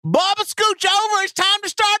Bubba, scooch over. It's time to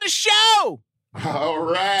start the show. All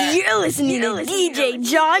right. You're listening to DJ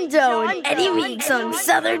John Doe and Eddie Weeks on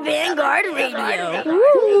Southern Vangard Radio.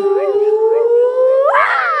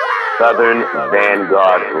 Southern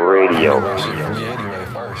Vangard Radio.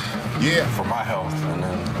 Yeah. For my health, and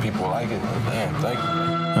then people like it. Damn, thank you.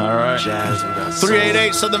 All right.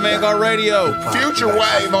 388 Southern Vanguard Radio. Future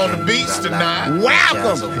Wave on the beats tonight.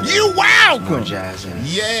 Welcome. You welcome. Jazz and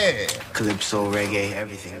Yeah. calypso, reggae,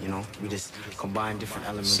 everything, you know. We just combine different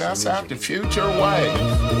elements. Shouts of out to music. Future Wave.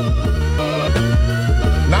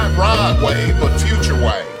 Not Rod Wave, but Future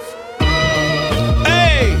Wave.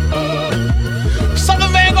 Hey.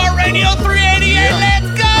 Southern Vanguard Radio 388. Yeah.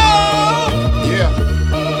 Let's go. Yeah.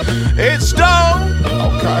 It's Stone.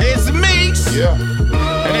 Okay. It's Meeks. Yeah.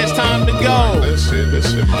 And it's time to go. This shit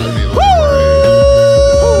might be a little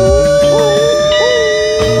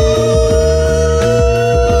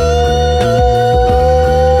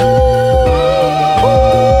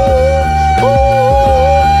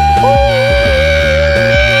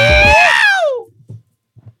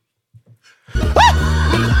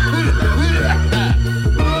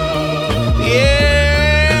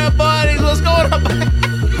Yeah, buddies, what's going on?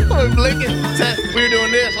 We're blinking. We were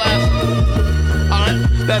doing this last. All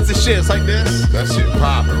right, that's the shit. It's like this. That shit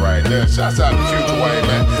popping right there. Shouts out to Future Wave,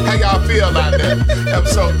 man. How y'all feel out there?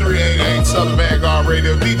 Episode 388, Southern Vanguard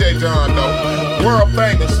Radio. DJ John Doe, world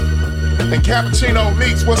famous. And Cappuccino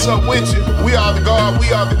Meeks, what's up with you? We are the guard,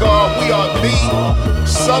 we are the guard, we are the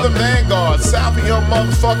Southern Vanguard. South of your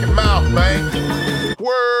motherfucking mouth, man.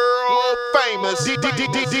 World famous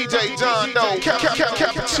DJ John Doe,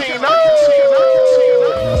 Cappuccino.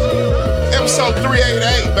 Episode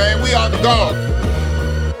 388, man. We are the guard.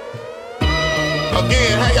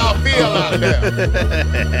 Again, how y'all feel out there?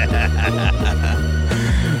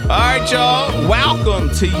 All right, y'all. Welcome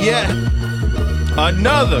to yet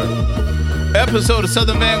another episode of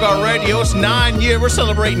Southern Vanguard Radio. It's 9 years. We're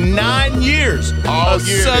celebrating 9 years All of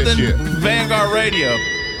year Southern this year. Vanguard Radio.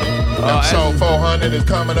 Episode 400 is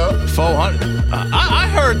coming up. 400. I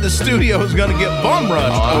heard the studio is going to get bum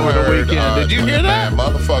rushed over the weekend. Did you hear that? Man,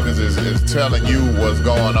 motherfuckers is telling you what's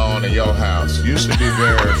going on in your house. You should be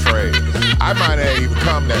very afraid. I might not even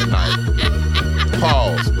come that night.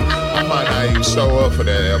 Pause. I might not even show up for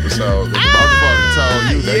that episode. The motherfucker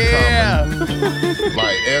told you they coming.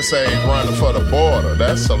 Like essays running for the border.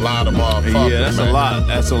 That's a lot of motherfuckers. Yeah, that's man. a lot.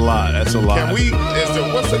 That's a lot. That's a lot. Can we?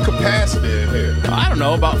 What's the capacity in here? I don't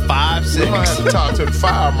know, about 5, 6. We might have to talk to the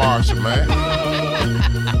fire marshal, man.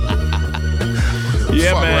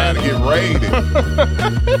 Yeah, Fuck man. around and get raided.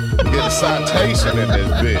 Get a citation in this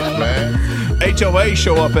bitch, man. HOA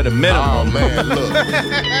show up at a minimum. Oh man, look. If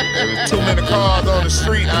there's too many cars on the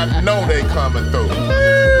street, I know they coming through.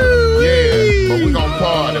 Yeah, but we gonna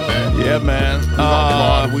party, man. Yeah, man. We gonna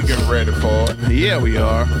party. We getting ready for it. Yeah, we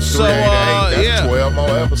are. So, 388, that's yeah. 12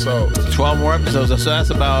 more episodes. 12 more episodes. So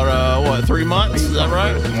that's about, 3 months? Is that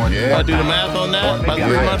right? Yeah. I do the math on that? About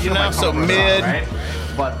 3 months from now? So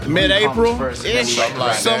mid-April-ish?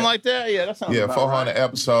 Something like that. Yeah, that sounds Yeah, about 400 right.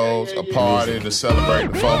 episodes, a party to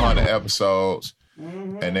celebrate the 400 episodes.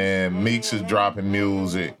 And then Meeks is dropping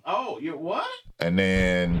music. Oh, you what? And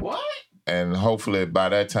then... What? And hopefully by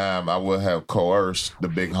that time, I will have coerced the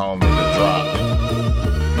big homie to drop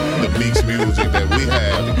the Meeks music that we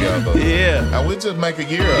have together. Yeah. And we just make a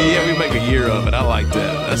year of it. Yeah, we make a year of it. I like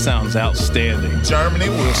that. That sounds outstanding. Germany,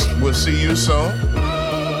 we'll see you soon.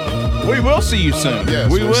 We will see you soon. Yes,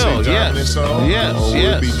 we we'll will. see Germany Yes. soon. Yes. Or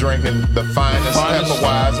Yes. we'll be drinking the finest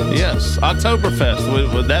Hefeweizens. Yes.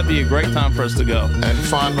 Oktoberfest. Would that be a great time for us to go? And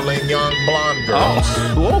fondling young blonde girls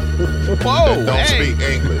Whoa. Whoa. that don't speak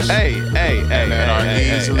English. Hey. And that are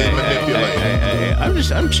easily manipulated. Hey.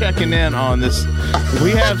 I'm checking in on this.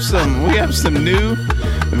 We have some new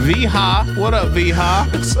VHA. What up,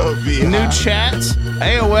 VHA? So be New chats.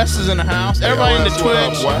 AOS is in the house. Everybody in the AOS, what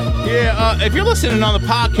up, Twitch. what? Yeah, if you're listening on the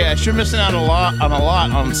podcast, you're missing out a lot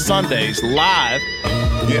on Sundays live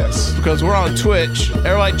Yes. because we're on Twitch.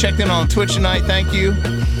 Everybody checked in on Twitch tonight. Thank you.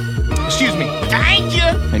 Excuse me. Thank you.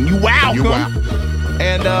 And you welcome. You welcome.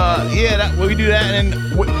 And we do that, and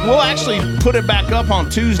we'll actually put it back up on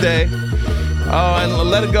Tuesday. And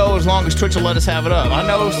let it go as long as Twitch will let us have it up. I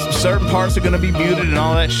know certain parts are going to be muted and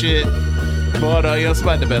all that shit, but it's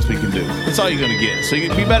about the best we can do. That's all you're going to get. So you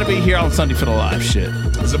better be here on Sunday for the live shit.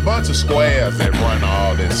 There's a bunch of squares that run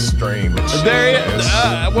all this stream and shit. There is.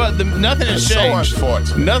 Nothing has changed. So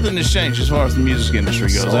unfortunate. Nothing has changed as far as the music industry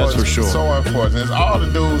goes. That's for sure. So unfortunate. It's all the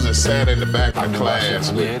dudes that sat in the back of the class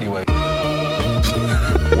with Anyway.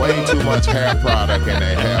 way too much hair product in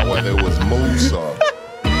their hair, whether it was mousse or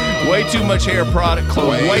Way too much hair product.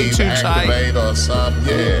 Clothes way too tight. Or something.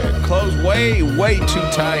 Yeah. Clothes way too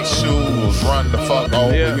tight. Shoes run the fuck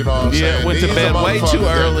over. Yeah. You know what I'm saying? Yeah, went to bed way too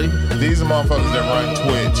early. These are motherfuckers that run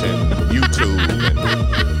Twitch and YouTube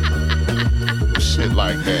and shit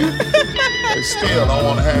like that. They still don't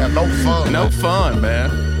want to have no fun. No fun,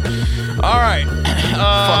 man. All right.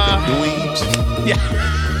 Fucking dweebs. Yeah.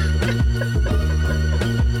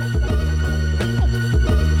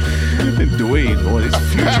 Dweeb, boy, this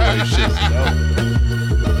future shit's dope.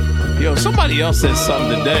 Yo, somebody else said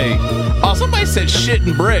something today. Oh, somebody said shit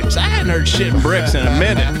and bricks. I hadn't heard shit and bricks in a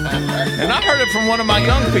minute. And I heard it from one of my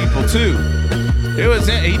young people, too.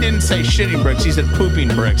 He didn't say shitting bricks, he said pooping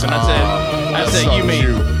bricks. And I said,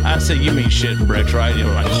 so you mean shit and bricks, right? You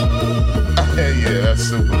know, like, yeah, that's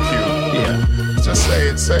super cute. Yeah. Just say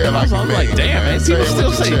it like you I'm mean. like, damn, man.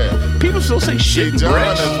 People still say shit and John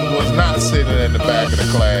bricks. was not sitting in the back of the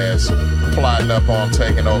class plotting up on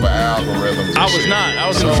taking over algorithms. I was not. I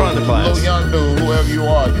was in front of the class. Little young dude, whoever you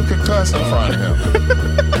are, you can cuss in front of him.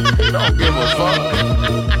 He don't give a fuck.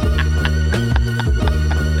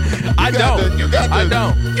 I don't. You got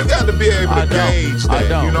to be able to gauge that.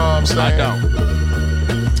 You know what I'm saying? I don't.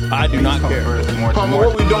 I do not care. Palmer,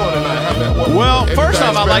 what we doing tonight? Well, first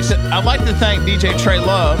off, I'd like to thank DJ Trey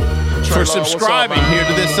Love for subscribing here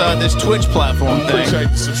to this Twitch platform thing. Appreciate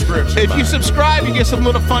the subscription. If you subscribe, you get some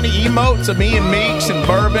little funny emotes of me and Meeks and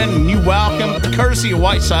Bourbon, and you welcome, courtesy of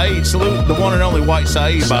White Saeed. Salute the one and only White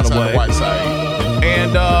Saeed, by the way. White Saeed.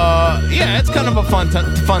 And yeah, it's kind of a fun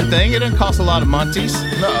thing. It doesn't cost a lot of munties.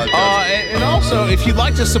 No, it doesn't. And also, if you'd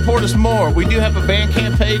like to support us more, we do have a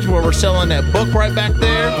Bandcamp page where we're selling that book right back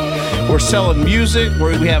there. We're selling music,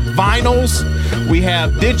 where we have vinyls, we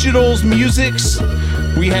have digitals, musics,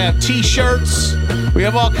 we have T-shirts, we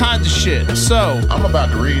have all kinds of shit. So I'm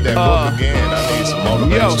about to read that book again. I need some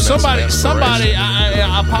motivation. Yo, somebody,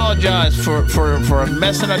 I apologize for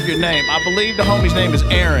messing up your name. I believe the homie's name is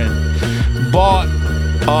Aaron. Bought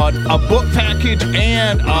a book package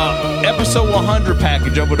and episode 100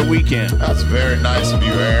 package over the weekend. That's very nice of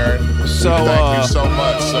you, Aaron. So thank you so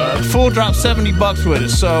much, sir. Full drop $70 with it.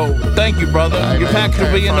 So thank you, brother. Hey, Your package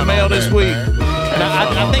will be in the mail this week.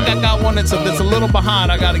 Now, I think I got one that's a little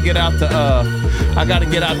behind. I got to get out the. What the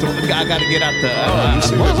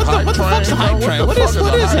fuck's the hype train? What is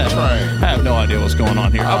that? I have no idea what's going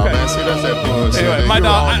on here. Oh, okay. man, see, that's that bullshit. Anyway, my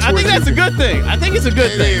dog. I think that's a good thing. I think it's a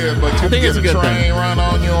good thing. It is, but I think it's a good train thing. run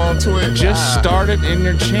on you on Twitch. Just started in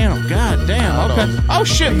your channel. God damn. Okay. Oh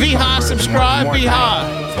shit. V-High, subscribe.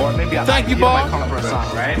 V-High. Thank you, boy.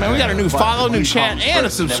 Man, we got a new follow, new chat, and a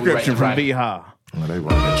subscription from V-High. Well, they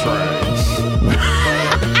running trains.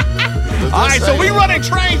 All right, so we running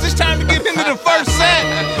trains. It's time to get into the first set.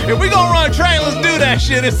 If we gonna run a train, let's do that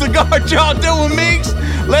shit. It's Cigar Y'all doing Meeks.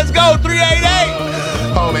 Let's go,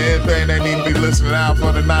 388. Only anything they need to be listening out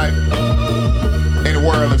for tonight. Any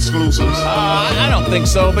world exclusives? I don't think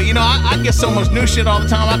so, but you know, I get so much new shit all the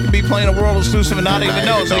time. I could be playing a world exclusive and not even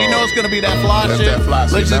know. So you know it's gonna be that fly shit. That fly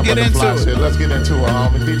Let's just get into it. Shit. Let's get into it,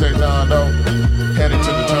 homie. DJ John Doe headed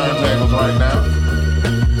to the turntables right now.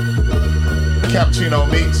 Cappuccino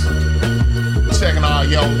Meeks. Checking on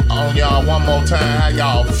y'all one more time. How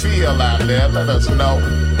y'all feel out there? Let us know.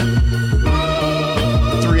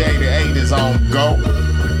 388 is on go.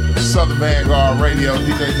 Southern Vangard Radio.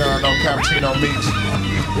 DJ John Doe, Cappuccino Meeks.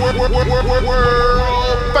 World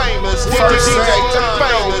famous. First DJ John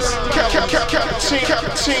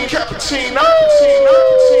Cappuccino.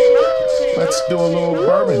 Let's do a little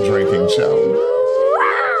bourbon drinking, shall we?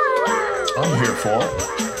 I'm here for it.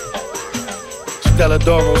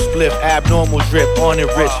 Deladoro spliff, abnormal drip, on it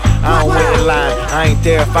rich. I don't wait in line, I ain't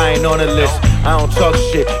there if I ain't on the list. I don't talk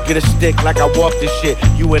shit, get a stick like I walk this shit.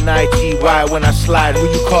 UNITY when I slide, who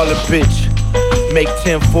you call a bitch? Make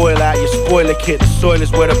 10 foil out your spoiler kit. The soil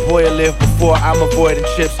is where the boy live before I'm avoiding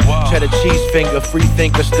chips. Cheddar cheese finger, free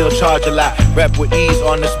thinker, still charge a lot. Rep with ease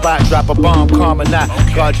on the spot, drop a bomb, calm or not.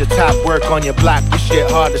 Guard your top, work on your block, this shit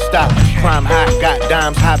hard to stop. Crime hot, got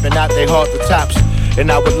dimes hopping out, they halt the tops. And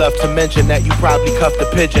I would love to mention that you probably cuffed a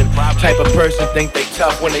pigeon. Type of person think they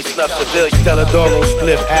tough when they snuff civilians. Deladoro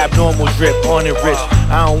spliff, abnormal drip, on it rich.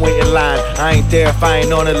 I don't wait in line, I ain't there if I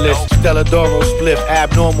ain't on the list. Deladoro spliff,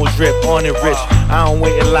 abnormal drip, on it rich. I don't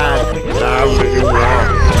wait in line.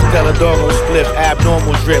 Deladoro spliff,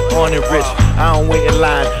 abnormal drip, on it rich. I don't wait in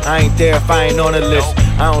line, I ain't there if I ain't on the list.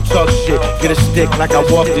 I don't talk shit, get a stick like I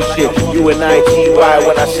walk this shit. UNITY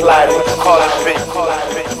when I slide, what you call it, bitch?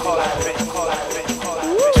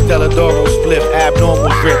 Deladoro spliff, abnormal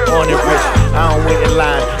drip, on it rich. I don't wait in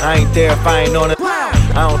line, I ain't there if I ain't on it.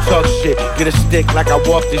 I don't talk shit, get a stick like I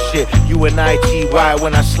walk this shit. UNITY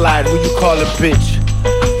when I slide, who you call a bitch?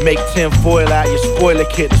 Make tin foil out your spoiler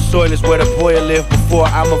kit. The soil is where the boy live before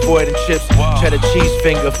I'm avoiding chips. Cheddar cheese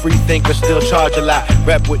finger, free thinker, still charge a lot.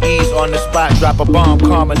 Rep with ease on the spot, drop a bomb,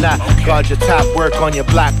 calm or not. Guard your top, work on your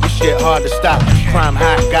block, this shit hard to stop. Crime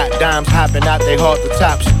hot, got dimes hopping out, they halt the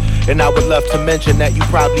tops. And I would love to mention that you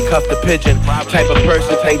probably cuffed a pigeon. Type of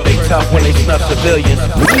person think they tough when they snuff civilians.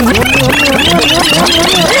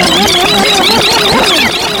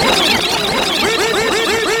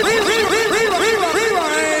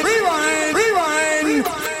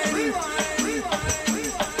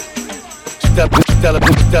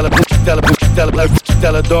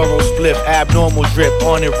 Stella Doro spliff, abnormal drip,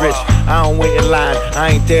 on it rich. I don't wait in line, I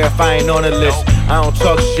ain't there if I ain't on the list. I don't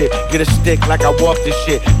talk shit, get a stick like I walk this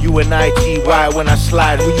shit. You and ITY when I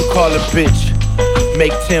slide, who you call a bitch?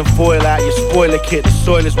 Make tin foil out your spoiler kit. The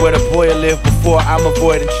soil is where the boy live before I'm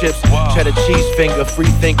avoiding chips. Cheddar cheese finger, free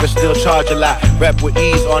thinker, still charge a lot. Rep with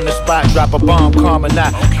ease on the spot, drop a bomb, calm or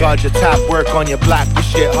not. Guard your top, work on your block, this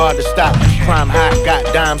shit hard to stop. Crime hot, got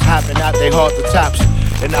dimes hopping out, they halt the tops.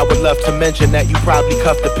 And I would love to mention that you probably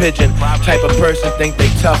cuffed a pigeon. Type of person think they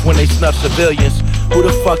tough when they snuff civilians. Who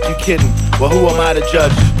the fuck you kidding? Well, who am I to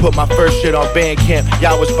judge? Put my first shit on Bandcamp,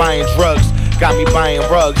 y'all was buying drugs. Got me buying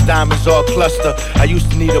rugs, diamonds all cluster. I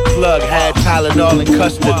used to need a plug, had Tylenol and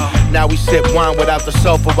custard. Now we sip wine without the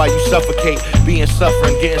sulfur while you suffocate. Being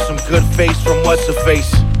suffering, getting some good face from what's her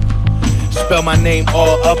face. Spell my name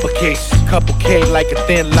all uppercase. Couple K like a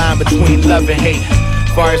thin line between love and hate.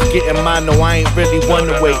 Far as getting mine, no, I ain't really one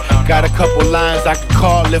to wait. Got a couple lines I could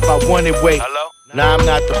call if I wanted wait. Nah, I'm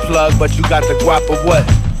not the plug, but you got the guap or what?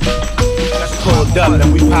 That's pulled up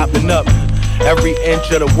and we popping up. Every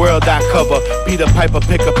inch of the world I cover. Peter Piper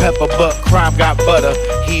pick a pepper, but crime got butter.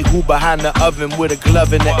 He who behind the oven with a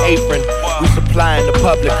glove and an apron. We supplying the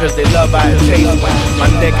public cause they love how it tastes. My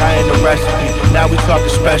neck, I ain't the recipe. Now we talking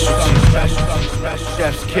specialties.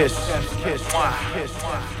 Chef's kiss.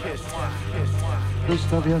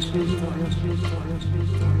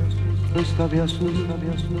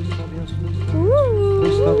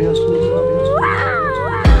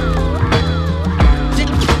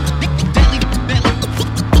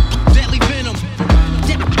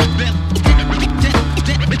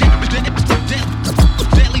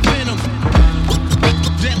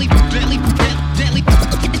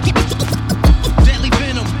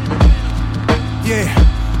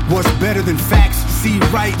 What's better than facts?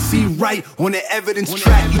 See right on the evidence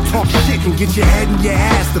track. You talk shit and get your head in your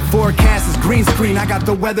ass. The forecast is green screen, I got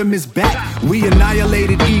the weatherman's back. We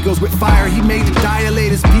annihilated egos with fire, he made it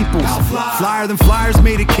dilate his peoples. Flyer than flyers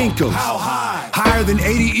made it Kinko's. Higher than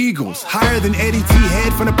 80 eagles, higher than Eddie T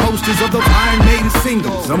head from the posters of those Iron Maiden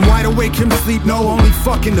singles. I'm wide awake, him sleep, no, only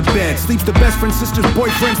fuck in the bed. Sleeps the best friend, sister's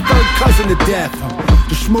boyfriend's third cousin to death.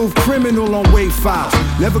 The smooth criminal on wave files.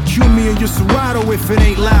 Never cue me in your Serato if it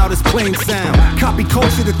ain't loud, it's plain sound. Copy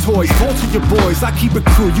culture to toys, culture your boys. I keep it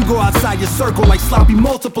crew, you go outside your circle like sloppy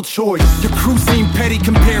multiple choice. Your crew seem petty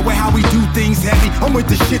compared with how we do things heavy. I'm with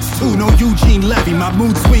the shits too, no Eugene Levy. My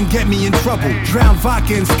mood swing get me in trouble. Drown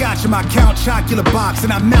vodka and scotch in my Count Chocula box,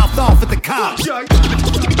 and I mouth off at the cops.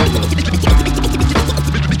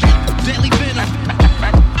 Deadly venom.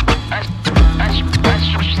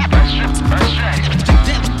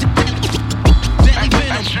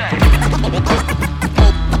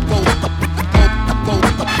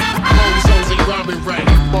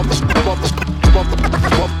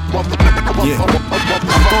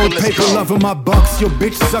 Gold paper loving my bucks, your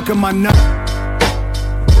bitch sucking my nut.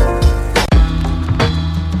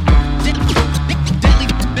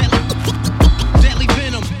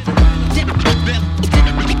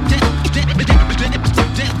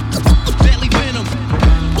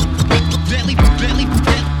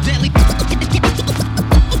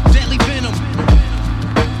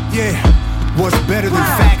 Better than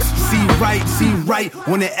facts, see right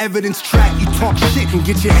on the evidence track. You talk shit and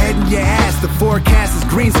get your head in your ass. The forecast is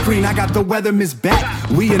green screen, I got the weatherman's back.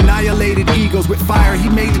 We annihilated egos with fire, he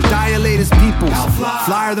made it dilate his peoples.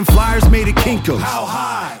 Flyer than flyers made it Kinko's.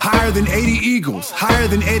 Higher than 80 eagles, higher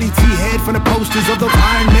than Eddie T head from the posters of those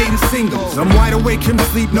Iron Maiden singles. I'm wide awake, him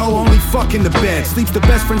sleep, no, only fuck in the bed. Sleeps the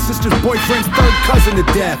best friend, sister's boyfriend's third cousin to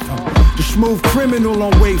death. The smooth criminal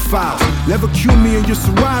on wave files. Never cue me in your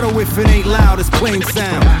Serato if it ain't loud, it's plain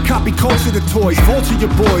sound. Copy culture to toys, vulture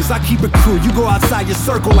your boys. I keep it crew, you go outside your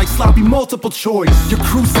circle like sloppy multiple choice. Your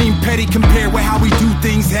crew seem petty compared with how we do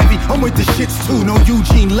things heavy. I'm with the shits too, no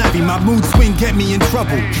Eugene Levy. My mood swing get me in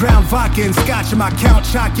trouble. Drown vodka and scotch in my Count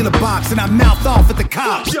Chocula box, and I mouth off at the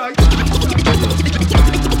cops.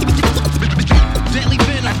 Deadly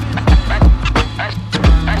venom.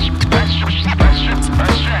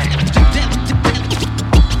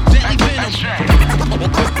 Deadly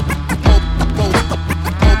venom.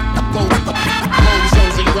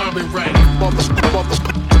 rhyming right.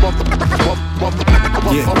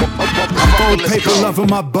 Yeah. Old paper loving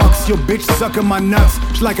my bucks, your bitch sucking my nuts.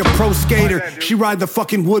 She like a pro skater, she ride the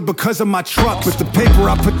fucking wood because of my truck. With the paper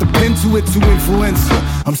I put the pen to it to influenza.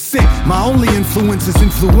 I'm sick, my only influence is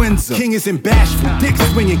influenza. King isn't bashful, dick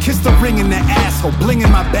swinging, kiss the ring in the asshole. Bling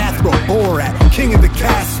in my bathrobe, Borat, king of the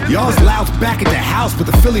castle. Y'all's loud back at the house with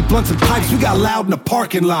the Philly blunts and pipes. We got loud in the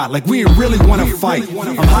parking lot, like we ain't really wanna fight.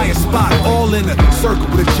 I'm highest spot, all in a circle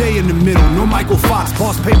with a J in the middle. No Michael Fox,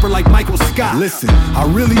 boss paper like Michael Scott. Listen, I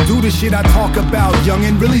really do the shit I talk about,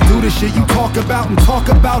 youngin'. Really do the shit you talk about and talk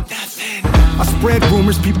about nothing. I spread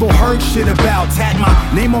rumors people heard shit about. Tat my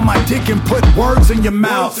name on my dick and put words in your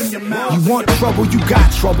mouth. You want trouble, you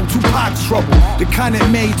got trouble. Tupac's trouble, the kind that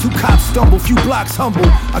made two cops stumble, few blocks humble.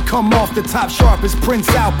 I come off the top sharp as Prince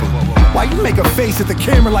Albert. Why you make a face at the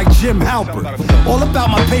camera like Jim Halpert? All about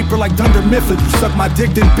my paper like Dunder Mifflin. You suck my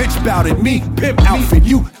dick then bitch bout it. Me, pimp outfit,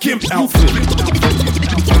 you gimp outfit.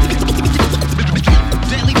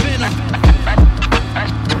 Deadly venom.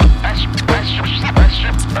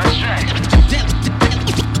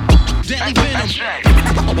 Deadly venom.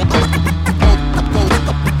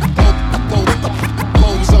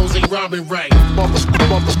 Bozos ain't rhyming right.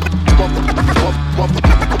 Motherfucker,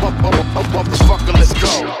 let's go.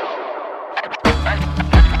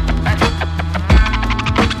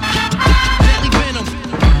 Deadly venom.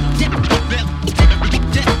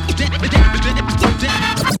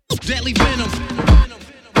 Deadly venom.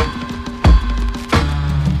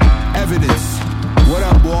 Evidence. What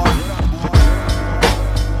up, boy?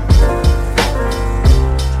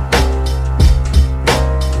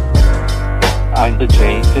 I'm the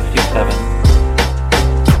J57.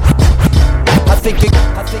 I think it.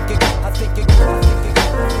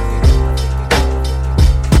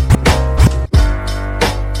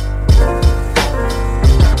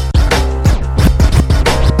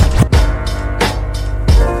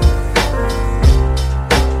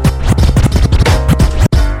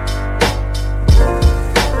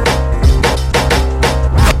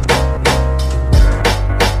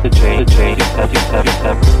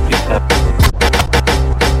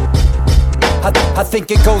 I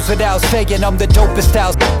think it goes without saying I'm the dopest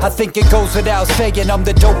house. I think it goes without saying I'm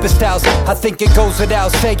the dopest house. I think it goes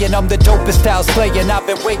without saying I'm the dopest house slaying. I've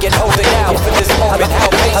been waiting, holding out for this moment.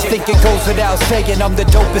 I think it goes without saying I'm the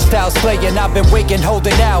dopest house slaying. I've been waiting,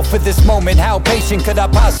 holding out for this moment. How patient could I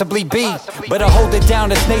possibly be? But I hold it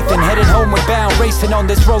down as Nathan, headed homeward bound, racing on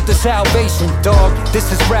this road to salvation. Dog,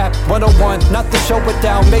 this is rap 101, not the show with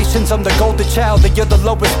Dalmatians. I'm the golden child, and you're the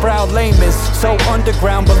lowest brow layman's. So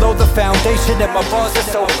underground, below the foundation, and my bars are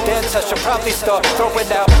so dense, I should probably start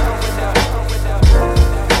throwing out.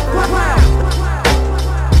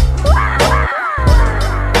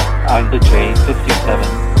 I'm the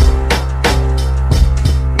J57.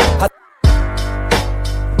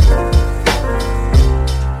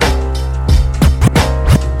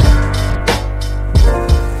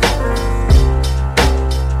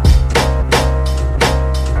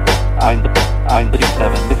 I'm the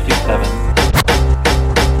 57.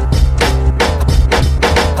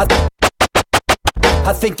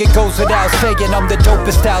 I think it goes without saying I'm the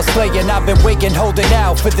dopest house slaying. I've been waiting, holding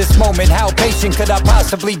out for this moment. How patient could I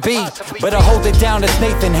possibly be? But I hold it down as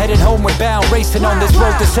Nathan, headed homeward bound, racing on this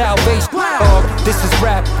road to salvation. This is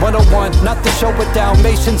rap 101, not the show with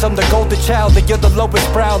Dalmatians. I'm the golden child, and you're the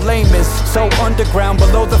lowest brow layman's. So underground,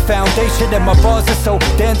 below the foundation, and my bars are so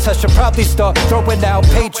dense, I should probably start throwing out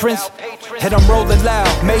patrons. And I'm rolling loud,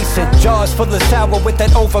 Mason, jars full of sour with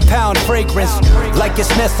that overpound fragrance. Like it's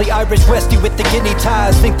Nestle, Irish Westie with the guinea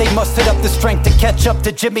ties. Think they mustered up the strength to catch up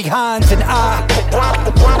to Jimmy Hines and I.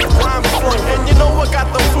 Rhyme flow, and you know I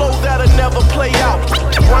got the flow that'll never play out.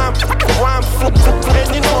 Rhyme flow,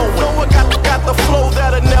 and you know I got the flow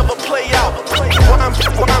that'll never play out.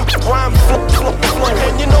 Rhyme flow,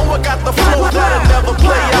 and you know I got the flow that'll never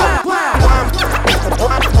play out. Rhyme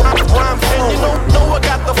flow, and you know I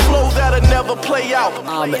got the flow that'll never play out.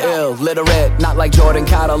 I'm ill, literate, not like Jordan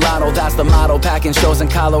Catalano. That's the motto, packing shows in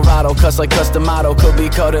Colorado. Cuss like custom motto, could be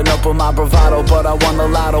cutting up with my bravado. But I won the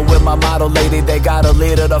lotto with my model lady, they got a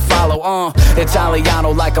leader to follow.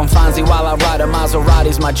 Italiano like I'm Fonzie while I ride a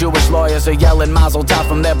Maseratis. My Jewish lawyers are yelling Mazel Tov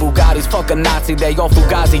from their Bugattis. Fuck a Nazi, they all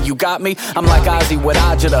Fugazi, you got me? I'm like Ozzy with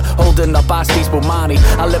Ajita, holding up Asti Spumani.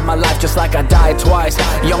 I live my life just like I died twice.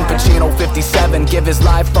 Young Pacino 57, give his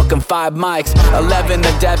life fucking 5 mics. 11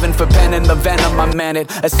 to Devin for penning the venom, I meant it.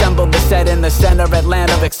 Assemble the set in the center,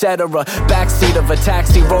 Atlanta, etc. Backseat of a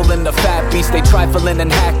taxi, rolling the fat beast. They trifling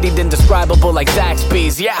and hackneyed, indescribable like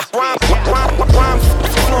Zaxby's, yeah. Rhyme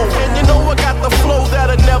flow, and you know I got the flow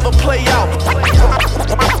that'll never play out.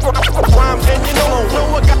 Rhyme, and you know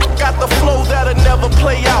I the flow that'll never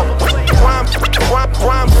play out. Rhyme,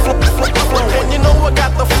 flow. And you know I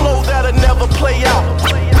got the flow that'll never play out.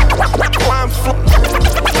 Rhyme, flow.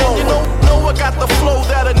 And you know I got the flow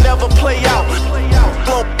that'll never play out.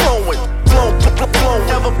 Flowing,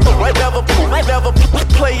 never play out. Flowing, never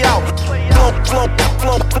play out. Flowing,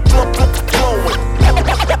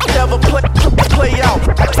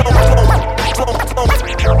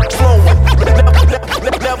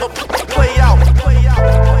 never play out.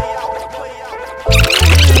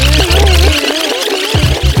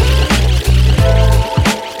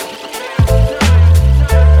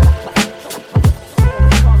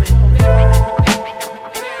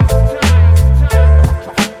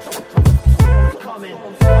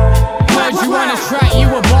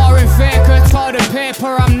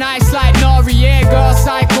 I'm nice like Noriega,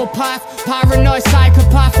 psychopath, paranoid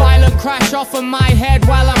psychopath, violent crash off of my head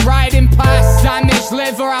while I'm riding past. Damaged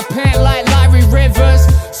liver, I paint like Larry Rivers.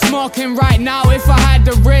 Smoking right now if I had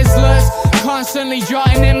the Rizzlers. Constantly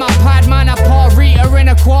jotting in my pad, man, I pour Rita in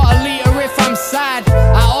a quarter litre if I'm sad.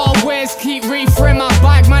 I always keep reefer in my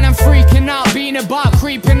bag, man, I'm freaking out, being about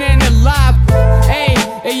creeping in the lab. Hey,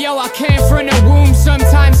 yo, I came from the womb,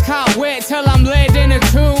 sometimes can't wait till I'm laid in a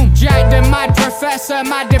tomb. Jack the mad professor,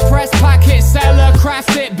 my depressed packet seller,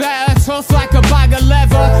 craft it better, tough like a bag of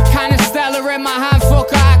leather. Kinda stellar in my hand,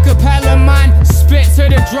 fuck a acapella, man. Spit to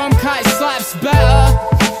the drum, kite slaps better.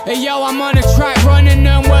 Hey yo, I'm on a track running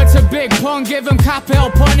them words to Big Pun, give him capital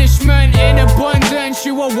punishment in abundance.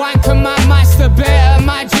 You a wanker, my masturbator,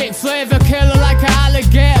 magic flavor killer like an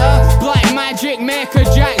alligator. Black magic maker,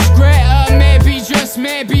 Jack's greater. Maybe, just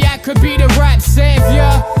maybe, I could be the rap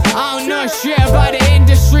savior. I don't know shit about the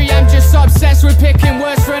industry, I'm just obsessed with picking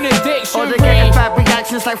words from the dictionary. Oh, they're getting bad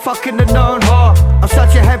reactions like fucking the known whore. I'm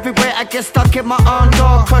such a heavyweight, I get stuck in my own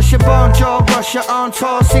door. Crush your bone jaw, brush your own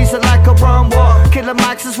tour. Season like a run war. Killer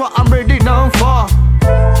Max is what I'm really known for.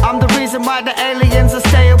 I'm the reason why the aliens will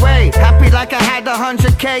stay away. Happy like I had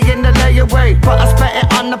 100k in the layaway, but I spent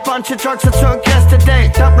it on a bunch of drugs I took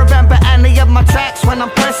yesterday. Don't remember any of my tracks when I'm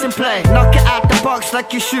pressing play. Knock it out the box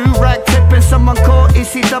like your shoe rack tipping. Someone call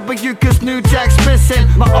ECW cause New Jack's missing.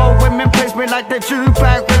 My old women praise me like they drew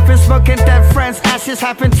back ribbons. Smoking dead friends, ashes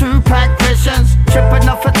having 2-pack visions. Tripping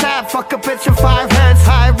off a tab, fuck a bitch with 5 heads.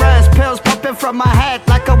 High res, pills popping from my head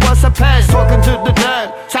like I was a pest. Talking to the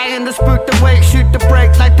dead, trying to spook the wake, shoot the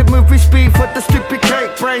break like the movie Speed with the stupid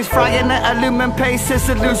cake. Brains frying at aluminum pace, it's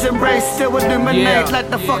a losing race. Still illuminate like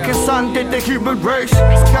the fucking sun did the human race.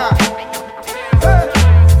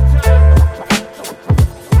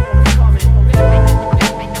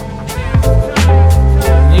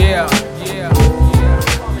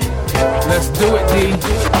 Let's do it, D.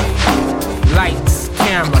 Lights,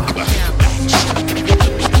 camera.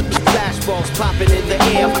 Flashballs popping in the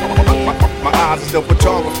air. My eyes are still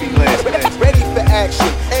photography lens. Ready for action.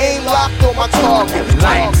 Aim locked on my target.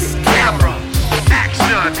 Lights, camera, action.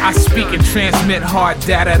 I speak and transmit hard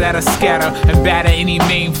data that'll scatter and batter any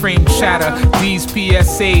mainframe chatter. These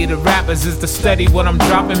PSA, the rappers, is to study what I'm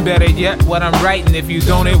dropping, better yet what I'm writing. If you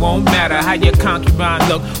don't, it won't matter how your concubine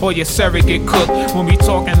look or your surrogate cook. When we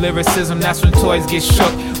talking lyricism, that's when toys get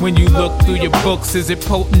shook. When you look through your books, is it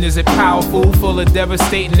potent, is it powerful? Full of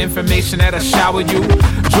devastating information that'll shower you.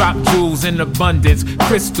 Drop jewels in abundance,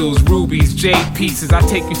 crystals, rubies, jade pieces. I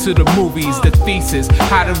take you to the movies, the thesis,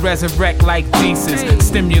 how to resurrect like Jesus.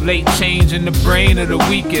 Stimulate change in the brain of the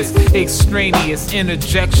weakest. Extraneous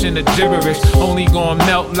interjection of gibberish, only gonna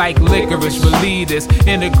melt like licorice. Believe this,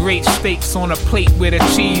 integrate steaks on a plate where the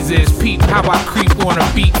cheese is. Peep how I creep on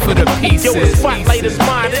a beat for the pieces. Yo, spotlight is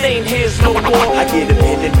mine, it ain't his no more. I get a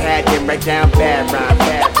pen and pad and write down bad rhyme,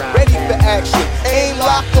 bad rhyme. Ready for action, aim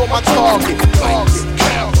locked on my target.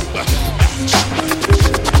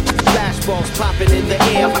 Flashballs popping in the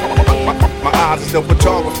air. My eyes are still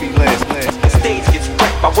photography lens. The stage gets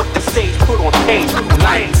wrecked by what the stage put on page.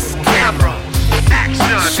 Lights, camera, action.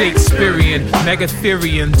 Shakespearean,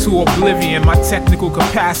 Megatherian to oblivion. My technical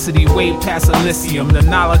capacity way past Elysium. The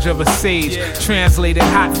knowledge of a sage, translated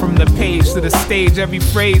hot from the page to the stage. Every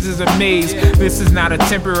phrase is a maze. This is not a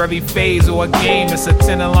temporary phase or a game. It's a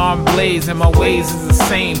 10-alarm blaze, and my ways is the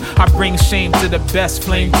same. I bring shame to the best,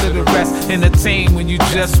 flame to the rest. Entertain when you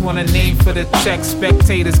just want a name for the check.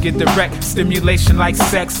 Spectators get direct stimulation like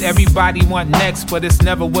sex. Everybody want next, but it's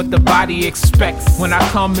never what the body expects. When I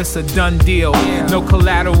come, it's a done deal. No no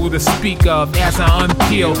collateral to speak of as I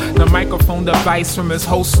unpeel the microphone device from his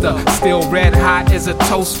holster. Still red hot as a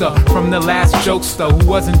toaster from the last jokester who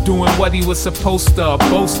wasn't doing what he was supposed to. A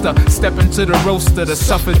boaster, step into the roaster to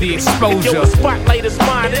suffer the exposure. Yo, the spotlight is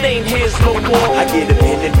mine, it ain't his no more. I get a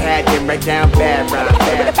pen and pad and write down bad rhyme,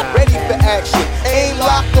 bad rhyme. Ready for action, aim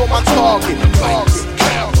locked on my target.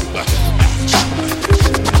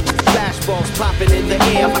 Flashballs popping in the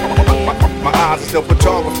air. My eyes are still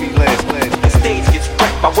photography lens. The stage gets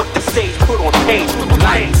wrecked by what the stage put on page.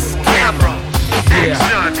 Lights, camera.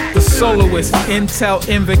 Yeah, the soloist, intel,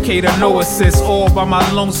 invocator, no assist, all by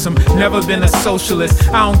my lonesome, never been a socialist.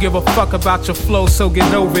 I don't give a fuck about your flow, so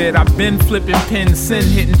get over it. I've been flipping pins, sin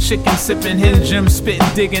hitting chicken, sipping hidden gems, spitting,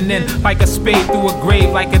 digging in like a spade through a grave,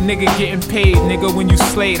 like a nigga getting paid. Nigga, when you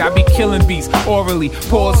slayed, I be killing beats orally.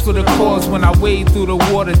 Pause for the cause when I wade through the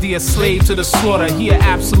water, be a slave to the slaughter. He an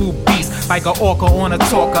absolute beast, like a orca on a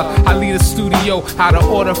talker. I lead a studio out of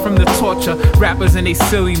order from the torture. Rappers and they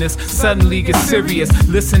silliness suddenly get serious.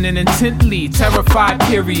 Listening intently, terrified,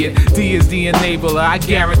 period. D is the enabler. I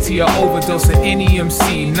guarantee a overdose of any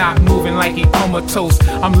MC. Not moving like he comatose.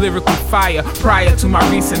 I'm lyrical fire prior to my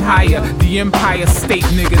recent hire. The Empire State,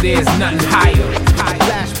 nigga, there's nothing higher.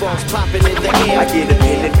 Flashballs popping in the air. I get a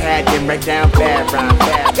pen and pad and write down bad rhyme,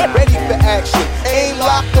 bad rhyme. Ready for action, aim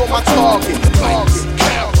locked on my target.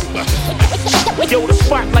 Yo, the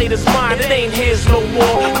spotlight is mine, it ain't his no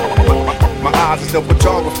more. My eyes are still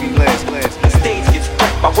photography lens. The stage gets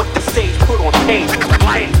wrecked by what the stage put on page.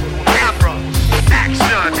 Light, camera, action.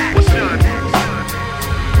 What's done?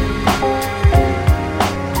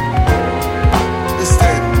 It's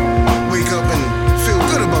that wake up and feel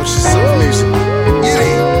good about yourself music.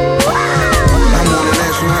 Yeah. I'm on a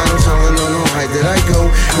natural high, no telling no height that I go.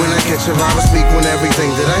 When I catch a vibe, I speak on everything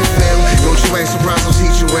that I feel. Don't you act surprised, I'll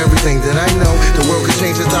teach you everything that I know. The world could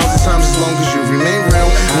change 1,000 times as long as you remain real.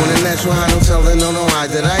 On a natural high, no telling no high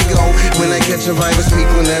that I go. When I catch a vibe, I speak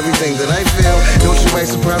on everything that I feel. Don't you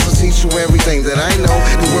act surprised, I'll teach you everything that I know.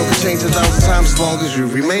 The world could change 1,000 times as long as you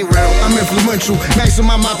remain real. I'm influential,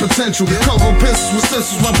 maximize my potential. Colorful pencils with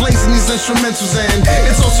stencils while blazing these instrumentals. And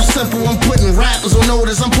it's also simple, I'm putting rappers on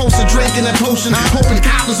notice. I'm posted drinking that potion, hoping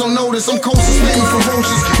coppers don't notice. I'm coasting, spitting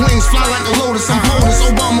ferocious, wings fly like a lotus. I'm boldest,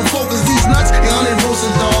 Obama focus, these nuts, and on it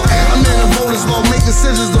roasted dog. I'm in a voters law, make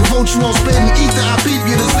decisions to vote you on, spitting ether. I peep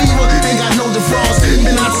you, this fever, ain't got no defrost.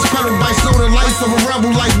 Been out this pedal bites, know the life of a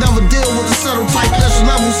rebel, like never deal with a subtle type. Extra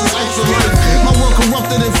levels since extra life. My world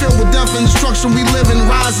corrupted and filled with death and destruction. We live and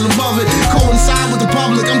rising above it, coincide with the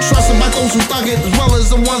public. I'm trusted by those who thug it, as well as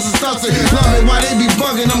the ones that stuff it. Love it, why they be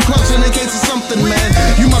bugging, I'm clutching in case of something, man.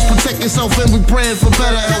 You must protect yourself and we praying for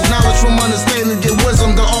better health. Knowledge from understanding, get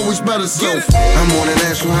wisdom, to always better self. I'm on a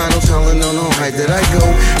natural high, no telling no height that I go.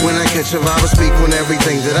 When I catch a vibe, I speak on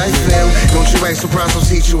everything that I feel. Don't you act surprised, I'll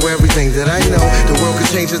teach you everything that I know. The world could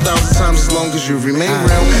change 1,000 times as long as you remain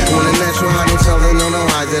real. On a natural high, no telling no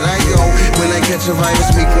high that I go. When I catch a vibe, I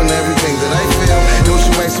speak on everything that I feel. Don't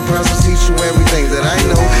you act surprised, I'll teach you everything that I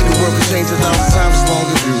know. The world could change 1,000 times as long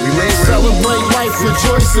as you remain real. Celebrate life,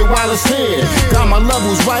 rejoice it while it's here. Got my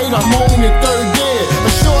levels right, I'm on in third gear.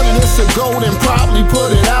 Assured that it's a goal and properly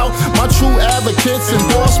put it out. My true advocates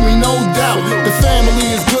endorse me, no doubt. The family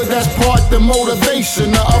is good, that's part the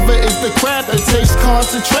motivation. The other is the craft that takes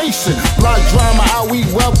concentration. Block drama out, we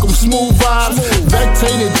welcome smooth vibes.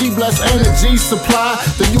 Vectated G bless energy supply.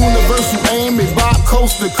 The universal aim, it vibe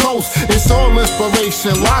coast to coast. It's all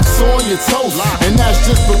inspiration, locks on your toes. And that's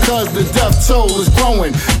just because the death toll is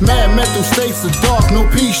growing. Mad mental states of dark, no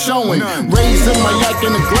peace showing. Raising my yak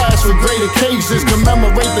in a glass for great occasions.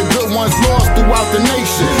 Commemorate the good ones lost throughout the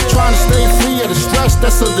nation. Trying to stay free of the stress,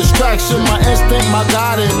 that's a distraction. My instinct, my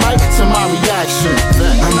guiding light to my reaction.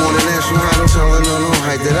 I'm on a natural high, no telling no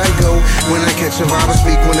height that I go. When I catch a vibe, I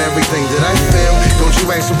speak on everything that I feel. Don't you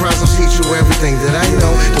act surprised, I'll teach you everything that I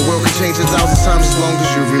know. The world could change 1,000 times as long as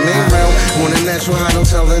you remain real. On a natural high, no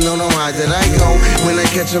telling no high that I go. When I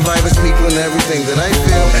catch a vibe, I speak on everything that I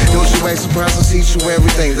feel. Don't you act surprised, I'll teach you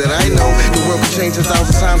everything that I know. The world could change 1,000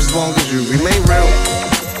 times as long as you remain real.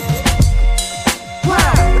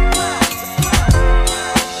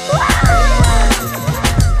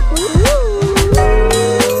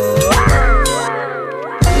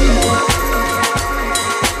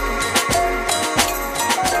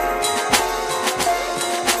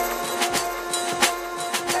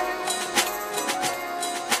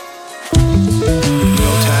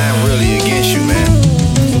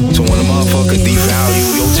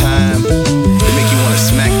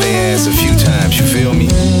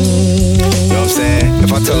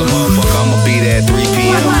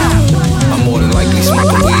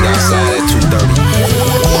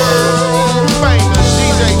 Vangard.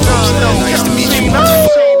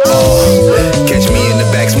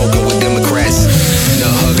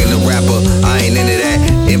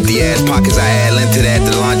 pockets, I add lint to that,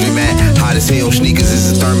 the laundromat. Hot as hell, sneakers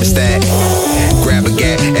is a thermostat. Grab a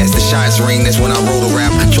gat, as the shots ring, that's when I roll the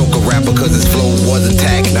rap. Choke a rapper cause his flow wasn't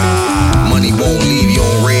tacked. Money won't leave you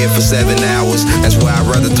on red for 7 hours. That's why I'd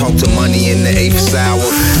rather talk to money in the 8th hour.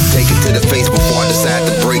 Take it to the face before I decide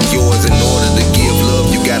to break yours. In order to give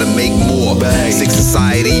love, you gotta make more. Sick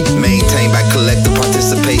society, maintained by collective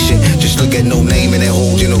participation. Just look at No Name and that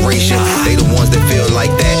whole generation. They the ones that feel like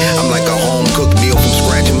that. I'm like a home cooked meal from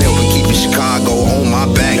scratch. I'm helping keeping Chicago on my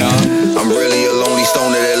back. I'm really a lonely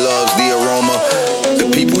stoner that loves the aroma. The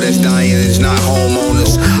people that's dying is not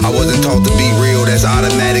homeowners. I wasn't taught to be real, that's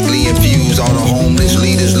automatically infused. All the homeless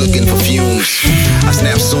leaders looking for fumes. I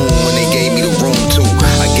snapped soon when they gave me the room too.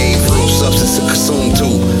 I gave real substance to consume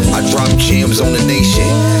too. I dropped gems on the nation.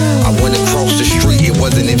 I went across the street, it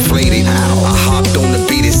wasn't inflated. I hopped on the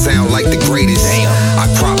beat, it sound like the greatest. I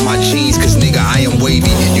cropped my jeans cause nigga I am wavy.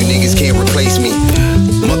 You niggas can't replace me.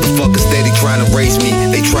 Motherfuckers steady trying to race me.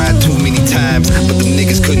 They tried too many times, but them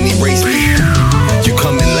niggas couldn't erase me. You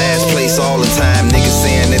come in last place all the time. Niggas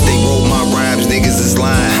saying that they wrote my rhymes, niggas is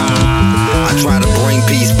lying. I try to bring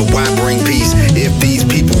peace, but why bring peace if these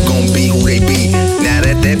people gon' be who they be? Now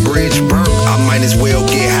that bridge burnt, I might as well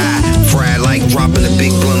get high. Fried like dropping a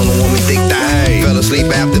big blunt on a woman thick thigh. Fell asleep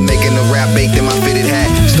after making a rap baked in my fitted hat.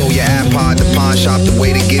 Stole your iPod, the pawn shop, the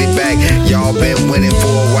way to get it back. Y'all been winning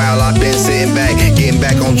for a while, I've been sitting back. Getting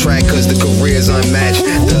back on track cause the career's unmatched.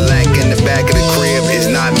 The lack in the back of the crib is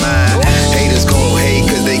not mine. Haters gon' hate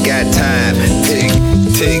cause they got time. Tick,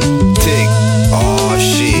 tick, tick, oh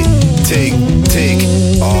shit. Tick, tick,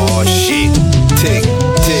 oh shit. Tick,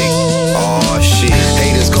 tick, oh shit.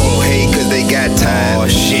 Haters gon' hate cause they got time. Oh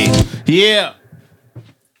shit. Yeah.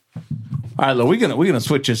 All right, look, we're gonna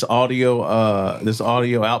switch this audio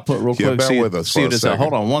output real quick. Bear with us for a second.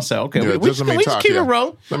 Hold on one second. Okay, Yeah, we just keep it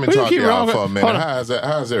rolling. Let me talk to y'all for a minute.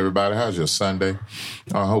 How's everybody? How's your Sunday?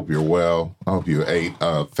 I hope you're well. I hope you ate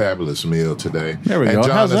a fabulous meal today. There we go.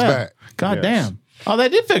 John How's is that? back. God Yes. damn. Oh,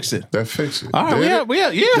 that did fix it. That fixed it. All right, Did it?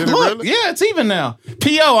 Did it look, really? yeah, it's even now.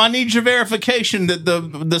 P.O., I need your verification that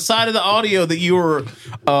the side of the audio that you were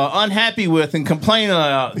unhappy with and complaining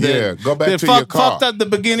about. Go back to your car. Fucked up the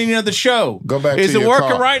beginning of the show. Go back to Is your it working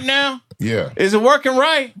car. right now? Yeah. Is it working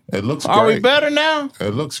right? It looks great. Are we better now?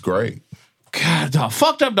 It looks great. God, dog,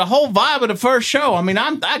 fucked up the whole vibe of the first show. I mean,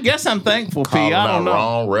 I guess I'm thankful, P. Calling I don't out know.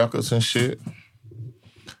 wrong records and shit.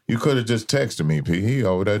 You could have just texted me, P. He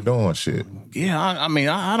over there doing shit. Yeah, I mean,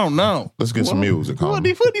 I don't know. Let's get some music,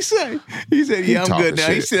 homie. What'd he say? He said, yeah, I'm good now.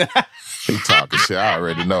 Shit. He said, he talking shit. I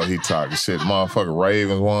already know he talking shit. Motherfucking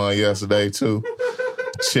Ravens won yesterday, too.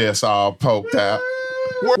 Chest all poked out.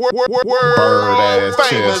 Bird ass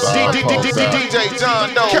chest all poked out. DJ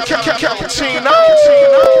John Doe, Cappuccino.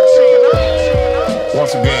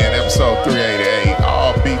 Once again, episode 388.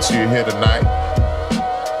 All beats you hear tonight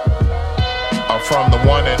are from the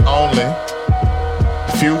one and only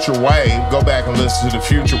Future Wave. Go back and listen to the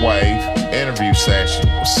Future Wave interview session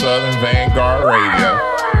with Southern Vangard Radio.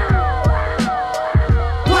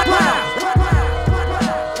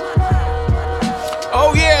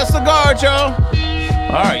 oh, yeah, cigar, Joe.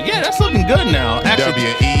 All right, yeah, that's looking good now. Actually,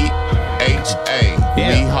 WEHA.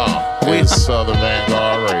 Yeah. Weehaw is Southern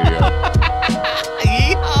Vangard Radio.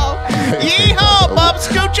 Yeehaw. Yeehaw, Bob,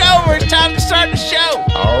 scooch over. It's time to start the show.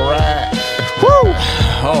 All right. Woo.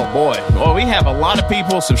 Oh, boy. Well, we have a lot of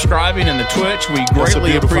people subscribing in the Twitch. We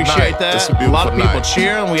greatly appreciate that. A lot of people night.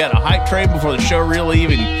 cheering. We had a hype train before the show really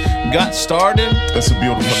even got started. It's a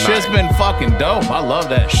beautiful Shit's night. been fucking dope. I love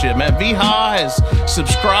that shit, man. Viha has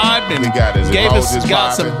subscribed and He got his emojis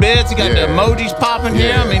got some popping. bits. He got the Yeah. emojis popping here.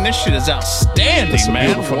 Yeah. I mean, this shit is outstanding, It's a man.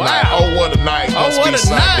 beautiful Wow. night. Oh, what a night. Oh, Must what be a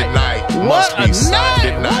Sunday night. night. What Must a be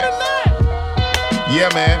Sunday night. night. What a night. Yeah,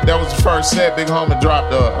 man, that was the first set. Big Homie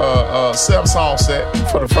dropped a 7-song set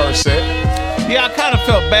for the first set. Yeah, I kind of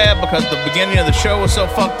felt bad because the beginning of the show was so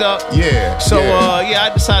fucked up. Yeah. So, yeah. I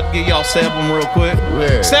decided to get y'all Sebum real quick.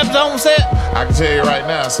 Yeah. Seb's on set? I can tell you right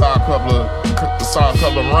now, I saw a couple of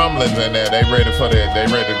rumblings in there. They ready for that. They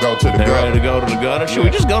ready to go to the They're gutter. ready to go to the gutter. Should we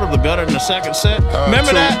just go to the gutter in the second set?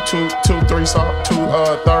 Remember that? Two third sets.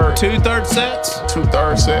 2/3 sets?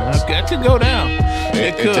 2/3 sets. That could go down.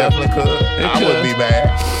 It could. It definitely could. I wouldn't be mad.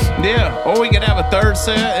 Yeah, or we could have a third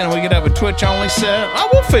set and we could have a Twitch only set. Oh,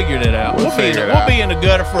 we'll figure it out. We'll be in the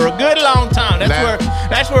gutter for a good long time.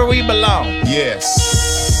 That's where we belong. Yes.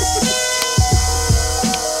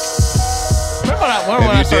 Remember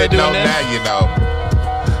when I started doing this? Now you know.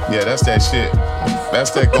 Yeah, that's that shit.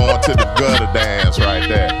 That's that going to the gutter dance right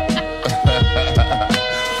there.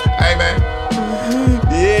 Hey man.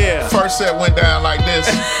 Yeah. First set went down like this.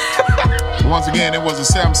 Once again, it was a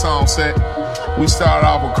 7-song set. We started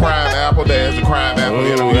off with Crime Apple. There's the Crime Apple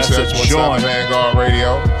interview that's a session with joint. Southern Vanguard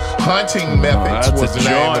Radio. Hunting Methods was the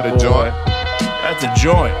name of the joint. That's a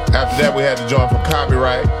joint. After that, we had the joint from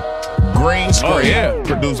Copyright. Green Screen,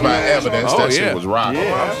 produced by Evidence. That shit was rocking.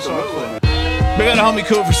 Big up the homie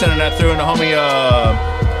Cool for sending that through, and the homie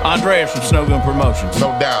Andreas from Snow Goon Promotions.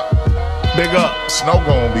 No doubt. Big up. Snow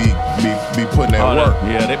Goon be putting in work.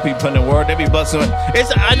 Yeah, they be putting in work. They be busting.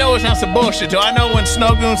 I know it sounds some bullshit too. I know when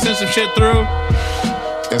Snow Goon sends some shit through,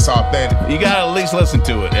 it's authentic. You gotta at least listen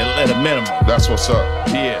to it at a minimum. That's what's up.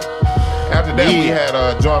 Yeah. After that, we had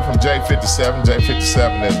a joint from J57.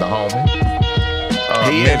 J57 is the homie.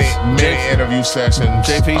 Many interview sessions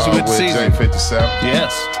with J57.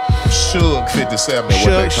 Yes. Suge 57 is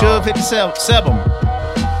what they call Suge 57.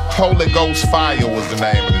 Holy Ghost Fire was the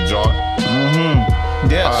name of the joint.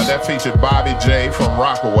 Yes. That featured Bobby J from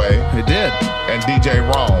Rockaway. It did. And DJ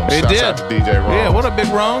Romes. It did. Out to DJ Romes. Yeah, what a big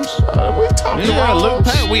Romes. We talked to Romes.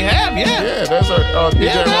 We have, Yeah, there's a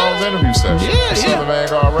DJ Romes interview session. Yeah, Southern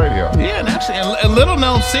Vanguard Radio. Yeah, and actually, a little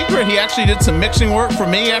known secret, he actually did some mixing work for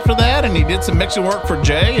me after that, and he did some mixing work for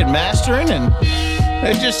Jay and mastering, and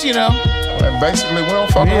it just, you know. And basically, we don't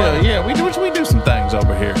fuck around. Yeah, we do some things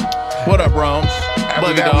over here. What up, Romes?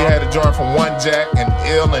 After that, we had a joint from One Jack and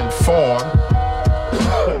Ill Informed.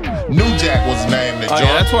 New Jack was the name of the joint.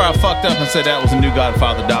 Yeah, that's where I fucked up and said that was a new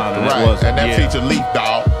Godfather Don, and right. it wasn't. And that featured Leaf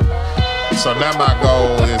Dog. So now my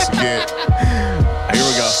goal is to get here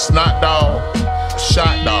we go. Snot Dog,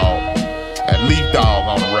 Shot Dog, and Leaf Dog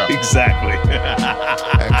on the record. Exactly.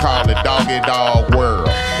 And call it Doggy Dog World.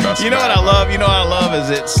 You know what I love? You know what I love is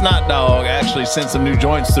that Snot Dog actually sent some new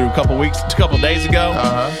joints through a couple days ago.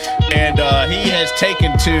 And he has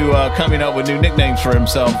taken to coming up with new nicknames for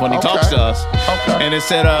himself when he talks to us. Okay. And it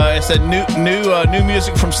said new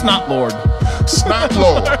music from Snot Lord. Snot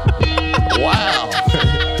Lord. Wow.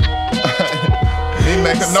 He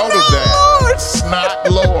make a note of that. Snot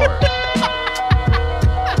Lord.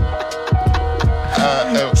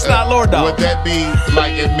 Snot Lord Dog. Would that be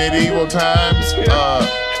like in medieval times?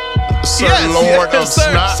 Sir Yes, Lord of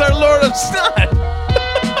Snot? Sir Lord of Snot.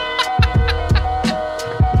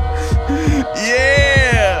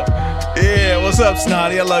 Yeah. What's up,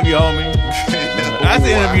 Snotty? I love you, homie. That's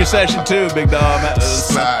the interview session too, big dog.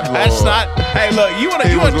 Snot Lord. That's not. Hey, look, you want to?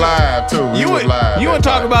 He was live too. You want to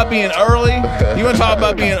talk about being early? You want to talk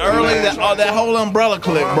about being early? That whole umbrella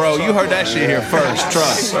clip, bro. You heard that shit here first.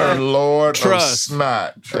 Trust. Sir Lord of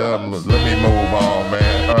Snot. Let me move on,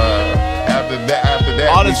 man. After that,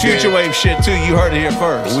 all this future wave shit too. You heard it here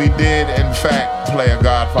first. We did, in fact, play a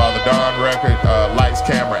Godfather Don record. Lights,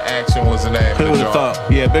 Camera, Action was the name Who of would the have joint.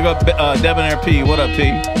 thought? Yeah, big up Debonair P. What up,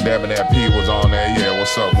 P? Debonair P was on there. Yeah,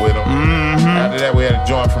 what's up with him? After that, we had a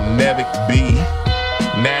joint from Nevic B,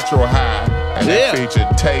 Natural High, and that featured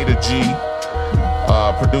Tater G,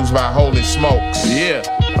 produced by Holy Smokes. Yeah.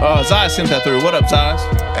 Zai sent that through. What up, Zai?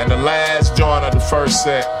 And the last joint of the first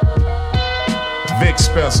set, Vic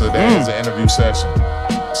Spencer. There is an interview session.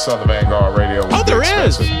 Southern Vanguard Radio. Oh, there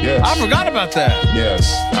is. Yes. I forgot about that. Yes.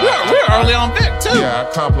 We're early on Vic too. Yeah,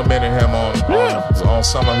 I complimented him on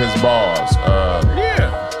some of his bars.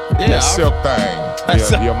 That Silk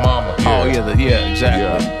Thing. Your mama. Yeah. Yeah,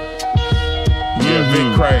 exactly. Yeah,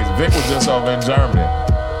 Vic crazy. Vic was just over in Germany.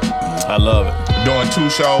 I love it. Doing 2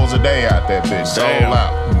 shows a day out there, bitch. Sold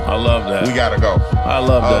out. I love that. We gotta go. I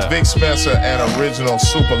love that. Vic Spencer, an original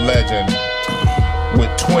super legend with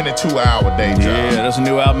 22-hour day job. Yeah, there's a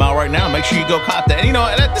new album out right now. Make sure you go cop that. And you know,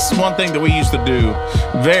 this is one thing that we used to do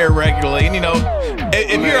very regularly. And you know,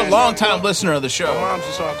 if you're a long-time listener of the show,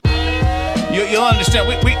 you'll understand.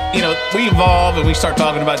 We evolve and we start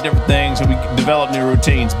talking about different things and we develop new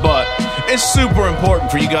routines. But it's super important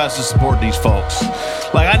for you guys to support these folks.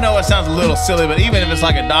 Like, I know it sounds a little silly, but even if it's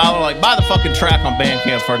like $1, like buy the fucking track on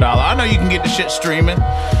Bandcamp for $1. I know you can get the shit streaming.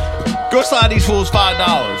 Go slide these fools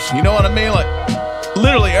 $5. You know what I mean? Like,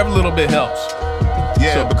 literally every little bit helps.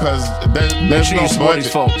 Yeah, because there's no budget.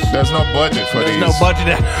 These folks. There's no budget for these. There's no budget.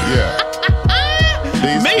 Yeah.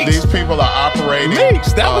 These people are operating.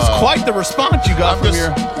 Meeks, that was quite the response you got from your.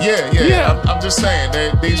 Yeah. I'm just saying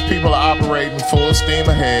that these people are operating full steam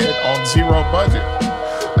ahead on zero budget,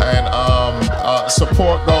 and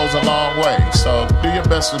support goes a long way. So do your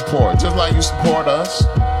best to support, just like you support us.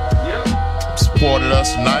 Supported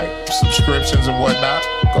us tonight, subscriptions and whatnot.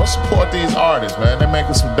 Go support these artists, man. They're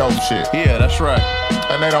making some dope shit. Yeah, that's right.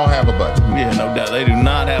 And they don't have a budget. Yeah, no doubt. They do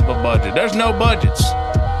not have a budget. There's no budgets.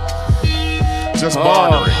 Just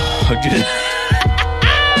bartering.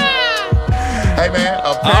 Hey, man,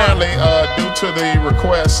 apparently, due to the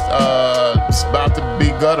request, it's about to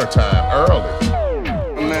be gutter time early.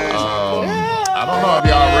 I don't know if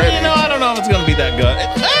y'all ready. You know, I don't know if it's gonna be that good.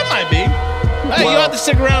 It might be. Hey, you have to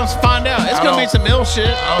stick around and find out. It's gonna be some ill shit.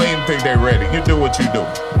 I don't even think they're ready. You do what you do.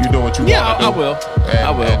 You do what you want to do. I will. And, I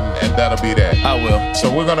will. And that'll be that. I will. So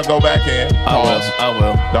we're gonna go back in. Pause. I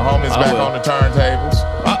will. The homies back on the turntables.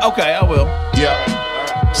 Okay, I will. Yeah.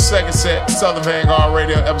 Second set, Southern Vangard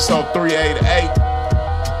Radio, episode 388.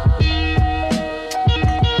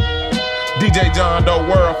 DJ John Doe,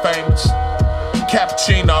 world famous.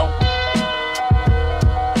 Cappuccino.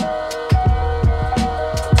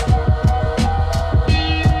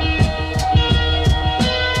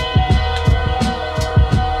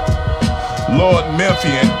 Lord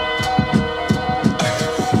Memphian.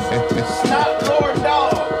 Not Lord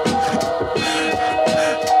Dog.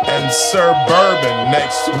 And Sir Bourbon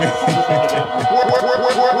next to me.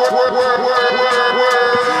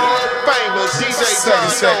 Famous DJ Second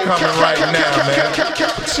set coming right now, man.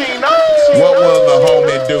 Cappuccino. What will the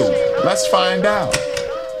homie do? Let's find out.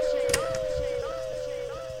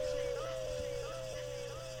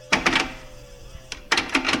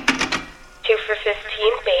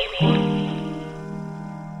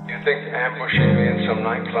 Think ambushing me in some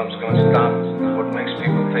nightclub's gonna stop what makes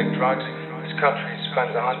people take drugs? This country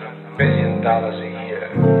spends $100 billion a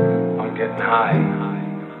year on getting high.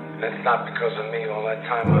 And it's not because of me. All that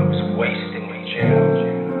time I was wasting in jail.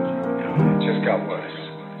 You know, it just got worse.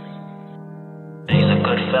 He's a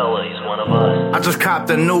good fella, he's one of us. I just copped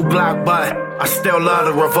a new Glock, but I still love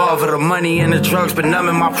the revolver. The money and the drugs, but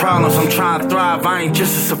numbing my problems. I'm trying to thrive, I ain't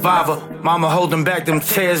just a survivor. Mama holding back them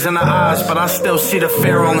tears in her eyes, but I still see the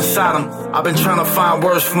fear on the side of them. I've been trying to find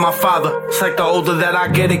words for my father. It's like the older that I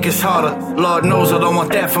get, it gets harder. Lord knows I don't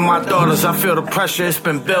want that for my daughters. I feel the pressure, it's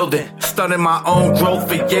been building. Studying my own growth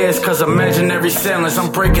for years, cause imaginary ceilings,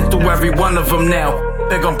 I'm breaking through every one of them now.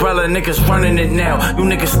 Big umbrella niggas running it now. You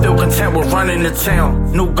niggas still content with running the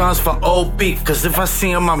town. New guns for old beef, cause if I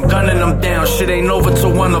see them, I'm gunning them down. Shit ain't over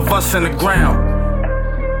till one of us in the ground.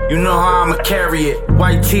 You know how I'ma carry it.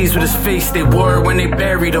 White tees with his face, they wore it when they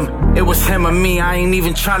buried him. It was him and me, I ain't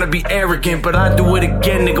even trying to be arrogant, but I do it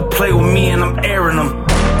again, nigga play with me and I'm airing them.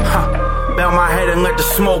 Bow my head and let the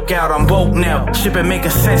smoke out, I'm woke now. Shit been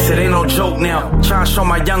making sense, it ain't no joke now. Trying to show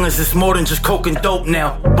my youngins it's more than just coke and dope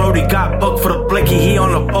now. Brody got booked for the blicky, he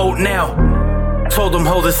on the boat now. Told him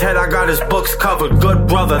hold his head, I got his books covered. Good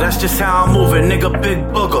brother, that's just how I'm moving, nigga, big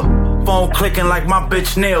booger. Phone clicking like my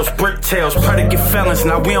bitch nails, brick tails, predicate felons,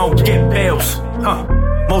 now we don't get bails.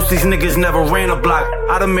 Most these niggas never ran a block.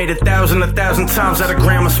 I done made 1,000 times at a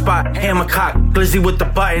grammar spot. Hammer cock, glizzy with the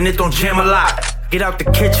button, it don't jam a lot. Get out the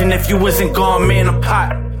kitchen if you wasn't gone, man, a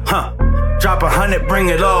pot. Drop 100, bring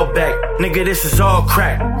it all back. Nigga, this is all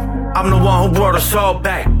crack. I'm the one who brought us all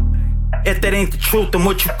back. If that ain't the truth, then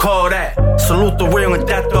what you call that? Salute the real and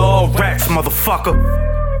death to all rats, motherfucker.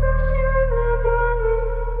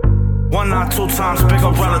 1 not 2 times, big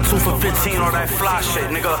umbrella, 2 for 15, all that fly shit,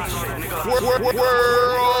 nigga.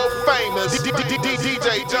 World famous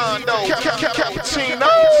DJ John Doe, Cappuccino.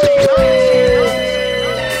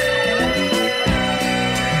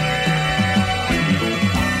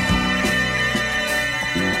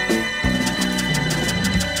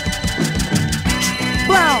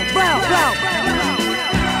 Blow.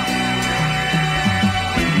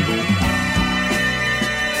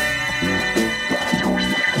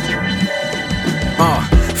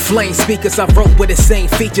 Flame speakers I wrote with the same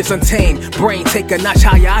features, untamed. Brain take a notch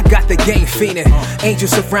higher, I got the game fiending.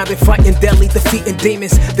 Angels surrounded, fighting deadly, defeating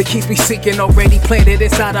demons. The keys we seeking already planted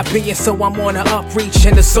inside our being. So I'm on a upreach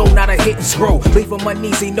and the soul, not a hit and scroll. Leave them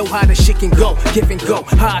uneasy, know how the shit can go. Give and go,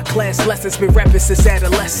 high class lessons, been rapping since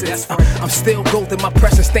adolescence. I'm still golden, my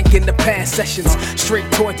presence thinking the past sessions.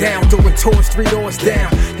 Straight tore down, doing tours 3 doors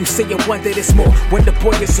down. You see and wonder this more when the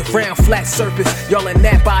boy is around. Flat surface, y'all in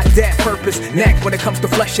that by that purpose. Knack when it comes to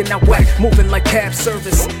flesh and I whack, moving like cab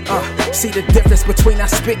service. See the difference between I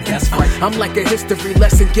spit and I'm like a history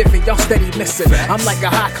lesson giving, y'all steady missing. I'm like a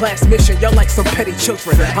high class mission, y'all like some petty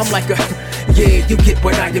children. I'm like a, yeah, you get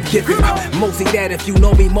what I am giving. Mosey that if you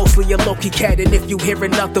know me, mostly a low-key cat. And if you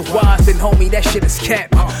hearing otherwise, then homie, that shit is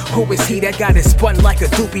cap. Who is he that got it spun like a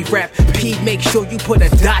doobie rap? P, make sure you put a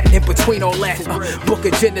dot in between all that. Book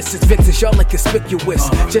of Genesis, vintage, y'all like conspicuous.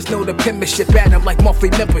 Just know the penmanship at them like monthly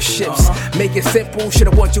memberships. Make it simple,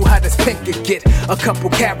 should've warned you how this pen could get. A couple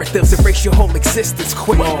characters, erase your whole existence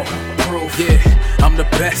quick. Proof, yeah, I'm the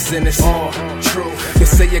best and it's all true. They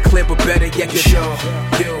say you're clear, but better yet, you're sure.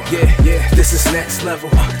 Yeah, this is next level.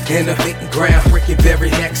 In the beating ground, breaking very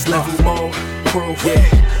next level. More proof, yeah.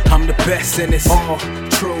 I'm the best and it's all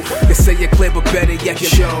true. They say you're clear but better yet you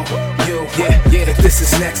show you. Yeah, this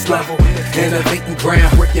is next level. Innovating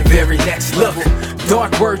groundbreaking, very next level.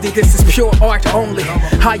 Dark worthy, this is pure art only.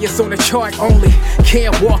 Highest on the chart only.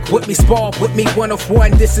 Can't walk with me, spar with me, 1 of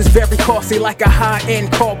 1. This is very costly, like a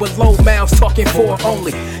high-end car with low miles, talking for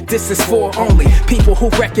only. This is for only people who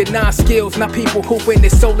recognize skills, not people who win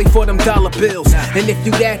it solely for them dollar bills. And if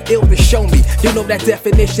you that ill, then show me. You know that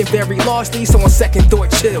definition very largely, so on second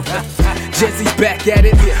thought, chill. Jazzy's back at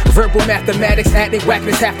it. Verbal mathematics, adding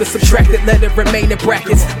whackness, have to subtract it, let it remain in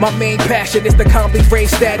brackets. My main passion is the calmly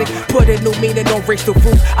raised static. Put a new meaning on racial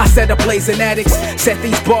roof. I set up blazing addicts. Set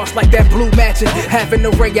these bars like that blue magic. Have an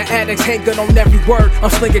array of addicts hanging on every word. I'm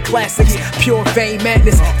slinging classics. Pure vein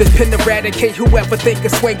madness. This pin eradicate whoever think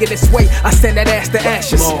of swinging this way. I send that ass to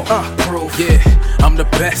ashes. Proof. Yeah, I'm the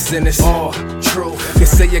best and it's all true. They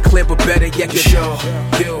say you're clear but better yet you show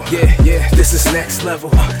you. Yeah, this is next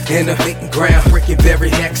level. Innovating groundbreaking,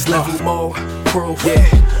 very next level. More proof. Yeah,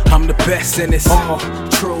 I'm the best and it's all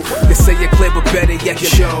true. They say you're clear but better yet you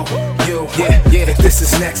show you. Yeah, this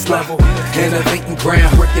is next level. Innovating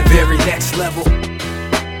groundbreaking, very next level.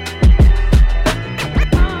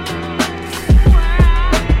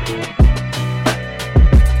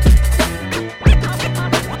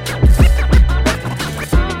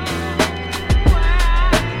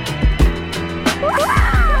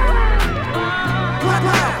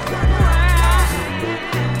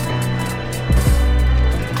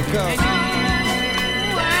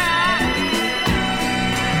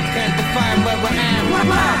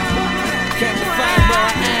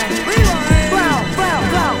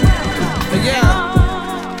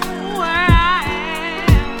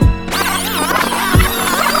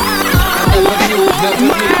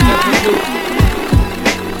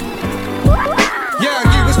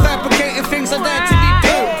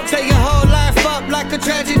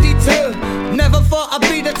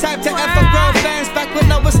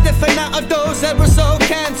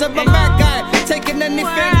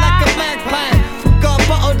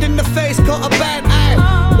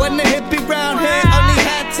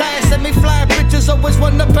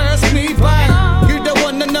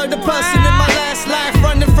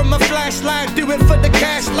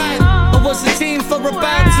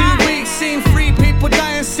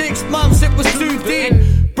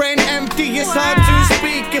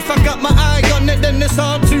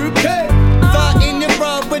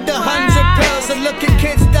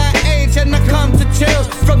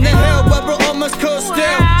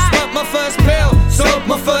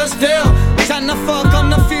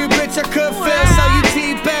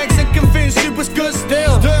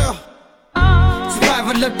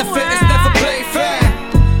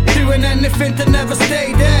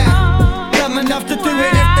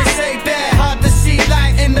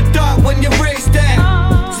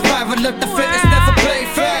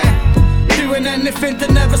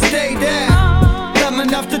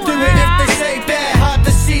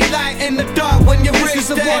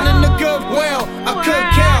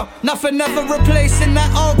 Never replacing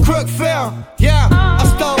that old crook feel. Yeah, I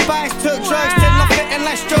stole bikes, took drugs till I'm fitting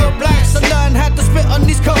like strobe lights. I learned how to spit on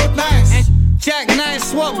these cold nights. Jack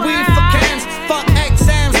knives, swap weed for cans. Fuck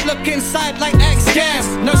exams, look inside like X scams.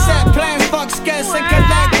 No set plans, fuck scares and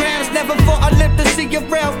collect grams. Never thought I'd live to see a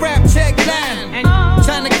real rap check land.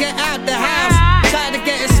 Trying to get out the house, tired of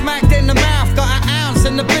getting smacked in the mouth. Got an ounce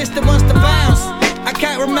and the bitch that wants to bounce. I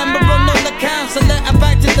can't remember on all accounts. I let her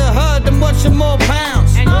back to the hood and watch her more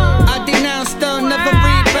pounds. I denounce, don't never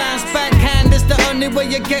rebounds. Backhand is the only way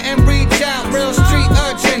you're getting reach out. Real street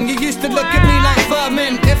urchin, you used to look at me like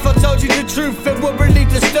vermin. If I told you the truth, it would really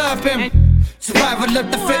disturb him. Survival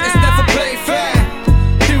of the fittest, never play fair.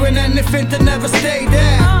 Doing anything to never stay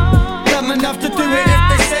there. Dumb enough to do it if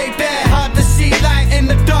they say there. Hard to see light in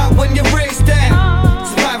the dark when you race there.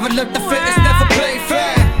 Survival of the fittest, never play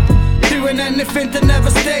fair. Doing anything to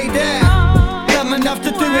never stay there. Dumb enough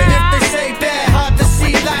to do it if they say there. Hard to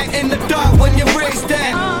see light in the dark when you race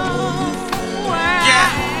there. Yeah.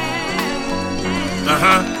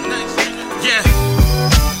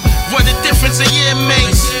 What a difference a year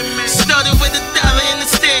makes. Started with $1 in the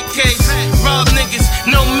staircase. Rob niggas,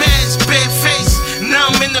 no mask, bare face. Now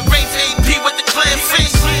I'm in the race AP with the clear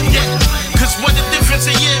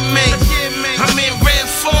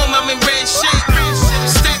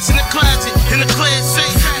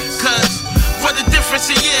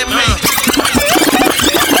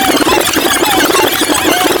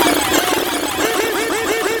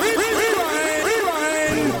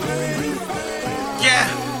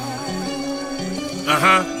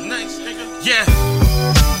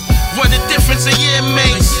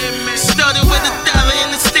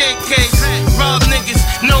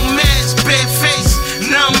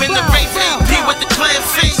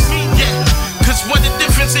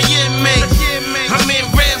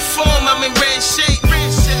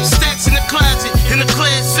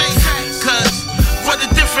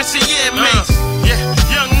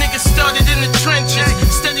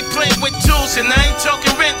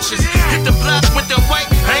inches. Hit the block with the white,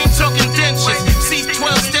 I ain't talking dentures. C12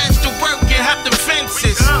 stats to work and hop them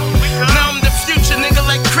fences. Now I'm the future, nigga,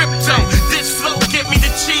 like crypto. This flow get me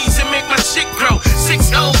the cheese and make my shit grow.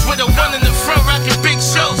 6 O's with a 1 in the front, rocking big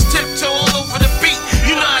shows. Tiptoe all over the beat,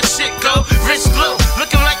 you know how shit go. Rich glow,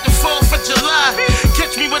 looking like the 4th of July.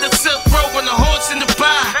 Catch me with a silk robe on a horse in the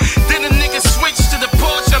bar. Then a nigga switch to the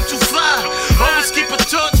Porsche, I'm too fly. Always keep a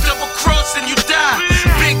torch, double cross and you die.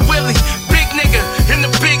 Big Willie, big nigga in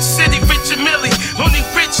the big city, rich and Millie. Only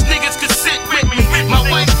rich niggas could sit with me. My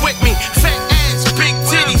wife with me, fat ass, big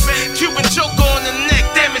titties. Cuban choker on the neck,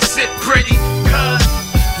 damn it, sit pretty.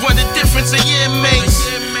 What a difference a year makes.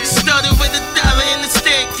 Started with $1 in the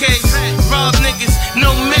staircase. Rob niggas,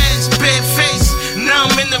 no mask, bare face. Now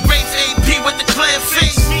I'm in the Wraith AP with the clear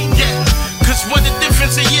face. Yeah, cause what a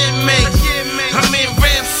difference a year makes. I'm in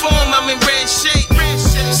red form, I'm in red shape.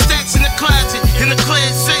 Stacks in the closet, in the clear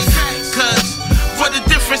safe. Cause what a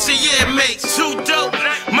difference a year makes. Too dope,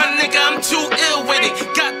 my nigga, I'm too ill with it.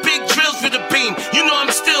 Got big drills with a beam, you know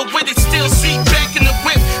I'm still with it. Still seat back in the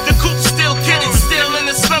whip, the coupe still get it. Still in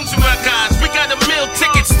the slums with my guys, we got a meal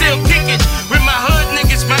ticket. Still kick it with my hood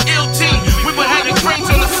niggas, my ill team. We were having brains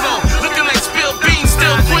on the floor, looking like spilled beans,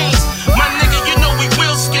 still queens. My nigga, you know we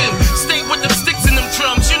will scheme. Stay with them sticks and them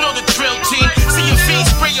drums, you know the drill team. See your feet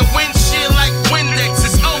spray your windshield like Windex.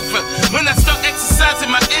 It's over when I start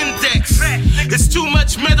exercising my index. It's too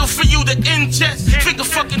much metal for you to ingest. Finger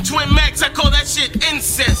fucking twin max, I call that shit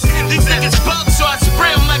incest. These niggas bug, so I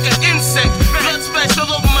spray them like an insect. Blood splash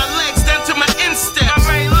all over my legs, down to my instep.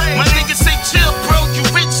 My niggas say chill, bro, you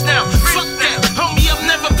rich now. Fuck that, homie, I'm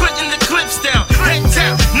never putting the clips down. Head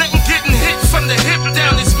down, nothing getting hit from the hip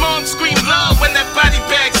down. His mom scream loud when that body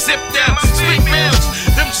bag zip down. Speak rounds,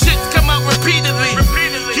 them shits come out repeatedly.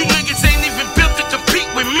 You niggas ain't even built to compete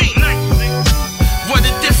with me. What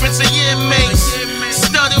a difference a year makes.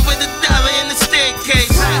 Started with $1 in the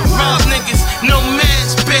staircase. Rob niggas, no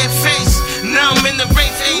mask, bare face. Now I'm in the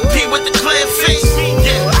Wraith AP with the clear face.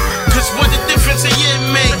 Yeah, cause what a difference a year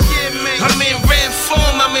makes. I'm in red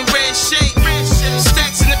form, I'm in red shape.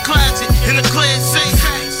 Stacks in the closet, in the clear safe.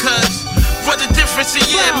 Cause what a difference a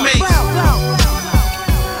year makes.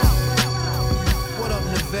 What up,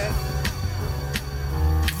 Nevette?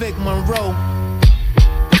 Vic Monroe.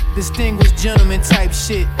 Distinguished gentleman type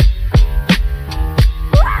shit.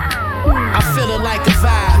 I feel it like a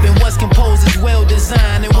vibe, and what's composed is well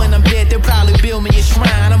designed. And when I'm dead, they'll probably build me a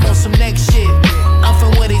shrine. I'm on some next shit. I'm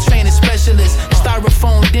from where they train a specialist.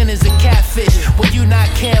 Styrofoam dinners and catfish. When you not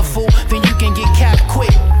careful, then you can get capped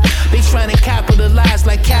quick. They tryna capitalize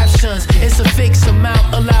like captions. It's a fixed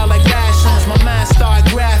amount, allowed like rations. My mind start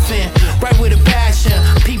graphing, right with a passion.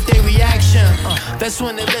 Peep their reaction. That's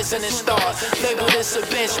when the listening starts. Label this a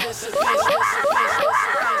bench.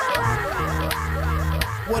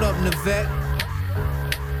 What up, Nevette?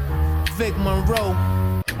 Vic Monroe.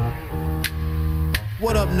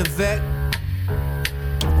 What up, Nevette?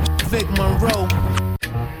 Vic Monroe.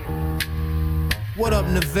 What up,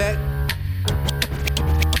 Nevette?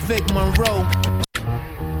 Vic Monroe.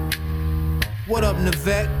 What up,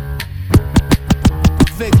 Nevette?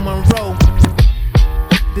 Vic Monroe.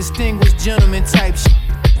 Distinguished gentleman type shit.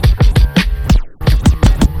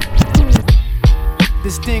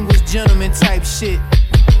 Distinguished gentleman type shit.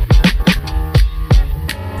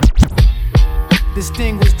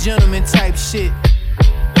 Distinguished gentleman type shit.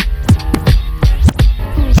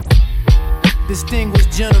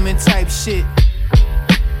 Distinguished gentleman type shit.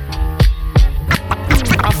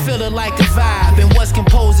 I feel it like a vibe, and what's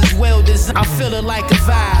composed is well designed. I feel it like a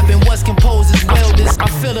vibe, and what's composed is well designed. I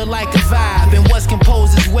feel it like a vibe, and what's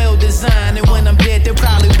composed is well designed. And when I'm dead, they'll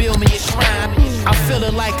probably build me a shrine. I feel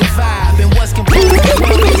it like a vibe, and what's composed is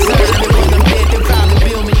well designed. And when I'm dead, they'll probably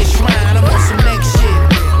build me a shrine. I'm on some next shit.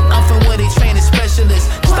 I'm from where they train a specialist.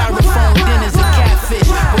 Styrofoam dinners and catfish.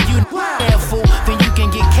 When you careful, then you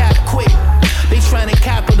can get capped quick. They tryna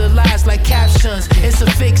capitalize like captions. It's a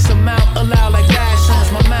fixed amount, allowed like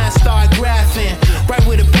rations. My mind start graphing, right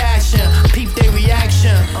with a passion. Peep their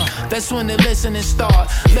reaction. That's when the listening start.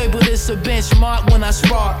 Label this a benchmark when I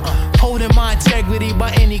spark. Holding my integrity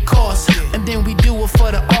by any cost. And then we do it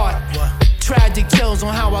for the art. Tragic tales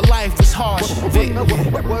on how our life was harsh. Vic.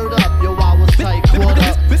 Word up, yo, I was tight. What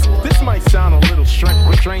up? This might sound a little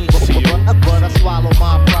strange to you, but I swallow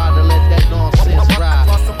my pride to let that nonsense ride.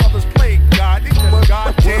 While some others play God, these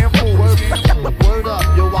goddamn fools. Word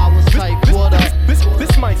up, yo, I was tight. What up?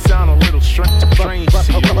 This might sound a little strange to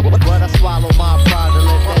you, but I swallow my pride to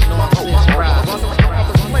let that nonsense ride. While some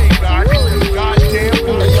others play God, these goddamn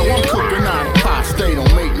fools. Hey, yo, I'm cooking out of pop, they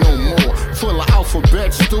don't make no more. Full of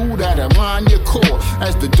alphabet stew that align your core.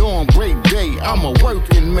 As the dawn break day, I'm a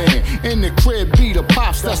working man. In the crib, be the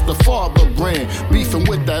pops, that's the father brand. Beefing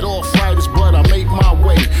with that off-riders, but I make my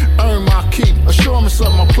way. Earn my keep, assurance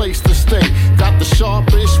of my place to stay. Got the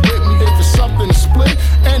sharpest with me if it's something to split.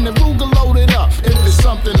 And the Ruger loaded up if it's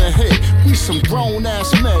something to hit. We some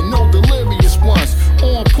grown-ass men, no delirious ones.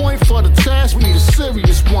 On point for the task, we the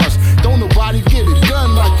serious ones. Don't nobody get it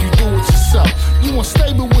done like you do it yourself. You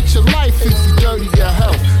unstable with your life if you dirty your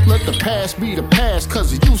health. Let the past be the past,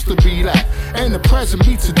 cause it used to be that. And the present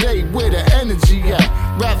be today where the energy at.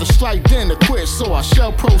 Rather strike than to quit, so I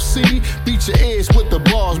shall proceed. Beat your ears with the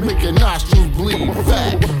bars, make your nostrils bleed.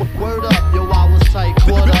 Fact. Word up, yo, I was tight,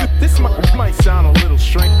 caught up. This might sound a little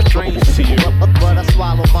strange to you, but I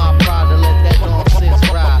swallow my pride to let that nonsense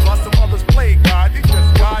ride. While some others play God, they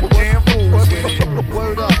just goddamn fools with it.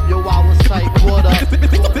 Word up, yo, I was tight, caught up.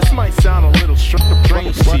 This might sound a little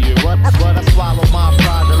strange to you, but I swallow my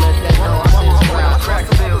pride to let that nonsense ride. Crack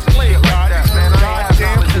sales play like that, man. I ain't have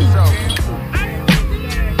knowledge yourself.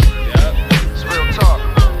 It's real talk.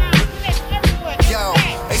 Yo,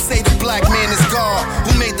 they say the black man is God.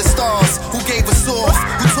 Who made the stars? Who gave us off?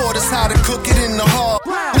 Who taught us how to cook it in the heart?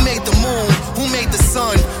 Who made the moon? Who made the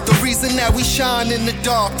sun? The reason that we shine in the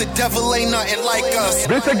dark. The devil ain't nothing like us.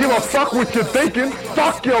 Bitch, I give a fuck what you're thinking.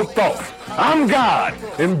 Fuck your thoughts. I'm God,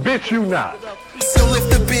 and bitch you not. So lift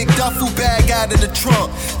the big duffel bag out of the trunk.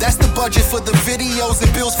 That's the budget for the videos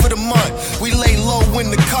and bills for the month. We lay low in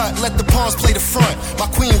the cut, let the pawns play the front. My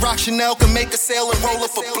queen Rock Chanel can make a sale and roll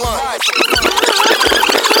up a blunt.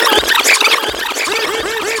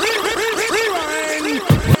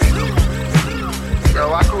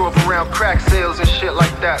 Yo, I grew up around crack sales and shit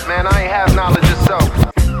like that, man. I ain't have knowledge yourself.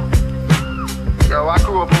 Yo, I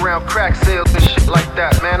grew up around crack sales and shit like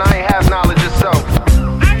that, man. I ain't have knowledge yourself.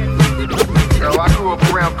 Yo, I grew up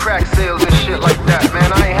around crack sales and shit like that,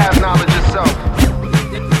 man. I ain't have knowledge yourself.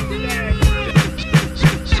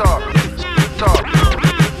 Talk.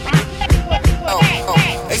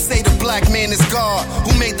 Oh, they say the black man is God.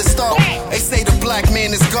 Who made the star? They say the black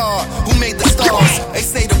man is God. Who made the stars? They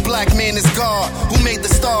say the black man is God. Who made the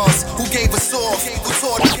stars? Who gave us off? Who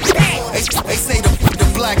taught us? They say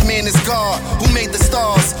the black man is God. Who made the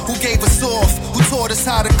stars? Who gave us off? Who taught us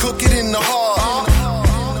how to cook it in the heart?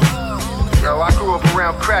 Yo, I grew up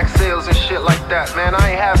around crack sales and shit like that, man. I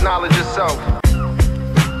ain't have knowledge yourself.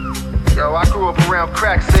 Yo, I grew up around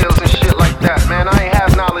crack sales and shit like that, man. I ain't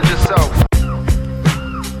have knowledge yourself.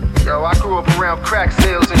 Yo, I grew up around crack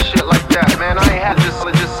sales and shit like that, man. I ain't have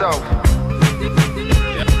knowledge yourself.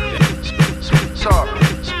 Talk.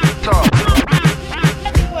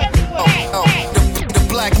 The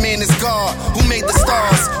black man is God. Who made the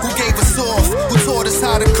stars? Who gave us off? Who taught us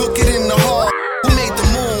how to cook it in the heart? Who made the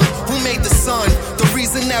moon? Who made the sun? The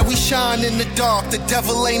reason that we shine in the dark. The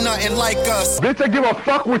devil ain't nothing like us. Bitch, I give a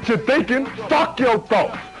fuck what you're thinking. Fuck your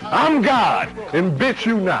thoughts. I'm God, and bitch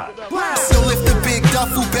you not. So lift the big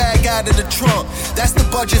duffel bag out of the trunk. That's the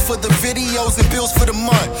budget for the videos and bills for the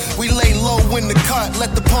month. We lay low in the cut,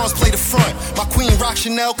 let the pawns play the front. My queen Rock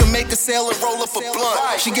Chanel can make a sale and roll up a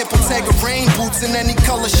blunt. She get Bottega rain boots in any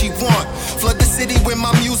color she want. Flood the city with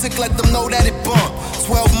my music, let them know that it bump.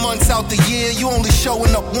 12 months out the year, you only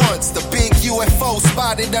showing up once. The big UFO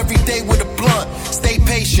spotted every day with a blunt. Stay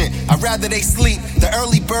patient, I'd rather they sleep. The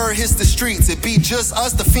early bird hits the streets. It be just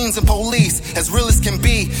us, the fiends and police, as real as can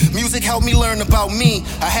be. Music helped me learn about me.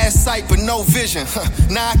 I had sight but no vision.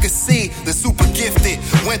 Now I can see the super gifted.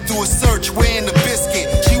 Went through a search, wearing the biscuit.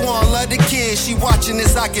 She wanna love the kid, she watching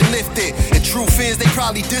this, I can lift it. And truth is, they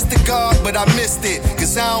probably dissed the God, but I missed it.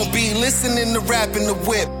 Cause I don't be listening to rap in the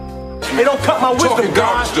whip. Hey, don't cut my wisdom,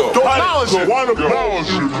 God. Don't acknowledge it.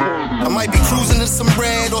 I might be cruising to some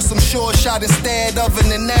red or some short shot instead. Other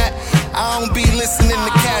than that, I don't be listening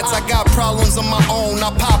to cats. I got problems of my own.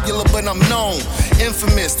 Not popular, but I'm known.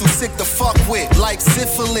 Infamous, too sick to fuck with, like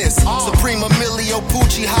syphilis. Supreme Emilio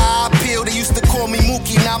Pucci, high appeal. They used to call me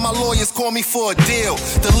Mookie, now my lawyers call me for a deal.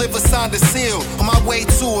 Deliver, signed, and sealed. On my way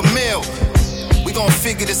to a mill. We gon'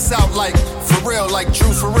 figure this out, like, for real, like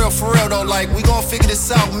Drew, for real though, like, we gon' figure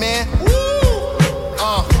this out, man.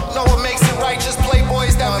 Know what makes it right, just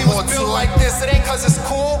playboys that we was built like this. It ain't cause it's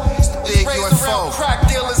cool, it's raised around crack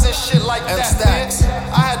dealers and shit like that, man.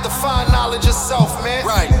 I had to find knowledge yourself, man.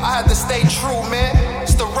 Right. I had to stay true, man.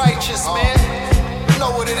 It's the righteous, man. You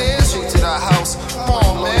know what it is? Cheat to the house, come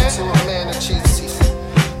on, man. To a man that cheats.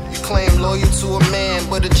 Claim loyal to a man,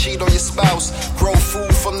 but a cheat on your spouse. Grow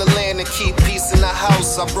food from the land and keep peace in the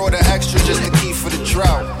house. I brought an extra just to keep for the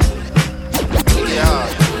drought. Yeah.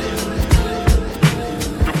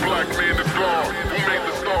 The black man is God. Who made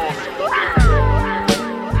the stars?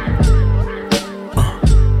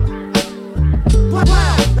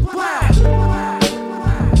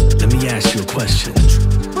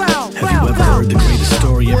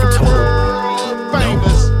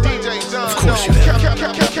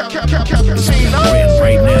 Cappuccino. Written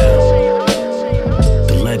right now.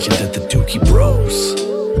 The legend of the Dookie Bros.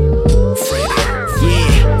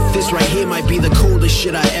 Yeah, this right here might be the coldest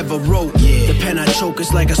shit I ever wrote. The pen I choke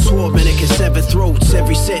is like a sword, man, it can sever throats.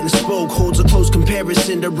 Every sentence spoke holds a close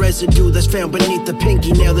comparison to residue that's found beneath the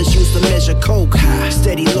pinky nail that's used to measure coke.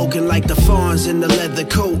 Steady looking like the fawns in the leather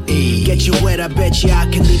coat. Get you wet, I bet you I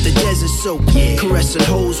can leave the desert soaked. Caressing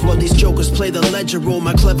hoes while these jokers play the ledger role.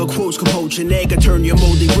 My clever quotes can poach an egg or turn your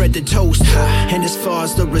moldy bread to toast. And as far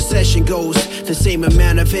as the recession goes, the same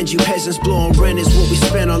amount of end you peasants blow on rent is what we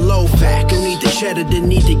spend on low fact. Don't need the cheddar to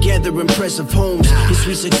need together impressive homes. In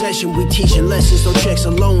sweet succession we teaching lessons, no checks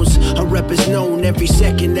or loans. A rep is known every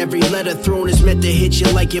second, every letter thrown is meant to hit you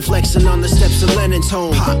like you're flexing on the steps of Lenin's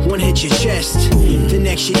home. One hit your chest, the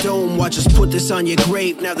next your dome. Watch us put this on your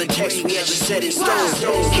grave. Now the text we had just set in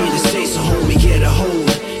stone. Here to stay, so homie, get a hold.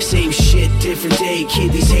 Same shit, different day.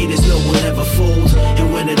 Kid, these haters know we'll never fold.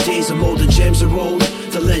 And when the days of molded gems are old,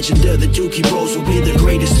 the legend of the Dookie Bros will be the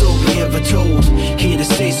greatest story ever told. Here to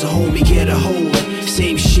stay, so homie, get a hold.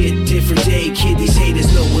 Same shit, different day. Kid, these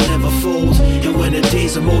haters know we'll never fold. And when the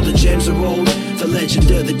days of molded gems are old, the legend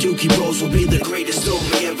of the Dookie Bros will be the greatest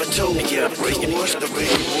story ever told. Yeah,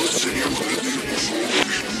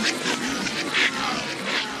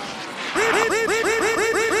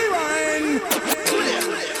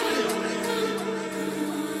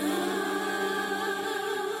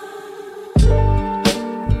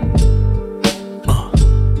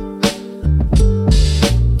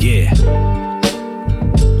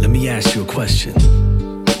 ask you a question.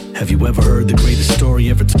 Have you ever heard the greatest story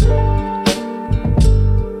ever told?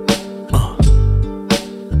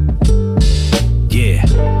 Yeah.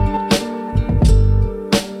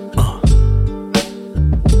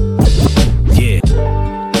 Yeah.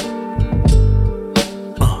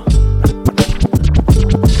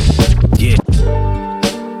 Yeah.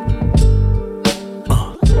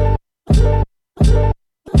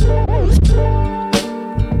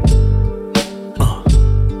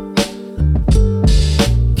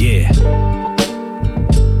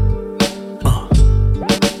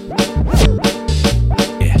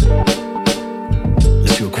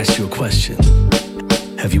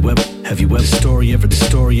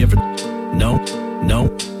 Story ever? No,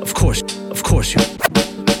 of course you.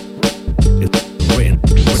 Written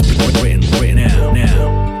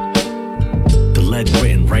now. The legend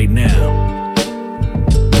written right now.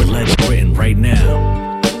 The legend written right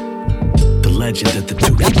now. The legend of the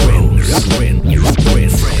Dookie Bros.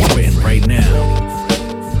 Written right now.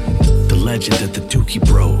 The legend of the Dookie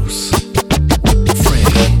Bros.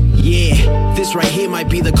 Yeah, this right here might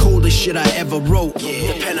be the coldest shit I ever wrote.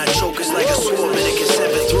 The pen I choke is like a sword, man, it can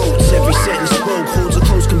sever throats. Every sentence spoke holds a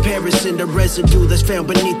close comparison to residue that's found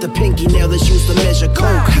beneath the pinky nail that's used to measure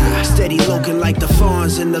coke. Steady looking like the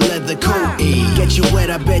fawns in the leather coat. Get you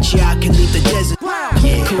wet, I bet you I can leave the desert.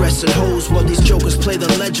 Caressing hoes while these jokers play the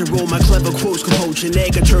ledger role. My clever quotes can poach an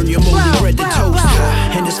egg or turn your moldy bread to toast.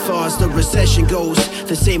 And as far as the recession goes,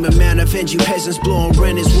 the same amount of end you peasants blow on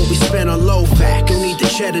rent is what we spend on low fact. Don't need the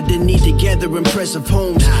cheddar to need together impressive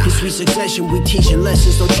homes. In sweet succession we teaching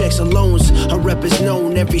lessons, no checks or loans. A rep is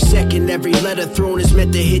known every second, every letter thrown is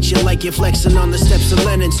meant to hit you like you're flexing on the steps of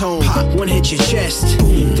Lenin's home. One hit your chest,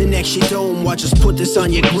 the next your dome. Watch us put this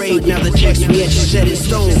on your grave. Now the text we had you set in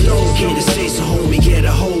stone. Here to stay, so homie, get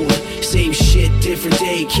a hold. Same shit, different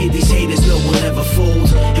day. Kid, these haters know we'll never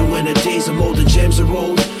fold. And when the days of molded gems are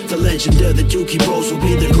old, the legend of the Dookie Bros will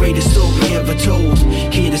be the greatest story ever told.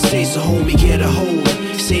 Here to stay, so homie, get a hold.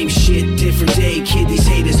 Same shit, different day. Kid, these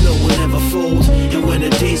haters know we'll never fold. And when the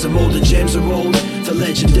days of molded gems are old, the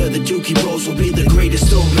legend of the Dookie Bros will be the greatest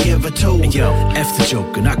story ever told. Hey, yo, F the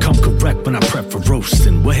joke, and I come correct when I prep for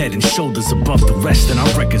roasting. We're head and shoulders above the rest, and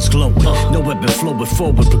our record's glowing. No ebb and flow, but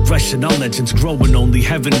forward progression. Our legends growing. Only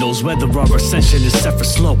heaven knows whether our ascension is set for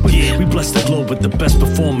slowing. We bless the globe with the best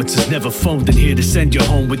performances, never phoned in here to send you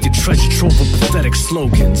home with your treasure trove of pathetic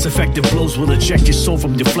slogans. Effective blows will eject your soul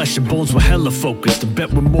from your flesh and bones. We're hella focused. I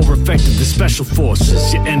bet we're more effective than special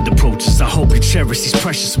forces. Your end approaches. I hope you cherish these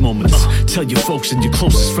precious moments. Tell your folks and your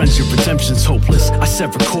closest friends your redemption's hopeless. I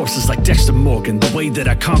sever courses like Dexter Morgan. The way that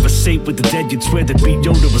I conversate with the dead, you'd swear that beat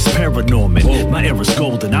Yoda was paranormal. My era's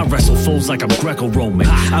golden. I wrestle foes like I'm Greco-Roman.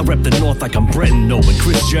 I rep the North like I'm Bretton Owen,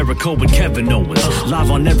 Chris Jericho and Kevin Owens.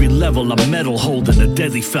 Live on every level, I'm metal holding a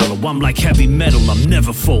deadly fellow. I'm like heavy metal, I'm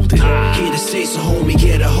never folding. Here to stay, so homie,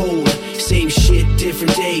 get a hold. Same shit,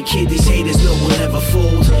 different day. Kid, these haters know we'll never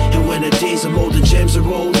fold. And when the days of molded gems are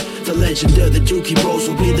old, The legend of the Dookie Bros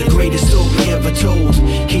will be the greatest story ever told.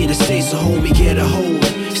 Here to stay, so homie, get a hold.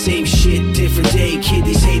 Same shit, different day, kid,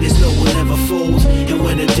 these haters know we'll never fold. And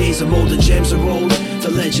when the days of older gems are old, the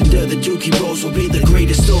legend of the Dookie Bros will be the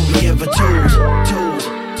greatest story ever told.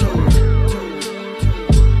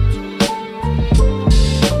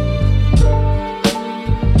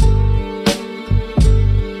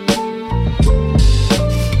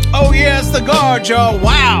 Oh yeah, it's the guard, y'all.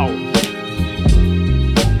 Wow.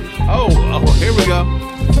 Oh, here we go.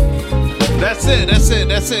 That's it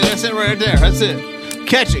right there. That's it.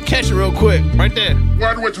 Catch it real quick, right there.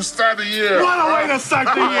 What with the start of the year? What a way to start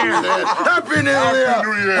the year! Happy New Year! Happy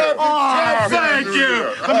New Year! Oh, thank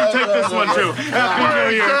you! Let me take this one too. Happy New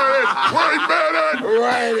Year!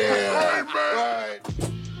 Right in.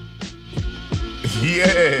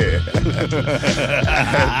 Yeah. I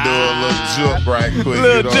had to do a little jump right quick.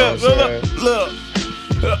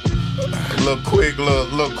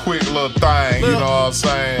 Little thing, you know what I'm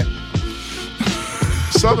saying?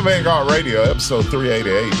 Southern Vangard Radio, episode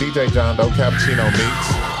 388. DJ John Doe, Cappuccino Meets.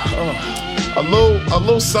 A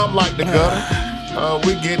little something like the gutter.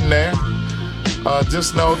 We're getting there.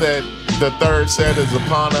 Just know that the third set is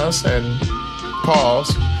upon us, and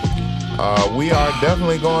pause. We are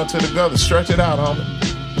definitely going to the gutter. Stretch it out, homie.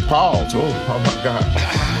 Pause. Oh my God.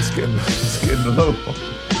 It's getting a little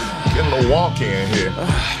wonky in here.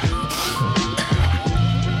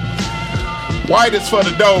 White is for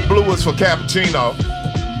the dough, blue is for cappuccino.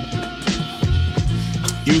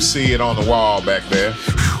 You see it on the wall back there.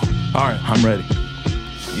 All right, I'm ready.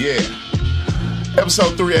 Yeah.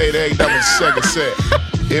 Episode 388, that was the second set.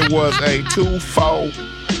 It was a 7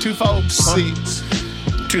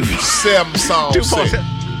 song set.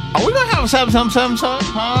 Are we gonna have a 7 song? 21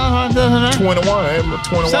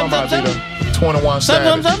 might be the 21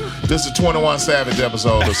 Savage. This is 21 Savage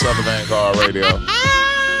episode of Southern Vangard Radio.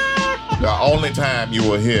 The only time you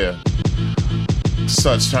will hear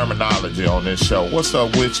such terminology on this show. What's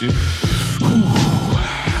up with you?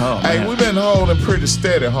 Hey, we've been holding pretty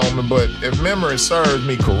steady, homie, but if memory serves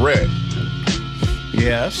me correct.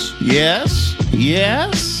 Yes.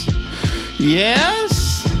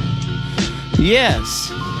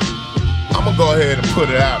 I'm gonna go ahead and put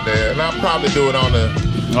it out there, and I'll probably do it on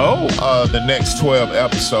the next 12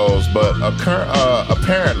 episodes. But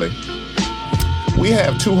apparently, we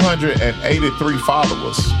have 283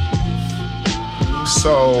 followers.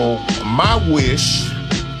 So my wish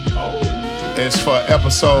is for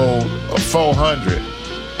episode 400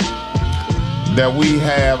 that we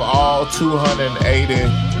have all 280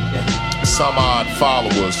 some odd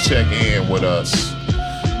followers check in with us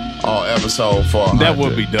on episode 400. That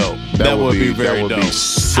would be dope. That would be very dope.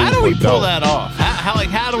 How do we pull that off?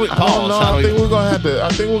 How do we pause? I think we're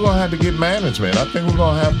gonna have to get management. I think we're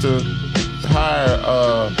gonna have to hire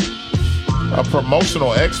a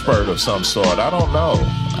promotional expert of some sort. I don't know.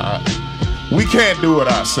 We can't do it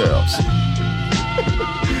ourselves.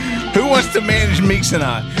 Who wants to manage Meeks and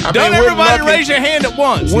I? Don't everybody raise your hand at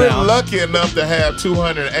once. We're now. lucky enough to have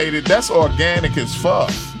 280. That's organic as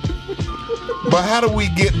fuck. But how do we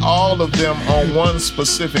get all of them on one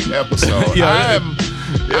specific episode? I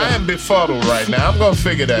am befuddled right now. I'm gonna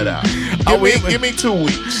figure that out. Give me 2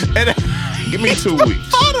 weeks. Give me 2 weeks.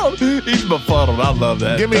 He's befuddled. I love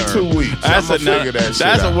that. Give me 2 weeks. I'm gonna figure that shit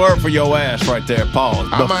out. That's a word for your ass right there, Paul.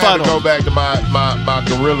 I might have to go back to my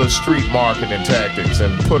guerrilla street marketing tactics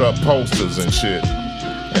and put up posters and shit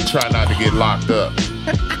and try not to get locked up.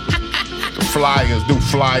 Do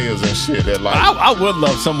flyers and shit. That like I would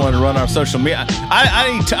love someone to run our social media.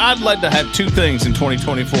 I'd like to have 2 things in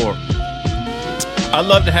 2024. I'd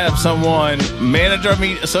love to have someone manage our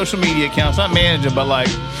social media accounts, not manage it, but like,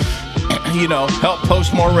 help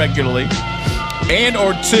post more regularly, and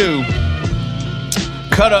or 2,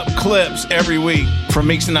 cut up clips every week from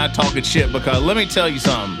Meeks and I talking shit. Because let me tell you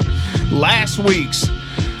something, last week's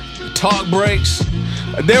talk breaks,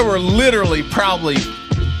 there were literally probably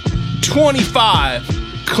 25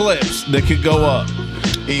 clips that could go up.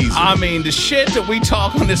 Easily. I mean, the shit that we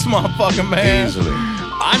talk on this motherfucking man. Easily.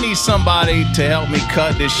 I need somebody to help me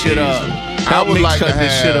cut this shit up. I would like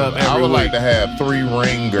to have 3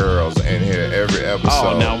 ring girls in here every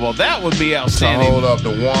episode. Oh, now, well, that would be outstanding. To hold up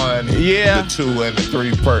the 1, the 2, and the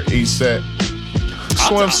 3 per each set.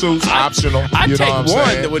 Swimsuits optional. I'd you know take what I'm 1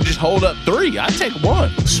 saying? that would just hold up 3. I'd take 1.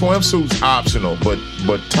 Swimsuits optional, but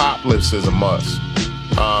topless is a must.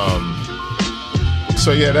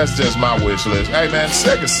 So yeah, that's just my wish list. Hey man,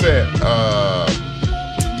 second set.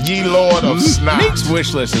 Ye Lord of Snot. Meek's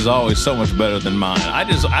wish list is always so much better than mine. I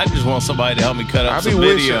just want somebody to help me cut up some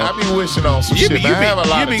video. I be wishing on some shit. I have a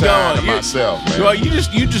lot of time to myself, man. Well, you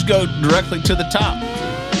just go directly to the top.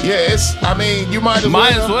 Yeah, I mean, you might as well.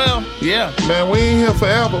 Might as well, yeah. Man, we ain't here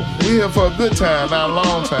forever. We here for a good time, not a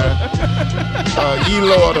long time. Ye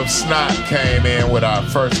Lord of Snot came in with our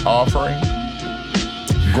first offering.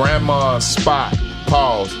 Grandma's Spot,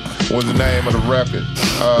 pause, was the name of the record.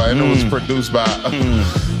 And it was produced by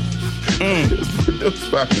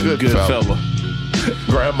Goodfella.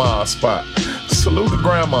 Grandma's Spot. Salute to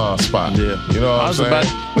Grandma's Spot. Yeah. You know what I'm saying?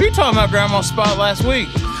 We were talking about Grandma's Spot last week.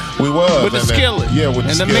 We was. With the skillet. Yeah, with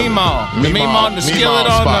the skillet. And the Meemaw. The Meemaw and the skillet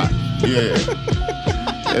on Spot. Yeah.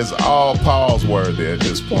 It's all pause worthy at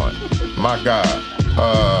this point. My God.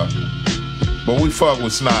 But we fuck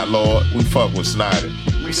with Snot, Lord. We fuck with Snotty.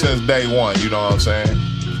 Since day one, you know what I'm saying?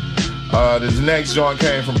 This next joint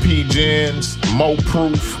came from P. Jens. Mo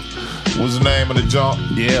Proof was the name of the joint.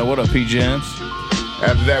 Yeah, what up, P. Jens?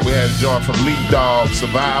 After that, we had a joint from Leaf Dog,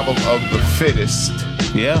 Survival of the Fittest.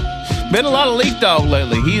 Yeah. Been a lot of Leaf Dog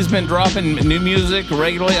lately. He's been dropping new music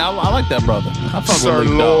regularly. I like that brother. I fuck Sir with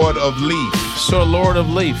Leaf Lord Dog. of Leaf. Sir Lord of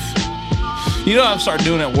Leaf. You know, I've started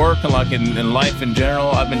doing at work and like in life in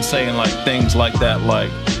general. I've been saying like things like that,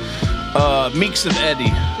 like Meeks of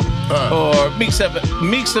Eddie or Meeks of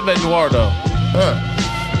Eduardo.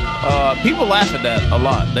 People laugh at that a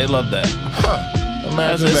lot. They love that.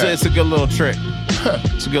 Imagine that. It's a good little trick.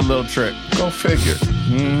 It's a good little trick. Go figure.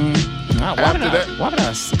 Why did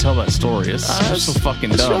I tell that story? It's so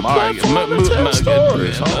fucking dumb. All right,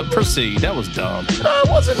 proceed. That was dumb. That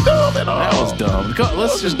wasn't dumb at all. That was dumb.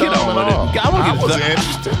 Let's just get on with it. I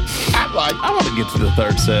want to get to the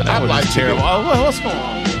third set. That was terrible. Oh, what's going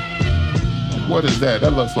on? What is that?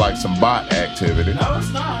 That looks like some bot activity. No,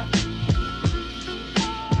 it's not.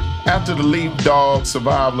 After the Leaf Dog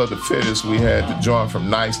Survival of the Fittest, we had the joint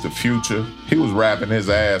from Nice to Future. He was rapping his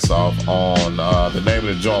ass off on, the name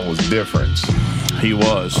of the joint was Difference. He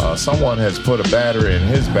was. Someone has put a battery in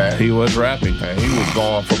his back. He was rapping. And he was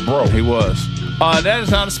going for broke. He was. That is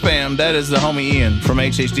not a spam. That is the homie Ian from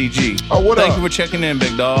HHDG. Oh, what up? Thank you for checking in,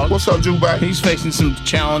 big dog. What's up, Jubei? He's facing some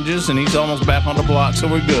challenges, and he's almost back on the block, so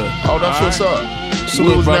we're good. Oh, that's all what's right? up.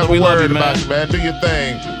 Salute, we brother. never We love worried you, man. about you, man. Do your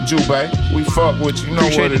thing, Jubei. We fuck with you. You know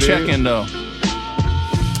Appreciate what the it check-in, is. though.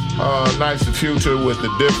 Nice to Future with The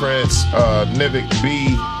Difference. Nivik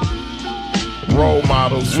B. Role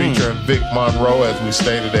Models featuring Vic Monroe, as we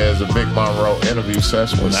stated as a Vic Monroe interview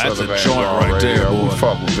session with That's Southern a joint Vangard right Radio. there, boy. We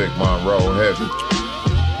fuck with Vic Monroe heavy.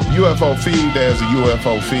 UFO Feed, there's a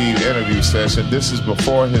UFO Feed interview session. This is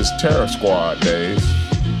before his Terror Squad days.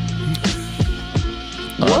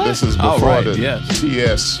 This is before the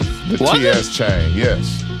TS chain.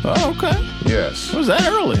 Yes. Oh, okay. Yes. Was that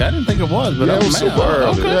early? I didn't think it was, but yeah, it was super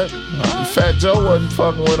early. Okay. Fat Joe wasn't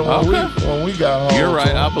fucking with him when we got home. You're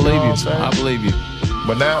right. I believe you. I believe you.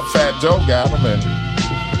 But now Fat Joe got him, and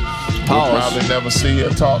we'll probably never see or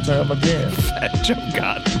talk to him again. Fat Joe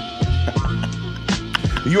got him.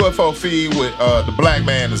 UFO Feed with The Black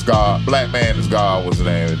Man is God. Black Man is God was the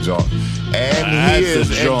name of the joint. And he is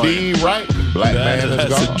indeed right. Black Man is God.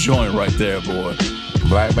 That's a joint right there, boy.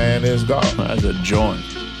 Black Man is God. That's a joint.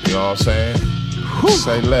 You know what I'm saying?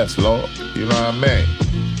 Say less, Lord. You know what I mean?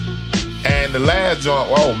 And the last joint,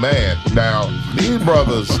 oh man. Now, these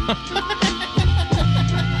brothers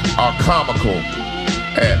are comical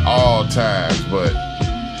at all times, but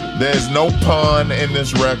there's no pun in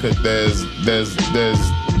this record. There's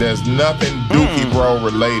nothing Dookie Bro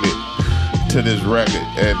related to this record.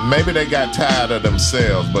 And maybe they got tired of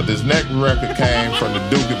themselves, but this next record came from the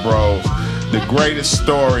Dookie Bros, the greatest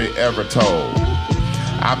story ever told.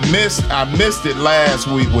 I missed it last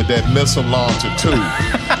week with that missile launcher too.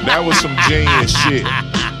 That was some genius shit.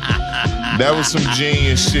 That was some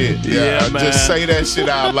genius shit. Yeah, man. Just say that shit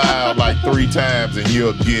out loud like 3 times and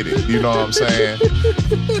you'll get it. You know what I'm saying?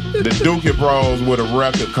 The Dookie Bros with a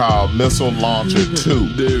record called Missile Launcher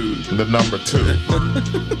 2. Dude. The number 2.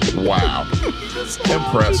 Wow.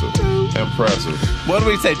 Impressive. What do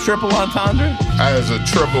we say? Triple entendre? That is a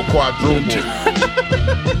triple, quadruple,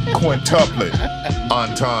 quintuplet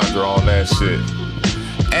entendre on that shit.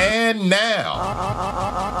 And now,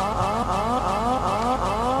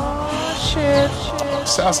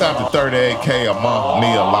 shouts out to 38K a month,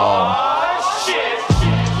 me alone.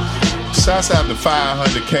 Shouts out to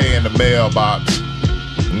 500K in the mailbox,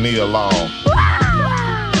 me alone.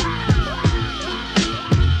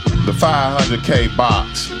 The 500K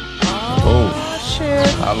box. Oh,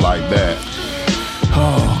 I like that.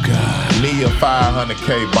 Oh, God. Me a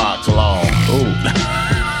 500K box long. Ooh.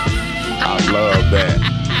 I love that.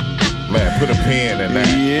 Man, put a pin in that.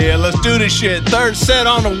 Yeah, let's do this shit. Third set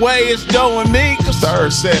on the way. It's Doe and Meeks.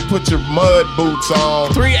 Third set, put your mud boots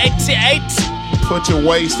on. 388. Put your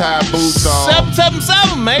waist high boots on.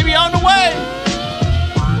 777, maybe on the way.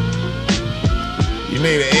 You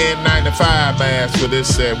need an N95 mask for this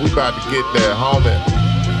set. We about to get there.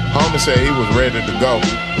 Homie said he was ready to go.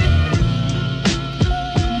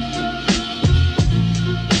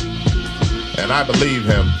 And I believe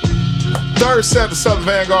him. Third set of Southern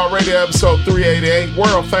Vanguard Radio, episode 388.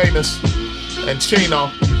 World famous and Chino.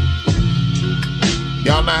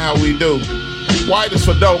 Y'all know how we do. White is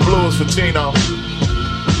for dope, blue is for Chino.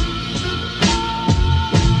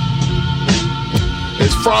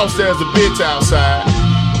 It's frosty as a bitch outside.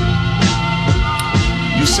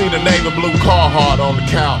 You see the navy blue Carhartt on the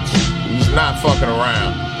couch. He's not fucking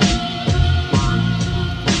around.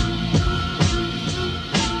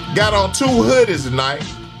 Got on 2 hoodies tonight.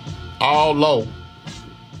 All low.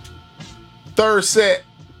 Third set.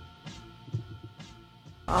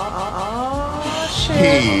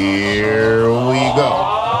 Here we go.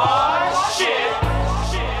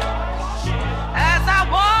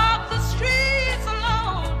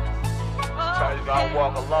 I'll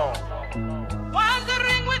walk alone.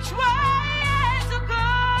 Wondering which way to go.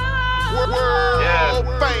 World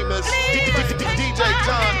famous DJ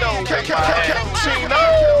John Doe. Cappuccino.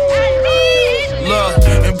 Look,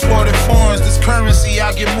 imported foreigns, this currency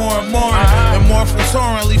I get more and more. And more from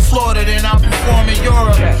torrently Florida than I perform in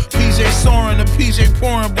Europe. PJ soaring, the PJ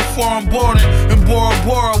pouring before I'm boarding. And Bora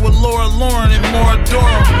Bora with Laura Lauren and more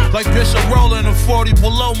Durham. Like Bishop rolling a 40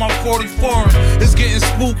 below my 40 foreign. It's getting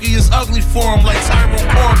spooky, it's ugly for him like Tyrone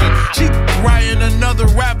Corbin. She writing another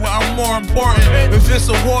rapper, I'm more important. If it's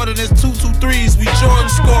a water, there's 2-2-3s, we Jordan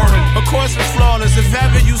scoring. Of course it's flawless, if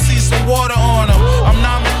ever you see some water on him. I'm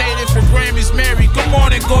nominated for Grammys, Mary, good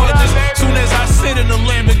morning, gorgeous. Soon as I sit in the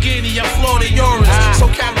Lamborghini, I floor the yours. So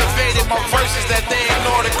captivated, my verses that they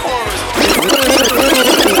ignore the chorus.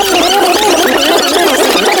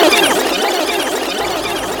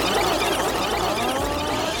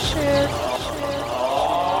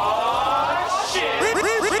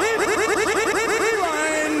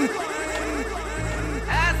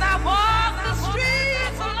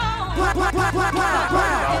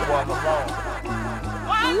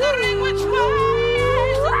 Wondering which way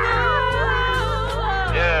to go.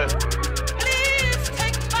 Yeah. Please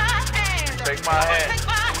take my hand. Take my hand.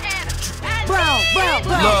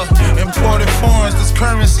 Look, imported foreigns, this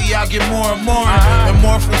currency I get more and more. And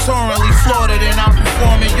more from torrently Florida than I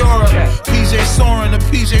perform in Europe. PJ soaring, the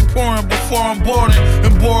PJ pouring before I'm boarding.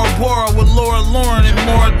 And Bora Bora with Laura Lauren and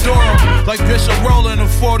more Durham. Like Bishop rolling a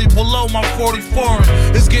 40 below my 44.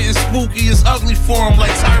 It's getting spooky, it's ugly for him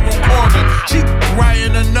like Tyrone Corbin. She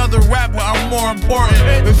writing another rapper, I'm more important.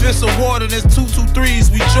 If it's a water, there's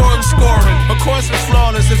 2-2-3s, we Jordan scoring. Of course it's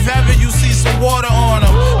flawless, if ever you see some water on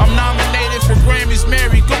him. I'm nominated for Grammys,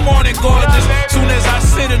 Mary, good morning, gorgeous. Soon as I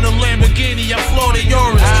sit in the Lamborghini, I floor the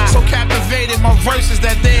yours. So captivated, my verses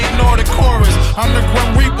that they ignore the chorus. I'm the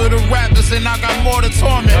Grim Reaper, the rappers, and I got more to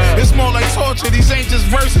torment. It's more like torture, these ain't just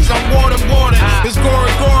verses, I'm waterboarding. It's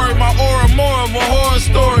gory, my aura more of a horror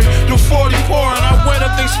story. Do 40 pouring, I went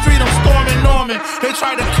up the street, I'm storming Norman. They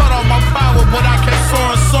tried to cut off my power, but I kept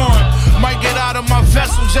soaring. Might get out of my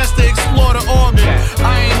vessel just to explore the orbit.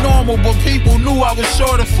 I ain't normal, but people knew I was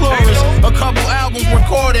sure to flourish. A couple albums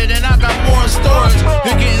recorded and I got more in storage.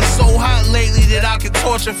 Been getting so hot lately that I can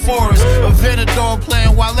torture forests. A Venador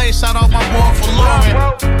playing Wale, shout out my boy for Lauren.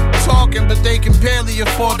 Talking, but they can barely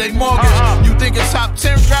afford their mortgage. You thinking top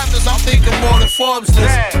 10 rappers, I'm thinking more than Forbes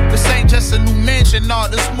list. This ain't just a new mansion, nah,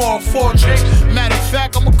 this more a fortress. Matter of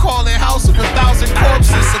fact, I'ma call it House of 1,000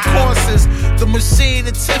 Corpses. Of courses, the machine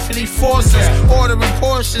and Tiffany forces. Ordering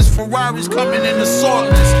Porsches, Ferraris coming in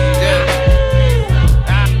assortments. Yeah.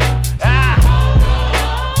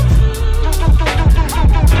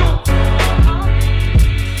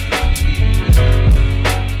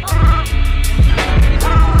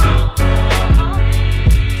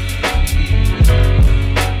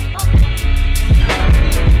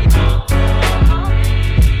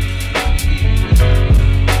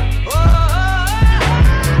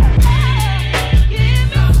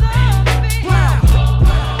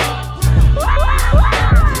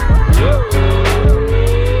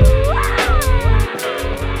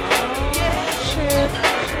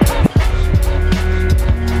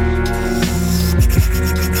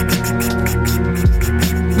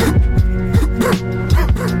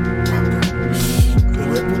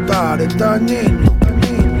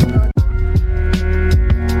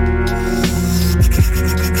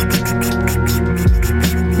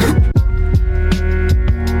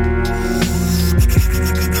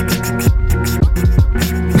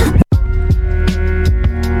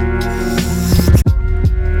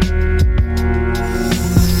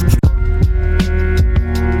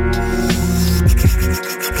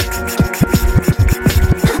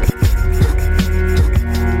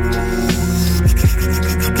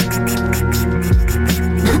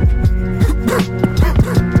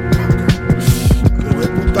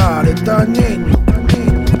 está niño.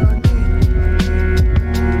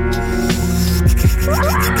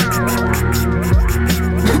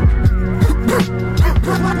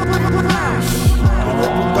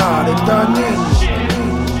 Está niño.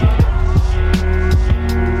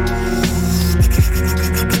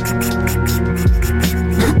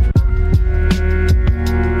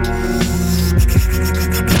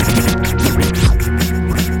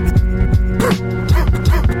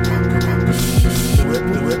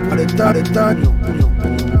 Daño.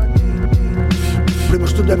 Primo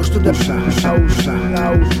studia usa.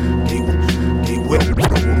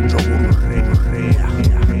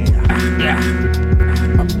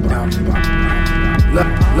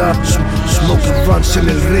 Smoking runs en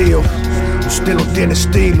el río. Usted no tiene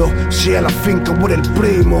estilo. Si a la finca with el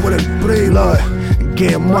primo.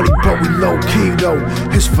 Getting money, but we low key though.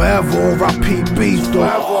 It's forever on repeat beat though.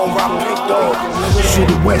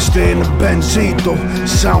 Sudoeste in the Benzito.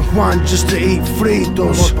 San Juan just to eat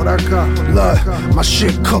fritos. Look, my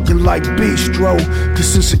shit cooking like bistro. Cause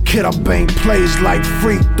since a kid I bang plays like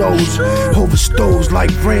free throws. Over stoves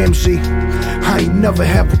like Ramsey. I ain't never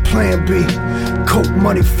have a plan B. Coke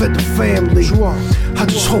money fit the family. I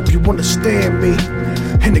just hope you understand me.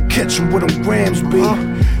 In the kitchen where them grams be.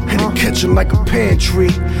 In the kitchen like a pantry.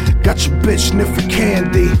 Got your bitch sniffing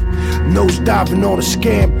candy. Nose diving on a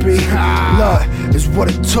scampi. Look, it's what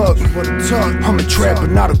it took. I'm a trapper,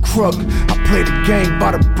 not a crook. I play the game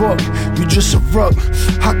by the book. You just a rook.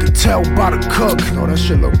 I can tell by the cook. No, that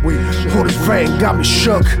shit look weak. All this rain got me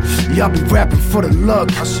shook. Y'all be rapping for the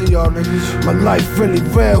luck. I see y'all niggas. My life really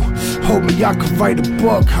real. Hope me, I could write a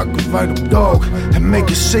book. I could write a dog and make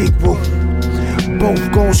a sequel.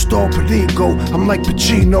 Both gon' stall Perigo. I'm like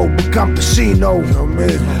Pacino, but Campesino. You know what I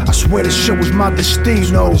mean? I swear this shit was my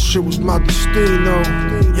destino.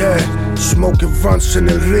 Yeah, smoking runs in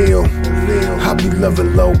the Rio. I be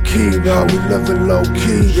living low key, though.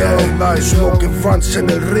 Yeah, smoking runs in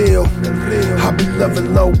the Rio. I be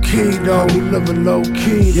living low key, though.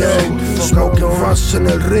 Yeah, smoking runs in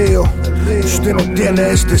the Rio. Usted no tiene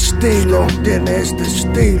este estilo.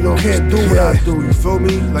 Can't do what I do, you feel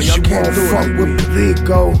me? Like she won't fuck with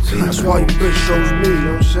Perico. That's why you bitch shows me, you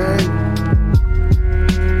know what I'm saying?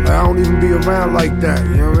 Like I don't even be around like that,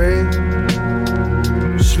 you know what I mean?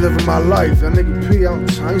 Just living my life. That nigga P, I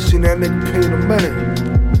ain't seen that nigga P in a minute.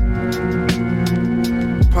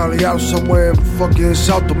 Probably out somewhere in fucking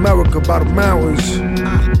South America by the mountains. You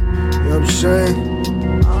know what I'm saying?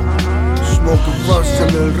 Smoking rust in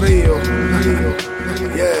the Rio.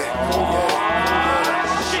 Yeah.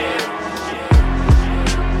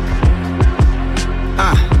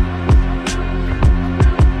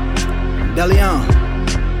 DeLeon,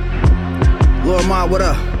 Lord Ma, what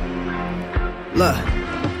up? Look,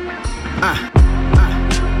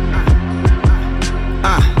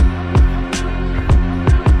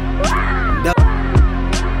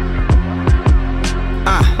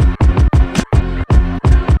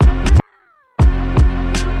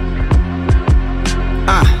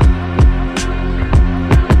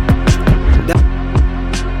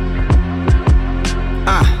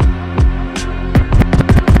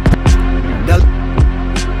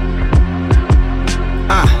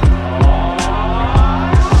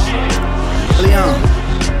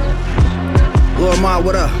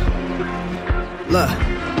 what up? Look,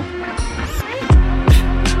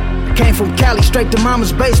 came from Cali straight to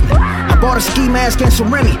mama's basement. I bought a ski mask and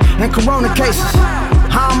some Remy and Corona cases.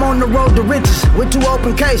 How I'm on the road to riches with 2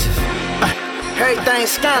 open cases. Everything's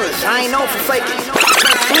scandalous, I ain't known for faking.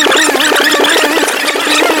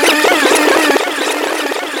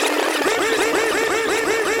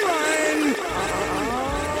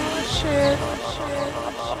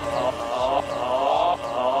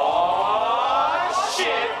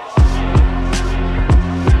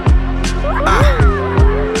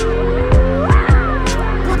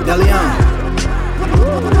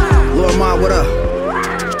 What up?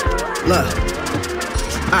 Look,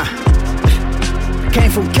 came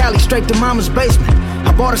from Cali straight to mama's basement.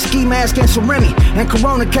 I bought a ski mask and some Remy and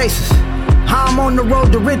Corona cases. How I'm on the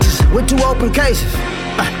road to riches with 2 open cases.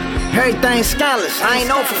 Everything's scandalous, I ain't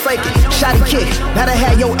known for faking. Shotty kick, that'll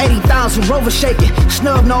have your 80,000 Rover shaking.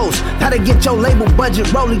 Snub nose, that'll get your label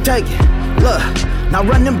budget rolling taken. Look, now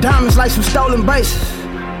run them diamonds like some stolen bases.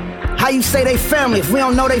 How you say they family if we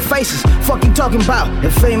don't know they faces? Fuck you talking about?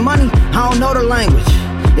 If it ain't money, I don't know the language.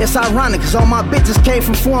 It's ironic, cause all my bitches came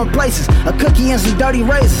from foreign places. A cookie and some dirty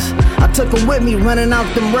razors. I took them with me running out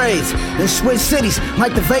them raids. Then switch cities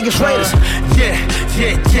like the Vegas Raiders. Yeah,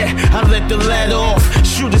 I let the ladder off,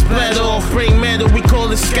 shoot his bladder off, brain matter, we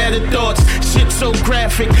call it scattered thoughts. Shit so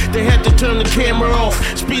graphic, they had to turn the camera off.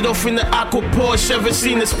 Speed off in the aqua Porsche, ever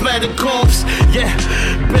seen a splatter corpse? Yeah,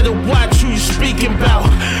 better watch who you speaking about.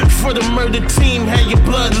 For the murder team, had your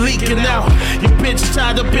blood leaking out. Your bitch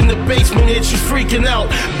tied up in the basement, and she freaking out.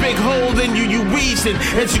 Big hole in you, you wheezing,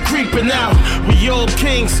 and you creeping out. We all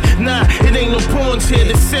kings, nah, it ain't no pawns here.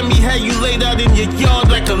 The semi had you laid out in your yard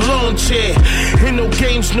like a lawn chair. Ain't no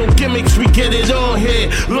games, no gimmicks, we get it on here.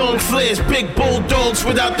 Long flares, big bulldogs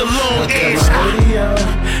without the long ears.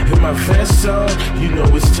 In my vest on, you know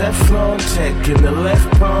it's Teflon, tech in the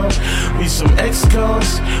left palm. We some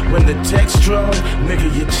ex-cons, when the text drawn,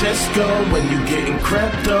 nigga your chest gone, when you getting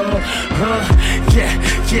crapped on.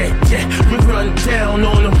 Yeah, we run down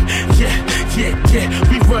on them. Yeah,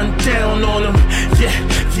 we run down on them.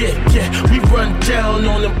 Yeah, we run down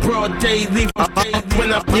on them. Broad day, leave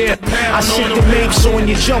when I put the pound I on shit them. the make so when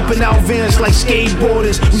you're jumping out vans like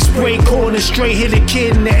skateboarders. We spray corners, straight hit a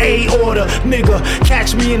kid in the A-order. Nigga,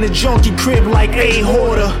 catch me in the junkie crib like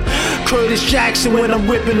A-Hoarder. Curtis Jackson when I'm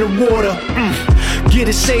whipping the water. Get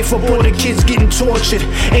it safe up or the kids getting tortured.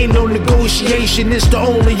 Ain't no negotiation, it's the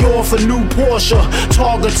only offer. New Porsche,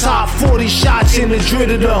 Target top, 40 shots in the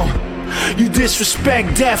Dridodome. You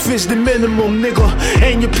disrespect, death is the minimum, nigga.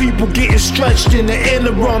 And your people getting stretched in the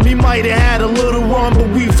interim. You might have had a little run, but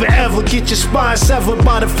we forever get your spine severed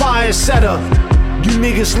by the fire setter. You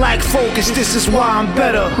niggas lack focus, this is why I'm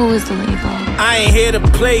better. Who is the label? I ain't here to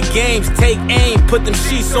play games, take aim, put them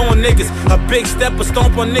sheets on niggas. A big stepper,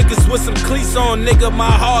 stomp on niggas with some cleats on, nigga.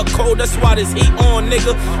 My heart cold, that's why this heat on,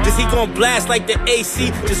 nigga. This heat gon' blast like the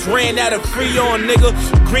AC, just ran out of free on, nigga.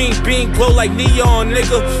 Green bean glow like neon,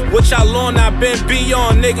 nigga. What y'all on, I been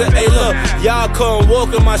beyond, nigga. Hey look, y'all couldn't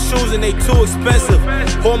walk in my shoes and they too expensive.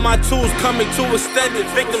 All my tools coming too extended,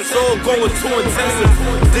 victims all going too intensive.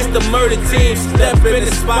 This the murder team, step in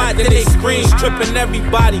the spot, then they scream, stripping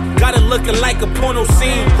everybody. Got it looking like a porno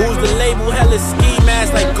scene. Who's the label? Hella ski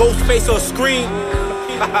mask like Ghostface or Scream.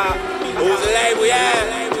 Who's the label?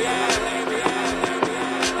 Yeah.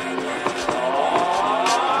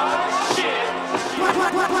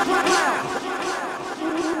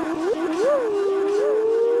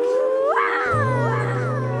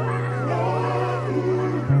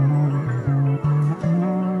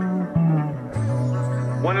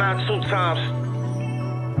 One line, two times.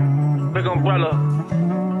 Big umbrella.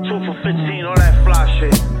 2 for 15, all that fly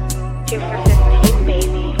shit. 2 for 15,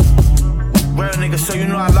 baby. Real nigga, so you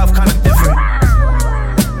know I love kinda different.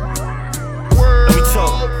 Let me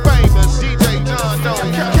talk.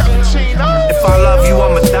 If I love you,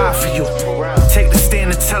 I'ma die for you. Take the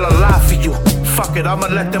stand and tell a lie for you. Fuck it, I'ma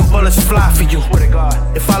let them bullets fly for you.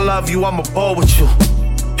 If I love you, I'ma ball with you.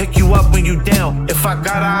 Pick you up when you down. If I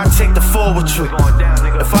gotta, I'll take the fall with you.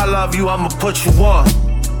 If I love you, I'ma put you on.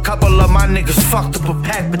 Couple of my niggas fucked up a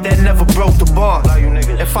pack, but that never broke the bond.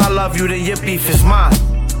 If I love you, then your beef is mine.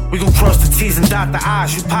 We gon' cross the T's and dot the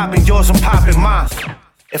I's. You poppin' yours, I'm poppin' mine.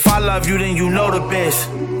 If I love you, then you know the biz.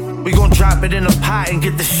 We gon' drop it in a pot and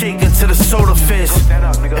get the shake into the soda fizz.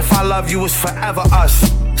 If I love you, it's forever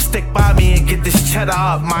us. Stick by me and get this cheddar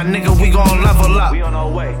up. My nigga, we gon' level up.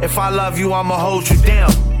 If I love you, I'ma hold you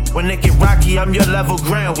down. When it get rocky, I'm your level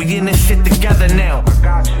ground. We in this shit together now.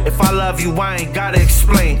 If I love you, I ain't gotta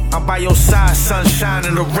explain. I'm by your side, sunshine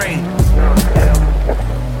in the rain.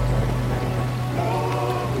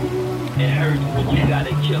 It hurts when you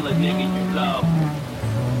gotta kill a nigga you love.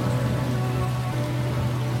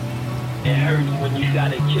 It hurts when you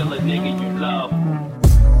gotta kill a nigga you love.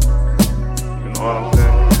 You know what I'm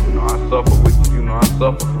saying? You know, I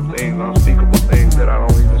suffer from things, unspeakable things that I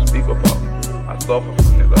don't even speak about. I suffer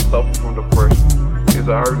from this, I suffer from depression. It's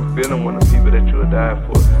a hurting feeling when the people that you would die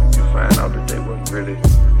for, you find out that they weren't really,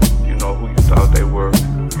 you know, who you thought they were.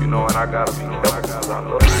 You know, and I gotta be careful because I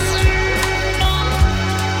love you.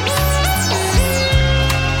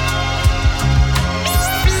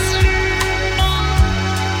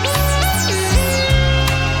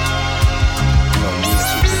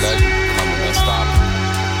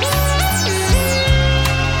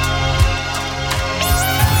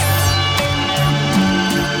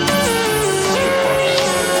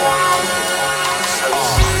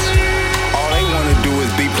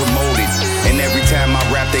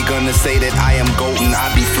 They gonna say that I am golden. I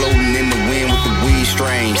be floating in the wind with the weed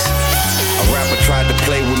strains. A rapper tried to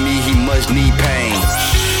play with me, he must need pain.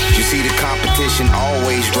 You see the competition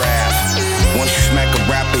always draft. Once you smack a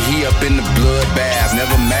rapper, he up in the bloodbath.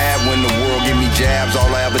 Never mad when the world give me jabs. All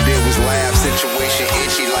I ever did was laugh. Situation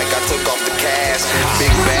itchy like I took off the cast.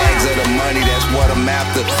 Big bags of the money, that's what I'm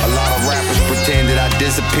after. A lot of rappers pretend that I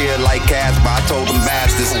disappeared like Casper. I told them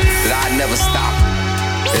bastards that I'd never stop.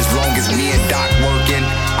 As long as me and Doc working,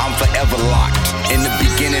 I'm forever locked. In the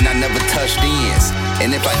beginning, I never touched ends.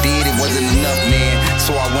 And if I did, it wasn't enough, man.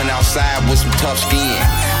 So I went outside with some tough skin.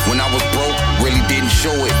 When I was broke, really didn't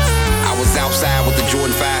show it. I was outside with the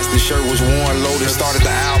Jordan 5s, the shirt was worn, loaded. Started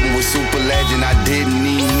the album with Super Legend, I didn't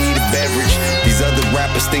even need a beverage. These other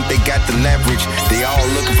rappers think they got the leverage. They all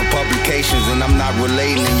looking for publications, and I'm not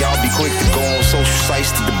relating. And y'all be quick to go on social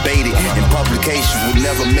sites to debate it. And publications will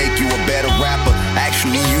never make you a better rapper.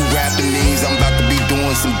 Actually, you rapping means I'm about to be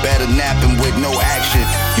doing some better napping with no action.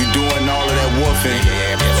 You doing all of that woofing.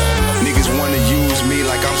 Niggas wanna use me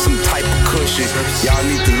like I'm some type of cushion. Y'all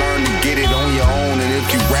need to learn to get it on your own. And if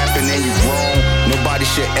you rapping and you grown, nobody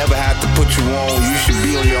should ever have to put you on. You should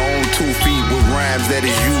be on your own 2 feet with rhymes that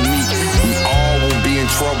is unique. We all will be in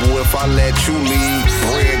trouble if I let you lead.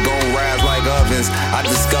 Bread gon' rise like ovens. I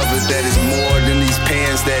discovered that it's more than these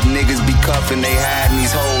pants that niggas be cuffing. They hiding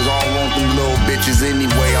these hoes. I don't want them little bitches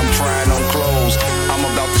anyway. I'm trying on clothes. I'm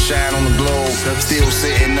about to shine on the globe. Still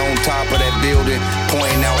sitting on top of that building,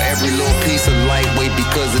 pointing out every little piece of lightweight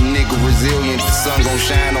because a nigga resilient. The sun gon'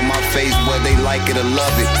 shine on my face whether they like it or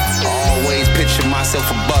love it. I always picture myself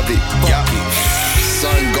above it. Yup.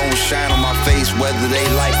 Sun gon' shine on my face whether they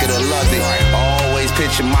like it or love it. I always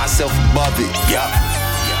picture myself above it. Yup.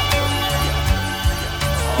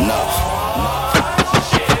 Enough.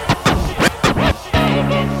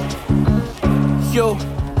 Yo,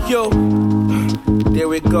 yo. There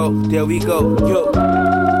we go, there we go. Yo,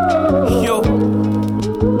 yo.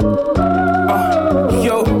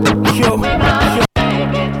 Yo, yo, yo.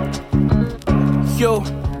 Yo,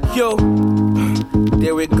 yo.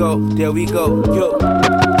 There we go, there we go. Yo,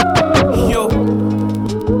 yo.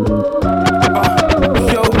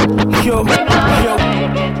 Yo, yo, yo.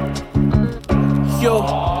 Yo,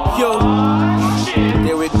 yo.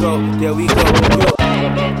 There we go, there we go.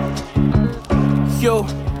 Yo,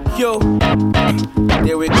 yo.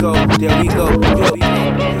 There we go, there we go.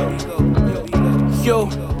 Yo,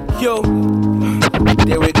 yo.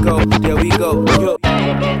 There we go, there we go.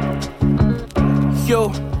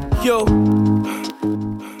 Yo, yo.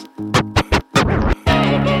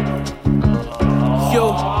 Yo,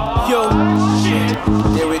 yo.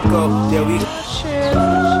 There we go, there we go.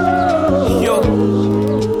 Yo,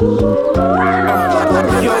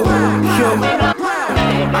 yo, yo.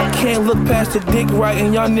 I can't look past the dick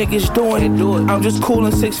writing y'all niggas doing it. I'm just cool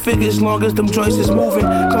in 6 figures long as them joints is moving.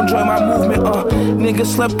 Come join my movement, niggas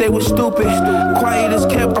slept, they was stupid. Quiet as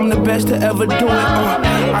kept, I'm the best to ever do it,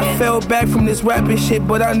 I fell back from this rapping shit,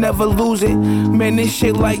 but I never lose it. Man, this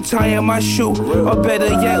shit like tying my shoe, or better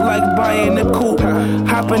yet, like buying a coupe.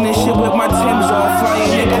 Hopping this shit with my Timbs off,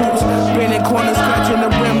 flying in coops. Bending corners, scratching the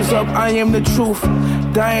rims up, I am the truth.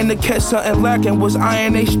 Dying to catch something lacking was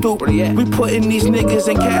iron they stoop. We putting these niggas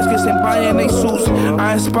in caskets and buying they suits.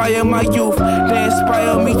 I inspire my youth, they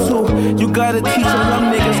inspire me too. You gotta teach them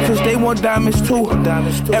young niggas cause they want diamonds too.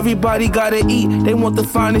 Everybody gotta eat, they want the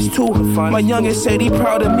finest too. My youngest said he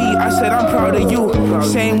proud of me, I said I'm proud of you.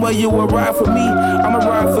 Same way you would ride for me, I'ma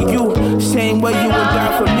ride for you. Same way you would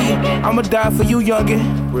die for me, I'ma die for you,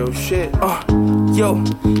 youngin'. Real shit. Yo,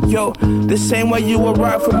 yo, the same way you would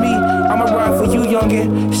ride for me, I'ma ride for you, youngin'.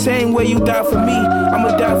 Same way you die for me,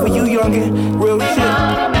 I'ma die for you, youngin'. Real shit.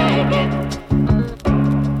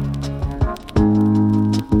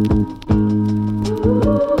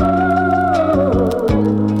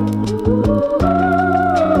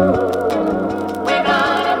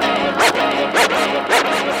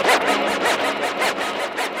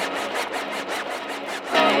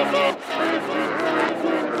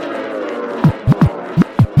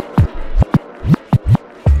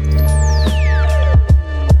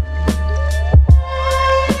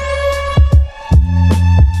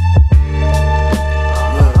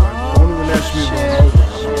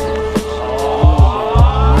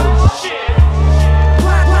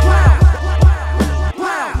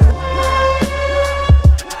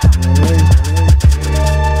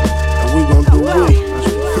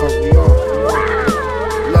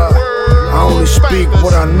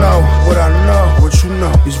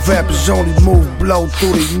 Only move, blow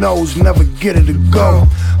through their nose, never get it to go.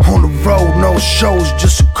 On the road, no shows,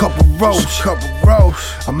 just a couple rows.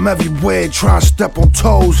 I'm everywhere, trying to step on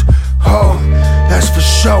toes. Oh, that's for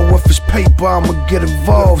sure. If it's paper, I'ma get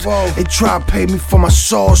involved. They try to pay me for my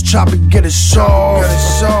sauce, chop and get it soft.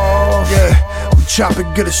 Yeah, we chop it,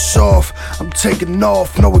 get it soft. I'm taking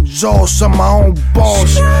off, no exhaust, I'm my own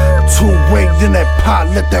boss. 2-way in that pot,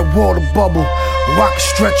 let that water bubble. Or I can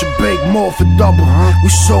stretch a bake more for double. We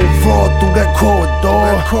so raw through that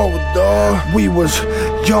corridor. We was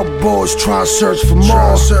young boys trying to search for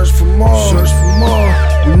more.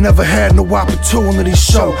 We never had no opportunities,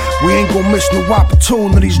 so we ain't gon' miss no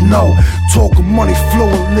opportunities, no. Talking money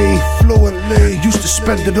fluently. Used to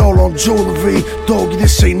spend it all on jewelry. Doggy,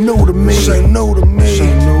 this ain't new to me.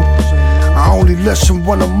 I only listen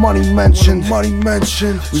when the money mentioned.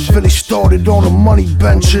 We really started on the money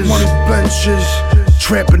benches.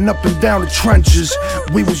 Tramping up and down the trenches.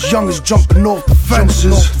 We was youngest jumping off the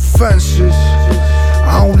fences.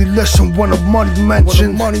 I only listen when the money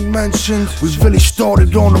mentioned. We really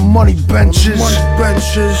started on the money benches.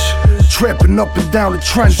 Tramping up and down the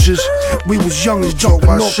trenches. We was youngest jumping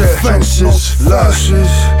off the fences.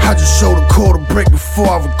 I just sold a quarter brick before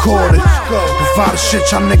I recorded. Provide the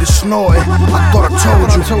shit y'all niggas snorted. I thought I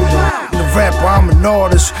told you. The rapper, I'm an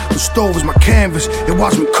artist. The stove is my canvas. It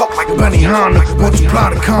watch me cook like Benihana. Multiply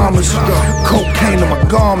the commas. Cocaine in my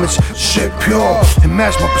garments. Shit pure. And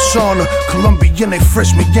match my persona. Colombian, they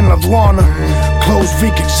fresh me in Lawana. Clothes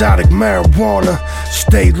reek exotic marijuana.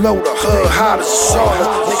 Stay low, the hood hot as a sauna.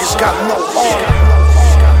 Niggas got no honor.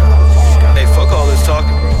 Hey, fuck all this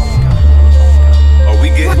talking, bro. Are we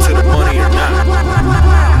getting to the money or not?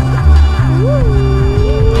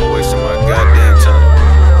 I'm wasting my goddamn time.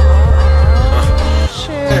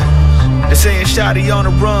 They saying Shotty on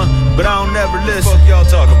the run, but I don't never listen. Fuck y'all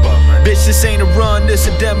talking about, man? Bitch, this ain't a run, this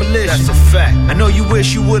a demolition. That's a fact. I know you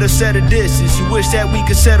wish you would've set a distance. You wish that we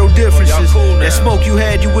could settle differences. Cool that smoke you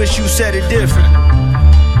had, you wish you said it different.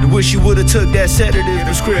 You wish you would've took that sedative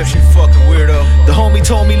prescription. Fucking weirdo. The homie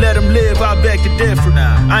told me let him live, I beg to differ.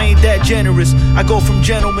 I ain't that generous. I go from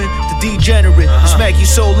gentleman to degenerate. Smack you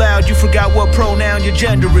so loud you forgot what pronoun your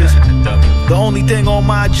gender is. The only thing on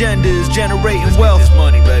my agenda is generating wealth.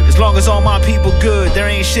 Money, baby. As long as all my people good, there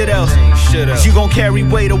ain't shit else. Cause you gon' carry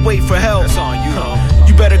weight or wait for help. That's on you,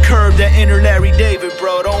 You better curb that inner Larry David,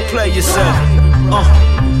 bro. Don't play yourself.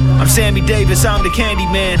 I'm Sammy Davis, I'm the candy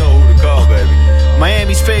man. Know who to call, baby.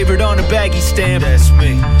 Miami's favorite on the baggy stamp. That's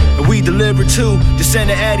me. And we deliver too, just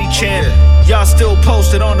send the Addy champ. Y'all still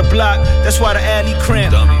posted on the block, that's why the alley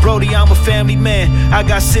cramped. Brody, I'm a family man, I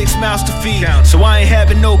got 6 mouths to feed. So I ain't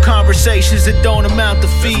having no conversations that don't amount to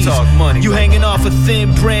fees. You hanging off a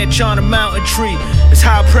thin branch on a mountain tree. It's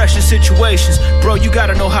high pressure situations, bro, you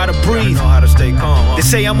gotta know how to breathe. Know how to stay calm. They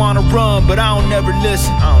say I'm on a run, but I don't never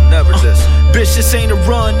listen. Bitch, this ain't a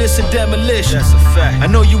run, this a demolition. That's a fact. I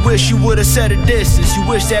know you wish you would've set a distance. You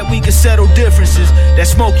wish that we could settle differences. That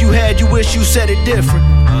smoke you had, you wish you said it different.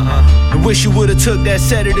 And wish you would've took that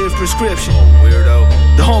sedative prescription. Weirdo.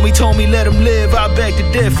 The homie told me let him live, I beg to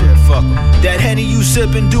differ. Fuck him. That Henny you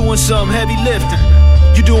sippin', doing some heavy lifting.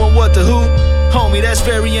 You doing what to who? Homie, that's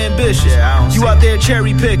very ambitious. You out there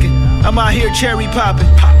cherry picking, I'm out here cherry popping.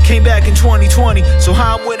 Came back in 2020, so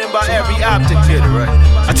how I'm winning by every optic.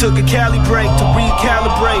 I took a Cali break to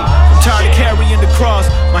recalibrate. I'm tired of carrying the cross,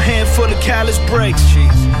 my hand full of callous breaks.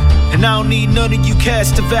 And I don't need none of you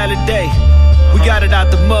cats to validate. We got it out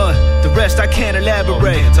the mud, the rest I can't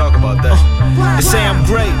elaborate. Can't talk about that. They say I'm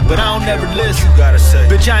great, but I don't ever listen. You gotta say,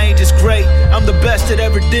 bitch, I ain't just great, I'm the best that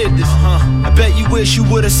ever did this. I bet you wish you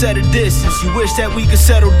would've set a distance. You wish that we could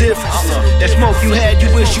settle differences. That smoke you had, you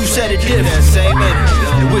wish you said it different. Same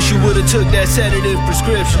energy. You wish you would've took that sedative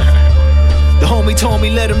prescription. The homie told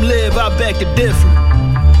me let him live, I beg to differ.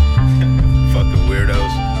 Fucking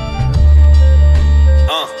weirdos.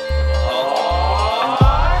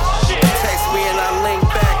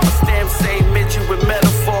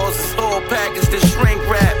 Package the shrink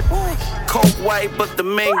wrap. Coke white, but the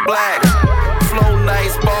mink black. Flow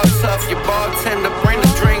nice, bar tough. Your bartender bring the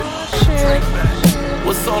drink.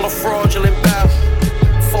 What's all the fraudulent about?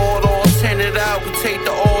 Ford all tinted out. We take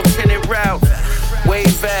the alternate route.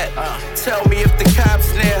 Wave at. Tell me if the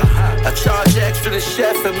cops there. I charge extra to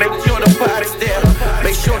chef and make sure the pot's there.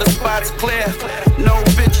 Make sure the spot's clear. No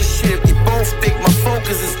bitches shit. You both think my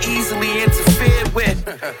focus is easily interfered with.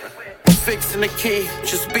 Fixing the key,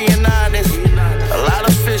 just being honest. A lot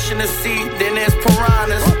of fish in the sea, then there's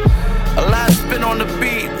piranhas. A lot spin on the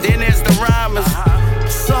beat, then there's the rhymers.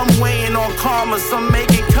 Some weighing on karma, some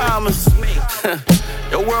making commas.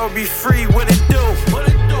 Your world be free, what it do?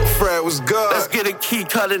 Fred was good. Let's get a key,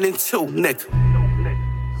 cut it in 2, nigga.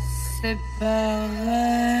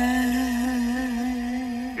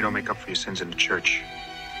 You don't make up for your sins in the church.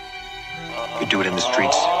 You do it in the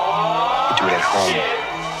streets. You do it at home.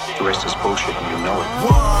 The rest is bullshit and you know it.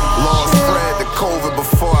 Lost Fred the COVID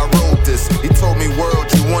before I wrote this. He told me,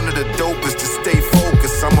 world, you one of the dopest to stay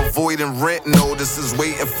rent notices,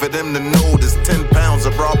 waiting for them to notice. 10 pounds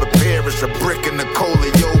of Robert Parrish, a brick in the Nikola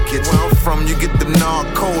Jokic. Where I'm from, you get them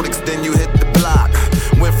narcotics, then you hit the block.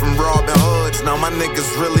 Went from Robin Hoods, now my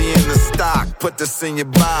niggas really in the stock. Put this in your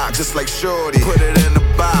box, just like Shorty. Put it in the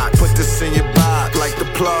box, put this in your box, like the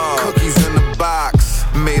plug. Cookies in the box,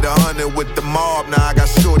 made 100 with the mob, now I got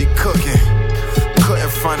Shorty cooking.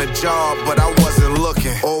 Couldn't find a job, but I wasn't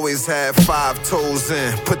looking. Always had 5 toes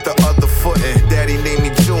in, put the other foot in. Daddy named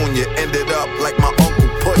me Junior, ended up like my uncle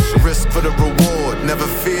pushing. Risk for the reward, never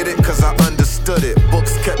feared it cause I understood it.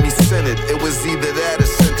 Books kept me centered, it was either that or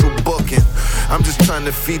central booking. I'm just trying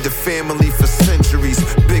to feed the family for centuries.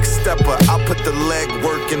 Big stepper, I'll put the leg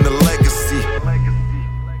work in the legacy.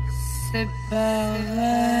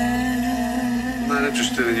 I'm not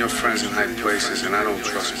interested in your friends in high places, and I don't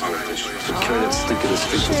trust politicians. To carry that stink of the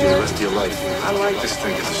streets with you the rest of your life. I like this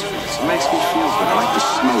stink of the streets. It makes me feel good. I like the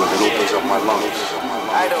smell of it. It opens up my lungs.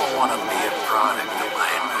 I don't want to be a product of my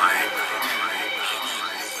environment.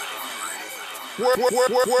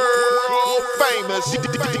 World famous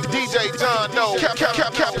DJ John No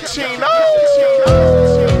Cappuccino.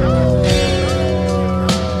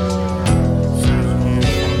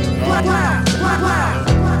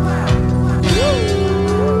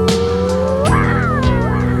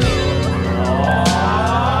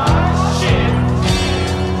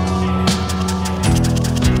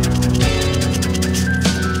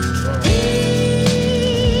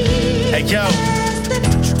 Hey yo,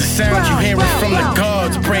 the sound you hear is from the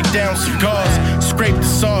gods. Break down cigars, scrape the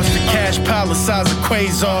sauce, the cash pile the size of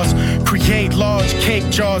quasars. Create large cake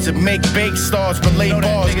jars and make bake stars, relay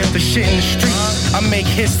bars. The shit in the streets, I make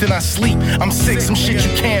hits then I sleep. I'm sick, some shit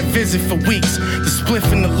you can't visit for weeks. The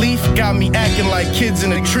spliff in the leaf got me acting like kids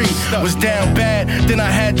in a tree. Was down bad, then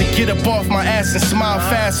I had to get up off my ass and smile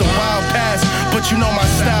fast. A wild pass, but you know my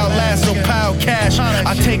style lasts, so pile cash.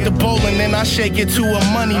 I take the bowl and then I shake it to a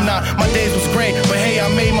money knot. My days was great, but hey, I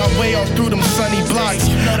made my way all through them sunny blocks.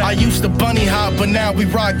 I used to bunny hop, but now we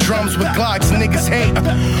rock drums with Glocks. Niggas hate,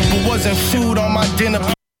 but wasn't food on my dinner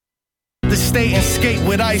plate. To stay and skate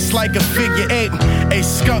with ice like a figure 8. A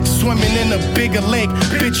skunk swimming in a bigger lake.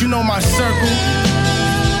 Bitch, you know my circle.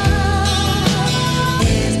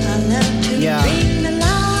 Yeah.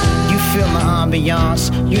 You feel the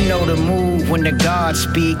ambiance, you know the move when the gods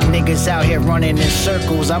speak. Niggas out here running in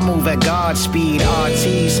circles, I move at God speed.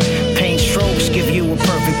 RTs, paint strokes give you a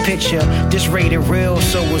perfect picture. This rated real,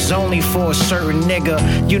 so it's only for a certain nigga.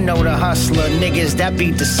 You know the hustler, niggas that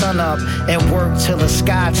beat the sun up and work till the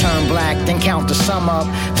sky turn black, then count the sum up.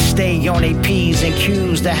 Stay on they P's and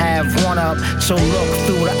Q's to have one up. So look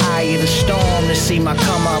through the eye of the storm to see my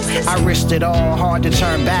come up. I risked it all, hard to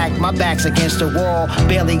turn back. My back's against the wall,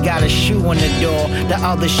 barely got a shoe in the door. The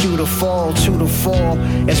other shoe to fall, 2 to 4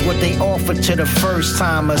 is what they offer to the first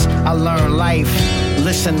timers. I learned life,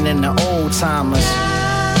 listening to old timers.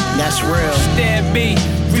 That's real. Stand B,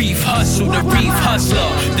 Reef Hustle, the Reef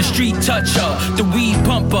Hustler, the street toucher, the weed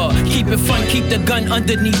pumper. Keep it fun, keep the gun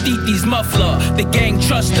underneath Thi's muffler. The gang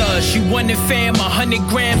trust us, you want it fam, 100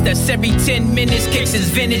 grams, that's every 10 minutes. Kicks is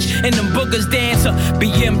vintage, and them boogers dancer.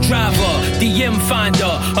 BM driver, DM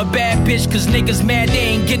finder, a bad bitch, cause niggas mad they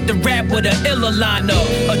ain't get the rap with a illa liner.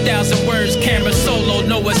 1,000 words, camera solo,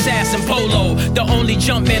 no assassin polo. The only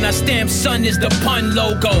jump man I stamp, son, is the pun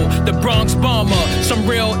logo. The Bronx bomber, some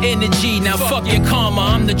real energy, now fuck your karma.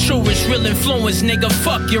 I'm the truest, real influence, nigga,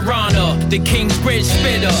 fuck your honor. The Kingsbridge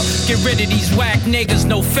spitter, get rid of these whack niggas,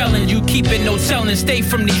 no felon, you keep it, no telling, stay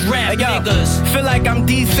from these rap niggas. Feel like I'm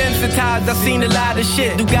desensitized, I've seen a lot of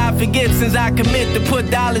shit. Do God forgive since I commit to put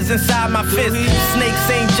dollars inside my fist. Snakes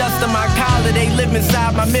ain't just on my collar, they live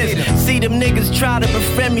inside my mist. See them niggas try to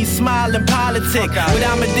befriend me, smile and politic, but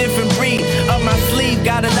I'm a different breed. Up my sleeve,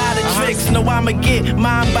 got a lot of tricks. Know I'ma get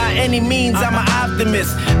mine by any means, I'm an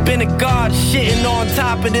optimist. Been a guard, shitting on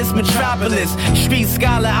top of this metropolis. Street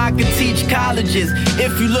scholar, I could teach colleges.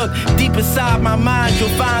 If you look deep inside my mind, you'll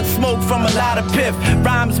find smoke from a lot of piff.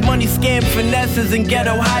 Rhymes, money, scam, finesses, and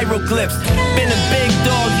ghetto hieroglyphs. Been a big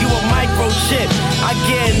dog, you a microchip. I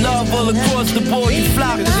get love all across the board, you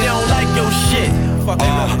flop cause they don't like your shit.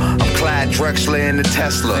 I'm Clyde Drexler in the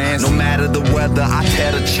Tesla. No matter the weather, I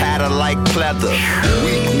tear the chatter like pleather.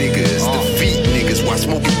 Weak niggas, defeat niggas while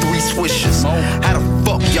smoking 3 swishes. How the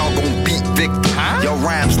fuck y'all gon' beat Victor? Your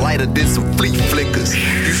rhymes lighter than some fleet flickers.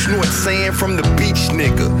 You snort sand from the beach,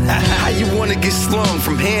 nigga. How you wanna get slung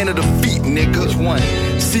from hand to the feet, nigga? Which one?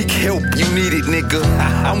 Seek help, you need it, nigga.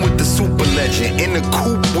 I'm with the super legend, in the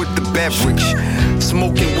coupe with the beverage.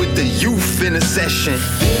 Smoking with the youth in a session.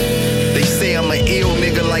 They say I'm an ill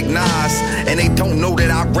nigga like Nas, and they don't know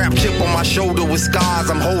that I rap chip on my shoulder with scars.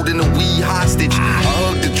 I'm holding the weed hostage. I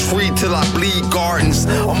hug the free till I bleed gardens.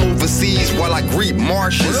 I'm overseas while I greet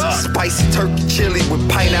Martians. Spicy turkey chili with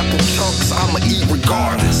pineapple chunks, I'ma eat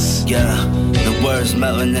regardless. Yeah, the words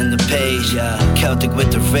melting in the page. Yeah, Celtic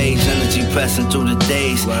with the rage, energy pressing through the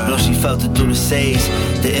days. Know she felt it through the sage.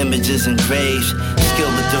 The images engraved,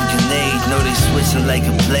 skill with the grenade. Know they switching like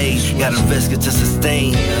a blade. Gotta risk it to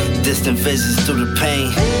sustain. Distant visions through the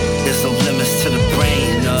pain. There's no limits to the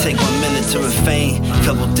brain. Take 1 minute to refrain.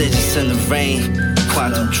 Couple digits in the rain.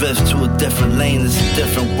 Quantum drift to a different lane. It's a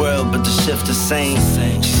different world, but the shift the same.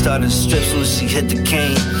 She started to strip soon as she hit the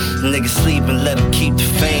cane. Niggas sleep and let them keep the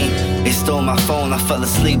fame. They stole my phone, I fell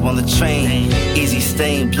asleep on the train. Easy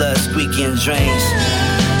stain, blood squeaky and drains.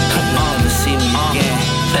 Never see me again.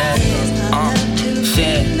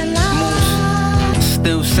 Shit, moose.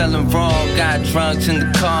 Still selling raw, got drugs in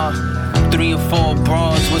the car. 3 or 4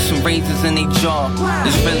 bras with some razors in their jaw.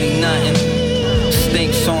 There's really nothing.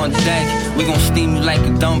 Steaks on deck, we gon' steam you like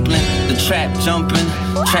a dumpling. The trap jumping,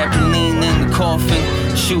 trampoline in the coffin.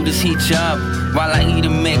 Shooters heat you up while I eat a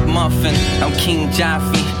McMuffin. I'm King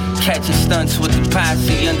Joffrey, catching stunts with the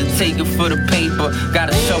posse. Undertaker for the paper, got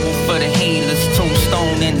a shovel for the haters.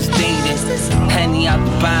 Tombstone and it's dated. Henny out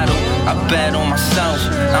the bottle, I bet on myself.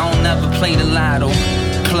 I don't ever play the lotto.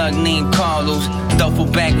 Plug named Carlos, duffel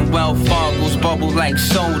bag and Wells Fargo's, bubble like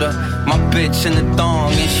soda. My bitch in the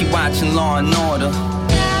thong and she watching Law and Order.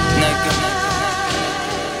 Nigga.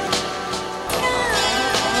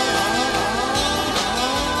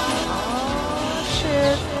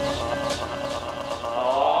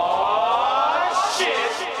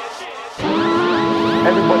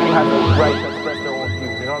 Everybody has a right to express their own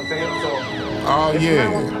views, you know what I'm saying? So, oh yeah.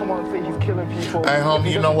 Hey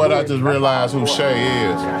homie, you know what? I just realized who Shay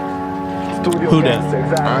is. Who that?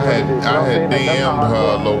 I had DM'd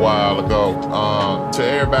her a little while ago. To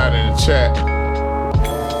everybody in the chat,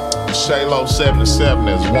 Shaylo77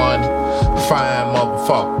 is one fine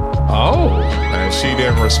motherfucker. Oh. And she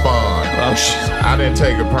didn't respond. Oh, I didn't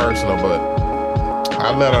take it personal, but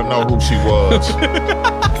I let her know who she was.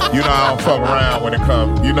 You know I don't fuck around when it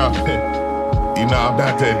comes. You know I'm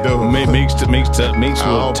not that dude. Meeks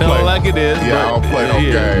will tell her like it is. Yeah, I don't play no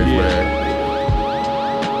games, man.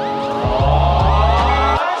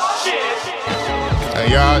 And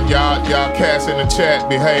y'all cats in the chat,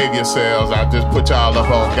 behave yourselves. I just put y'all up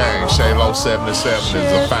on game. Shaylo77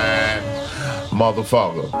 is a fine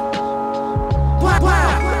motherfucker.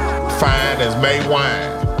 Fine as May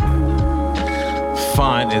wine.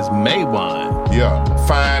 Fine as May wine. Yeah,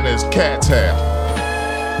 fine as cat's hair.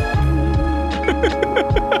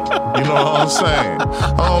 You know what I'm saying?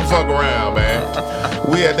 I don't fuck around, man.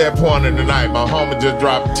 We at that point in the night. My homie just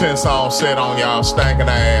dropped a 10-song set on y'all stinking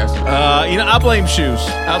ass. I blame Shoes.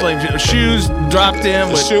 Shoes dropped in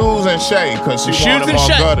with Shoes and Shay, because she wanted more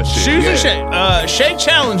gutter shit. Shoes and Shay. Shay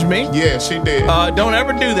challenged me. Yeah, she did. Don't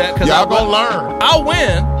ever do that, because y'all gonna learn. I'll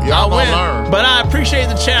win. Y'all gonna learn. But I appreciate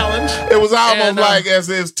the challenge. It was almost like as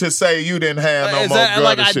if to say you didn't have no more gutter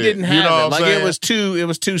like shit. I didn't have you know it. What Like saying? it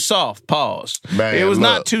was too soft. Pause. Man, it was look.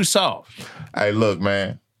 not too soft. Hey, look,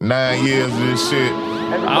 man. 9 years of this shit.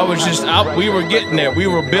 We were getting there. We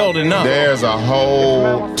were building up. There's a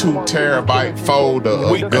whole 2 terabyte folder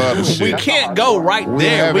of gutter shit. We can't go right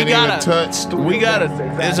there. We gotta.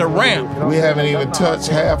 There's a ramp. We haven't even touched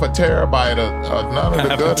half a terabyte of none of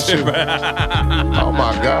the gutter shit. Oh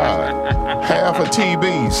my God. Half a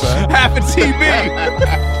TB, son. Half a TB.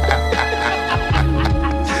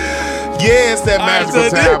 Yeah, it's that magical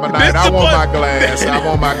time of night. I want my glass. I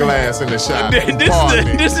want my glass in the shot.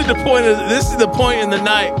 This is the point in the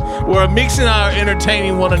night where Meeks and I are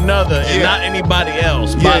entertaining one another and not anybody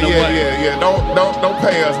else. By the way. Yeah. Don't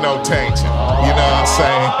pay us no attention. You know what I'm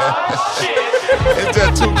saying? It's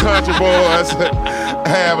just too comfortable us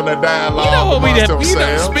having a dialogue amongst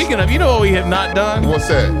themselves. Speaking of, you know what we have not done? What's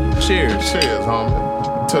that? Cheers. Cheers,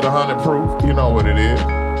 homie. To the 100 proof. You know what it is.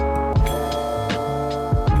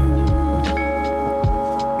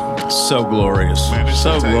 So glorious. Man, this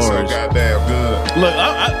so shit tastes glorious. so goddamn good. Look.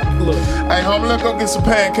 Hey, homie, let's go get some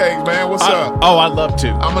pancakes, man. What's up? Oh, I'd love to.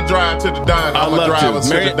 I'm going to drive to the diner. I'm going to drive us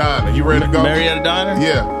to the diner. You ready to go? Marietta Diner?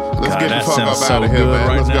 Yeah. Let's get the fuck up so out of here,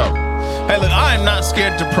 man. Let's go. Hey, look, I am not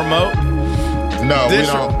scared to promote. No, we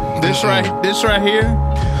don't. This right here.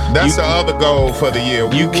 That's the other goal for the year.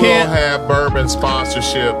 We will have bourbon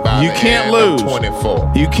sponsorship by the end of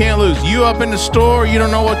 24. You can't lose. You up in the store, you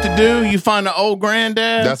don't know what to do. You find an old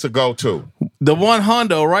granddad. That's a go-to. The one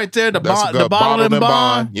hundo right there, the bottle and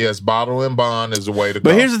bond. Yes, bottle and bond is the way to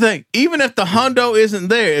go. But here's the thing: even if the hundo isn't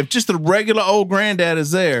there, if just the regular old granddad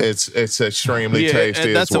is there, it's extremely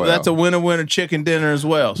tasty. That's as well. That's a winner chicken dinner as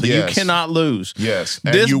well. So you cannot lose. Yes,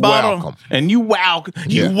 and this you bottle, welcome. And you welcome.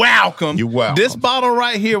 You welcome. You welcome. This bottle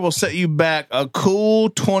right here will set you back a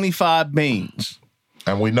cool 25 beans.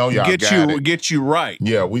 And we know y'all get you right.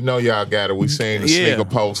 Yeah, we know y'all got it. We seen the sneaker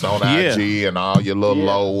post on IG and all your little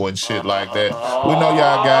low and shit like that. We know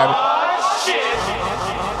y'all got it.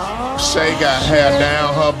 Shay got hair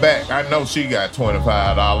down her back. I know she got $25.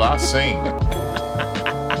 I seen it.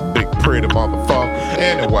 Big pretty motherfucker.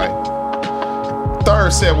 Anyway,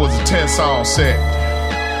 third set was a 10-song set.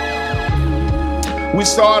 We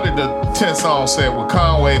started the 10-song set with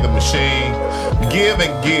Conway the Machine, Give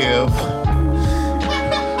and Give.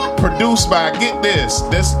 Produced by, get this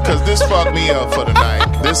because this fucked me up for the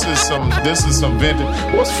night. This is some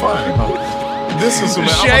vintage. What's funny, huh? This is some.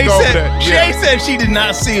 Shay said she did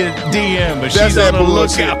not see a DM, but she's on the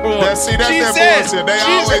lookout for it. That's that bullshit. They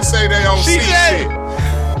always say they don't see shit.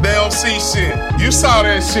 They don't see shit. You saw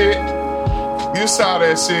that shit.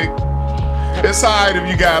 It's alright if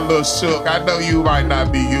you got a little shook. I know you might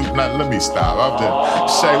not be you. Let me stop. I'm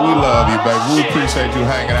just Shay, we love you, baby. We appreciate you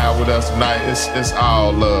hanging out with us tonight. It's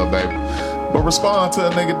all love, baby. But respond to a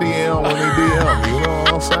nigga DM when he DM. You know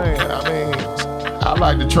what I'm saying? I mean, I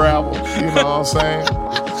like to travel. You know what I'm saying?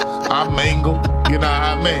 I mingle. You know what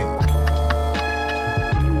I mean?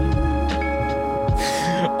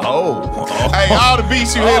 Hey, all the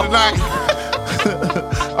beats you hear tonight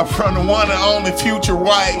are from the one and only Future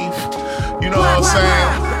Wave. You know what I'm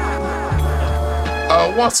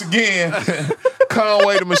saying? Once again,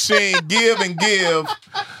 Conway the Machine, Give and Give,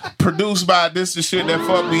 produced by this the shit that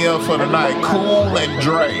fucked me up for the night. Cool and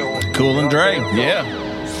Dre. Yeah.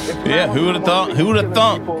 Who would have thought?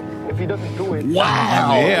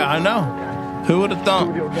 Wow. Yeah, I know. Who would have thought?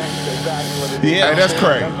 Yeah, hey, that's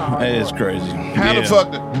crazy. It is crazy. How the fuck?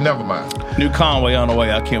 Never mind. New Conway on the way.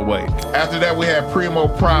 I can't wait. After that, we had Primo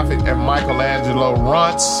Prophet and Michelangelo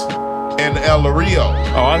Runts in El Rio.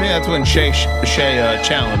 Oh, I think that's when Shay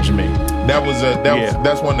challenged me.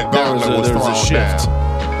 That's when the gauntlet was thrown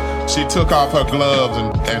down. She took off her gloves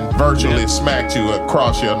and virtually smacked you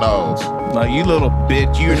across your nose. Like, you little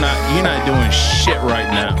bitch, you're not doing shit right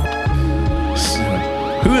now.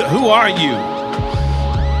 Who are you?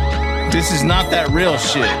 This is not that real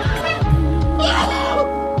shit.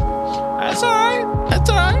 That's alright.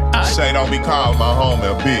 Shay, don't be calling my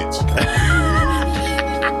homie a bitch.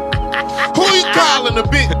 Who you calling a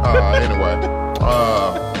bitch? Anyway,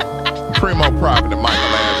 Primo Prophet and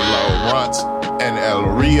Michelangelo Runts and El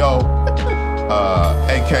Rio,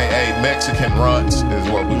 a.k.a. Mexican Runts is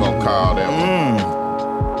what we're going to call them.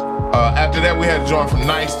 After that, we had a joint from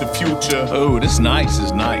Nice to Future. Oh, this Nice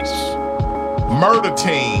is nice. Murder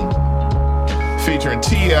Team, featuring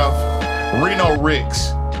TF, Reno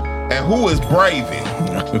Ricks, and Who is Bravey?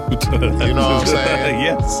 You know what I'm saying?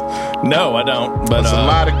 Yes. No, I don't. But there's a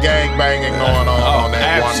lot of gang banging going on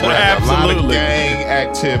that one record. Absolutely. A lot of gang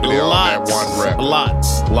activity on that one record.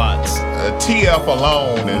 Lots. TF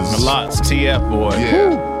alone is... Lots. TF, boy. Yeah.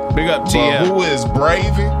 Woo. Big up TF. But Who is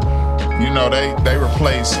Bravey? You know, they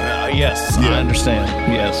replace... yes, I understand.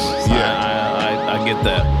 Yes. Yeah. I get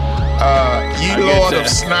that. Ye Lord of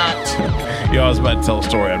Snot. You always about to tell a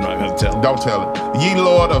story I'm not going to tell. Don't tell it. Ye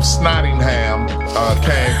Lord of Snottingham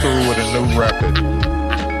came through with a new record.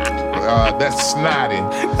 That's Snotty.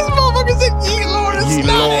 This motherfucker said Ye Lord of Snottingham. Ye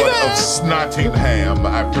Lord of Snottingham,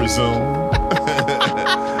 I presume.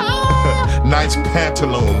 Nice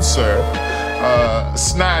pantaloons, sir.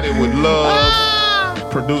 Snotty with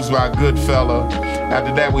Love, produced by Goodfella.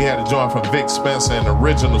 After that, we had a joint from Vic Spencer and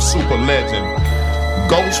original super legend.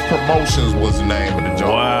 Ghost Promotions was the name of the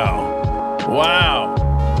joint. Wow.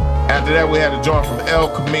 After that, we had a joint from El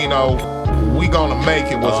Camino. We Gonna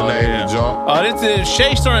Make It was the name of the joint.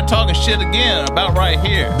 Shay started talking shit again about right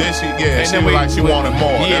here. She was like she wanted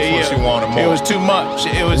more. That's what she wanted more. It was too much.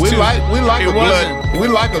 We like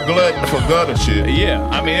a glutton for gutter shit. Yeah,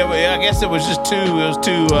 I mean, I guess it was just too. It was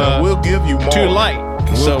too. We'll give you more. Too light.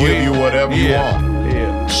 We'll give you whatever you want.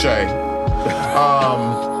 Yeah, Shay.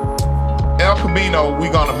 El Camino, We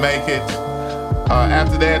Gonna Make It.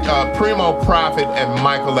 After that, Primo Prophet and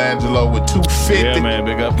Michelangelo with 250. Yeah, man,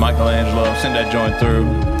 big up Michelangelo. Send that joint through.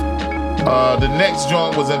 The next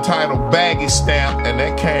joint was entitled Baggy Stamp, and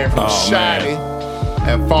that came from Shotty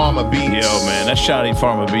and Farmer Beats. Yo, man, that Shotty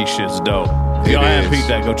Farmer Beats shit's dope. If y'all haven't peeped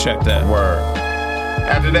that, go check that. Word.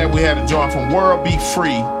 After that, we had a joint from World Be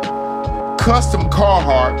Free, Custom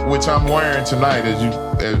Carhartt, which I'm wearing tonight.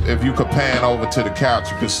 If you could pan over to the couch,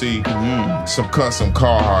 you could see some custom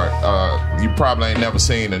Carhartt. You probably ain't never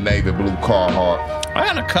seen a navy blue Carhartt. I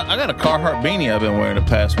got a Carhartt beanie I've been wearing the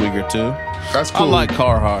past week or two. That's cool. I like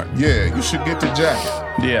Carhartt. Yeah, you should get the jacket.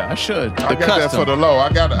 Yeah, I should. I got that for the low.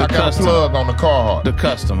 I got a plug on the Carhartt. The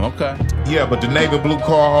custom, okay. Yeah, but the navy blue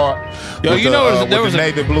Carhartt. Yo, you know there was the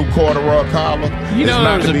navy blue corduroy collar. You know,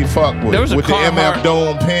 not to be fucked with. There was a with Carhartt, the MF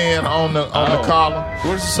Dome pen on the collar.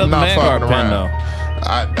 Where's the Southern Vangard pen though?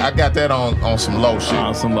 I got that on some low shit.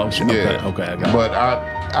 On some low shit. Yeah. Okay, I got it. But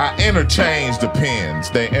I interchange the pens.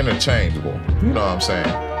 They're interchangeable. You know what I'm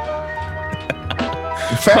saying?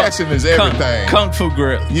 Fashion is everything. Kung Fu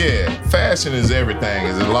grip. Yeah, fashion is everything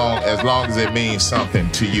as long as it means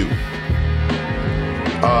something to you.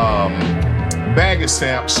 Baggage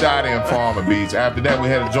Stamp, Shot in Farmer Beats. After that, we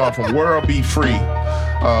had a joint from World Be Free.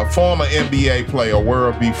 Former NBA player,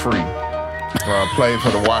 World Be Free. Played for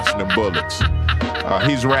the Washington Bullets.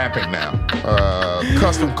 He's rapping now.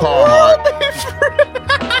 Custom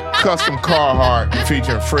Carhartt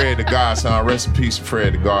featuring Fred the Godson. Rest in peace,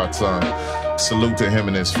 Fred the Godson. Salute to him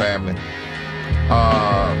and his family.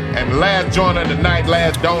 And the last joint of the night,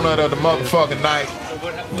 last donut of the motherfucking night.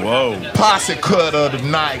 Whoa. Posse cut of the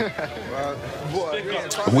night.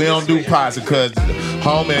 We don't do posse cuts.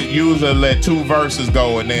 Homie usually let 2 verses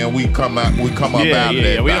go and then we come out of that.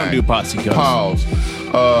 Yeah, we don't do posse cuts. Pause.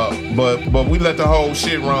 But we let the whole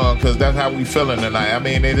shit run because that's how we feeling tonight. I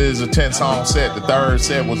mean, it is a 10-song set. The third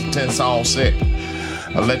set was a 10-song set.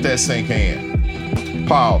 Let that sink in.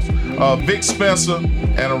 Pause. Vic Spencer,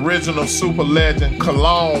 an original super legend.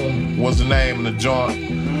 Cologne was the name of the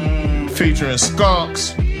joint. Featuring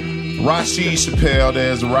Skunks. Rashid Chappelle.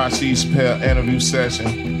 There's a Rashid Chappelle interview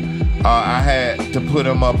session. I had to put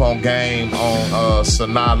him up on game on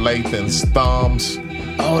Sanaa Lathan's Thumbs.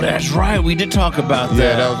 Oh, that's right. We did talk about that.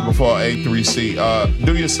 Yeah, that was before A3C.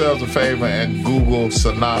 Do yourselves a favor and Google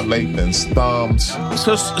Sanaa Lathan's Thumbs.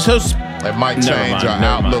 So it might change your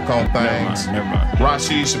outlook on things. Never mind.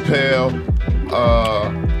 Rashid Chappelle,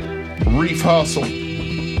 Reef Hustle.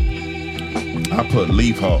 I put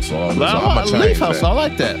Leaf Hustle on this. Leaf Hustle, I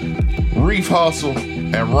like that. Reef Hustle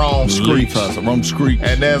and Rome Screech.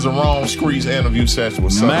 And there's a Rome Screech interview session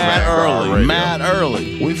with Mad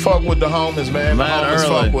Early. We fuck with the homies, man. The homies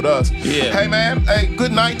fuck with us. Yeah. Hey, man. Hey,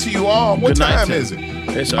 good night to you all. What time is it?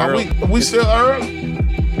 It's early. Are we still early?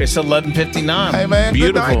 It's 11:59. Hey, man.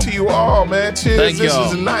 Beautiful. Good night to you all, man. Cheers. Thank this y'all.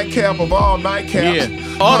 is a nightcap of all nightcaps.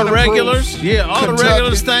 Yeah. All the regulars. Yeah, all the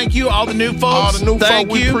regulars. Thank you. All the new folks. All the new thank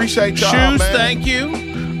folks. you. We appreciate y'all, Shoes, man. thank you.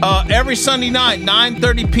 Every Sunday night,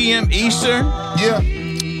 9:30 p.m. Eastern. Yeah.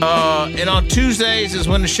 And on Tuesdays is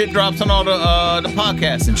when the shit drops on all the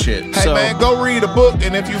podcasts and shit. Hey, man, go read a book.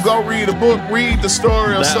 And if you go read a book, read the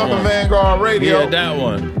story of Southern Vanguard Radio. Yeah, that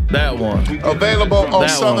one. Available on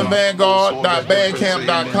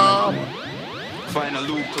southernvanguard.bandcamp.com.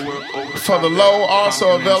 For the low,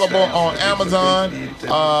 also available on Amazon.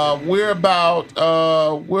 We're about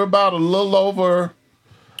a little over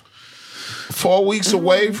 4 weeks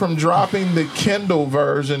away from dropping the Kindle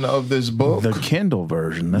version of this book. The Kindle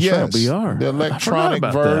version. That's right, we are. The electronic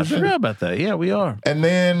version. I forgot about that. Yeah, we are. And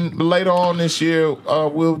then later on this year,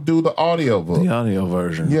 we'll do the audio book. The audio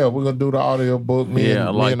version. Yeah, we're going to do the audio book. Me and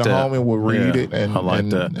the homie will read it and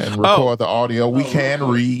record the audio. We can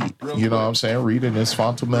read. You know what I'm saying? Read it. It's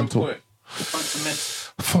fundamental.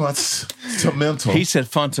 Fundamental. He said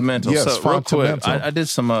fundamental. Yes, so fundamental. Real quick, I did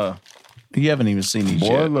some... You haven't even seen these Boy,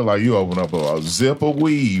 yet. it look like you open up a zip of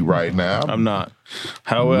weed right now. I'm not.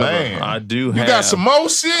 However, man, I do have. You got some more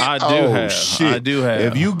shit? I do have.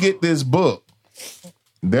 If you get this book,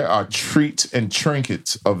 there are treats and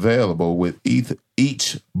trinkets available with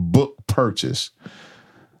each book purchase.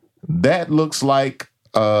 That looks like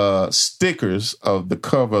stickers of the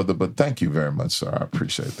cover of the book. Thank you very much, sir. I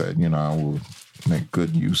appreciate that. You know, I will make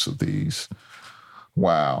good use of these.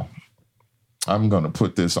 Wow. I'm going to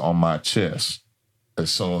put this on my chest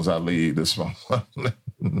as soon as I leave this moment.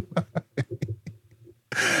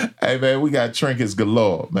 Hey, man, we got trinkets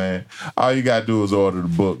galore, man. All you got to do is order the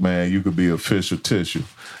book, man. You could be official tissue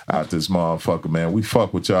out this motherfucker, man. We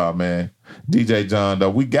fuck with y'all, man. DJ John,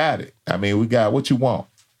 though, we got it. I mean, we got what you want.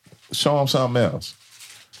 Show them something else.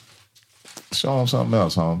 Show them something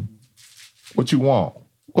else, homie. What you want?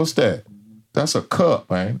 What's that? That's a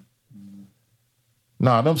cup, man.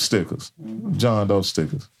 Nah, them stickers. John, those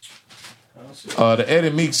stickers. The Eddie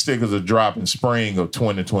Meek stickers are dropping spring of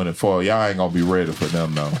 2024. Y'all ain't gonna be ready for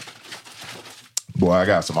them, though. Boy, I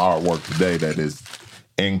got some artwork today that is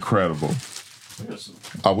incredible.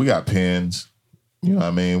 Oh, we got pens. You know what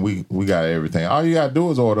I mean? We got everything. All you gotta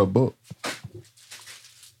do is order a book.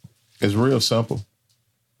 It's real simple.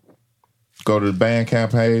 Go to the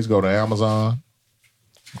Bandcamp page, go to Amazon,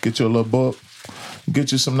 get you a little book,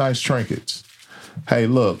 get you some nice trinkets. Hey,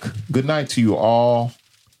 look, good night to you all.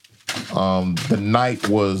 The night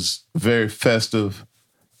was very festive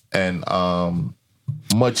and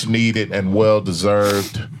much needed and well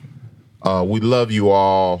deserved. We love you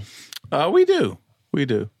all. We do. We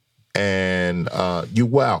do. And you're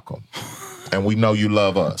welcome. And we know you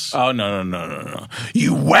love us. Oh, no.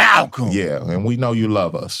 You welcome. Yeah, and we know you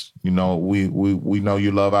love us. You know, we know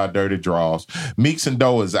you love our dirty draws. Meeks and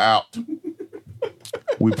Doe is out.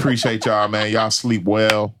 We appreciate y'all, man. Y'all sleep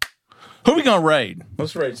well. Who we gonna raid?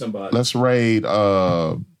 Let's raid somebody. Let's raid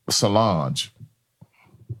Solange.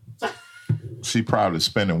 She probably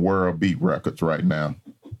spinning world beat records right now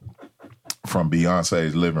from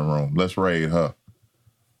Beyonce's living room. Let's raid her.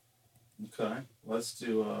 Okay, let's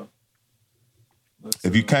do.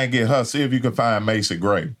 If you can't get her, see if you can find Macy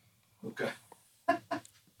Gray. Okay.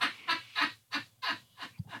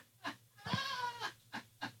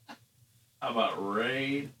 How about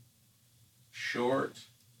raid short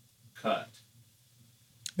cut?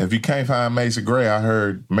 If you can't find Macy Gray, I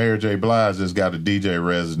heard Mary J. Blige just got a DJ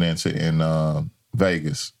residency in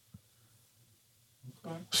Vegas.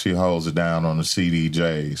 Okay. She holds it down on the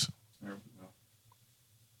CDJs. There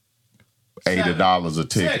we go. $80 a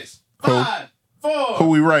ticket. 6, 5, 4. Who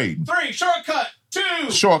we raiding? 3. Shortcut. 2.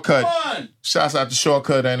 Shortcut. 1. Shouts out to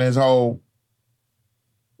Shortcut and his whole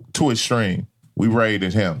Twitch stream. We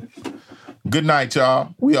raided him. Good night,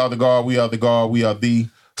 y'all. We are the Guard. We are the Guard. We are the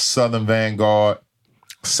Southern Vanguard.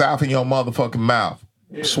 South in your motherfucking mouth.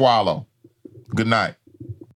 Yeah. Swallow. Good night.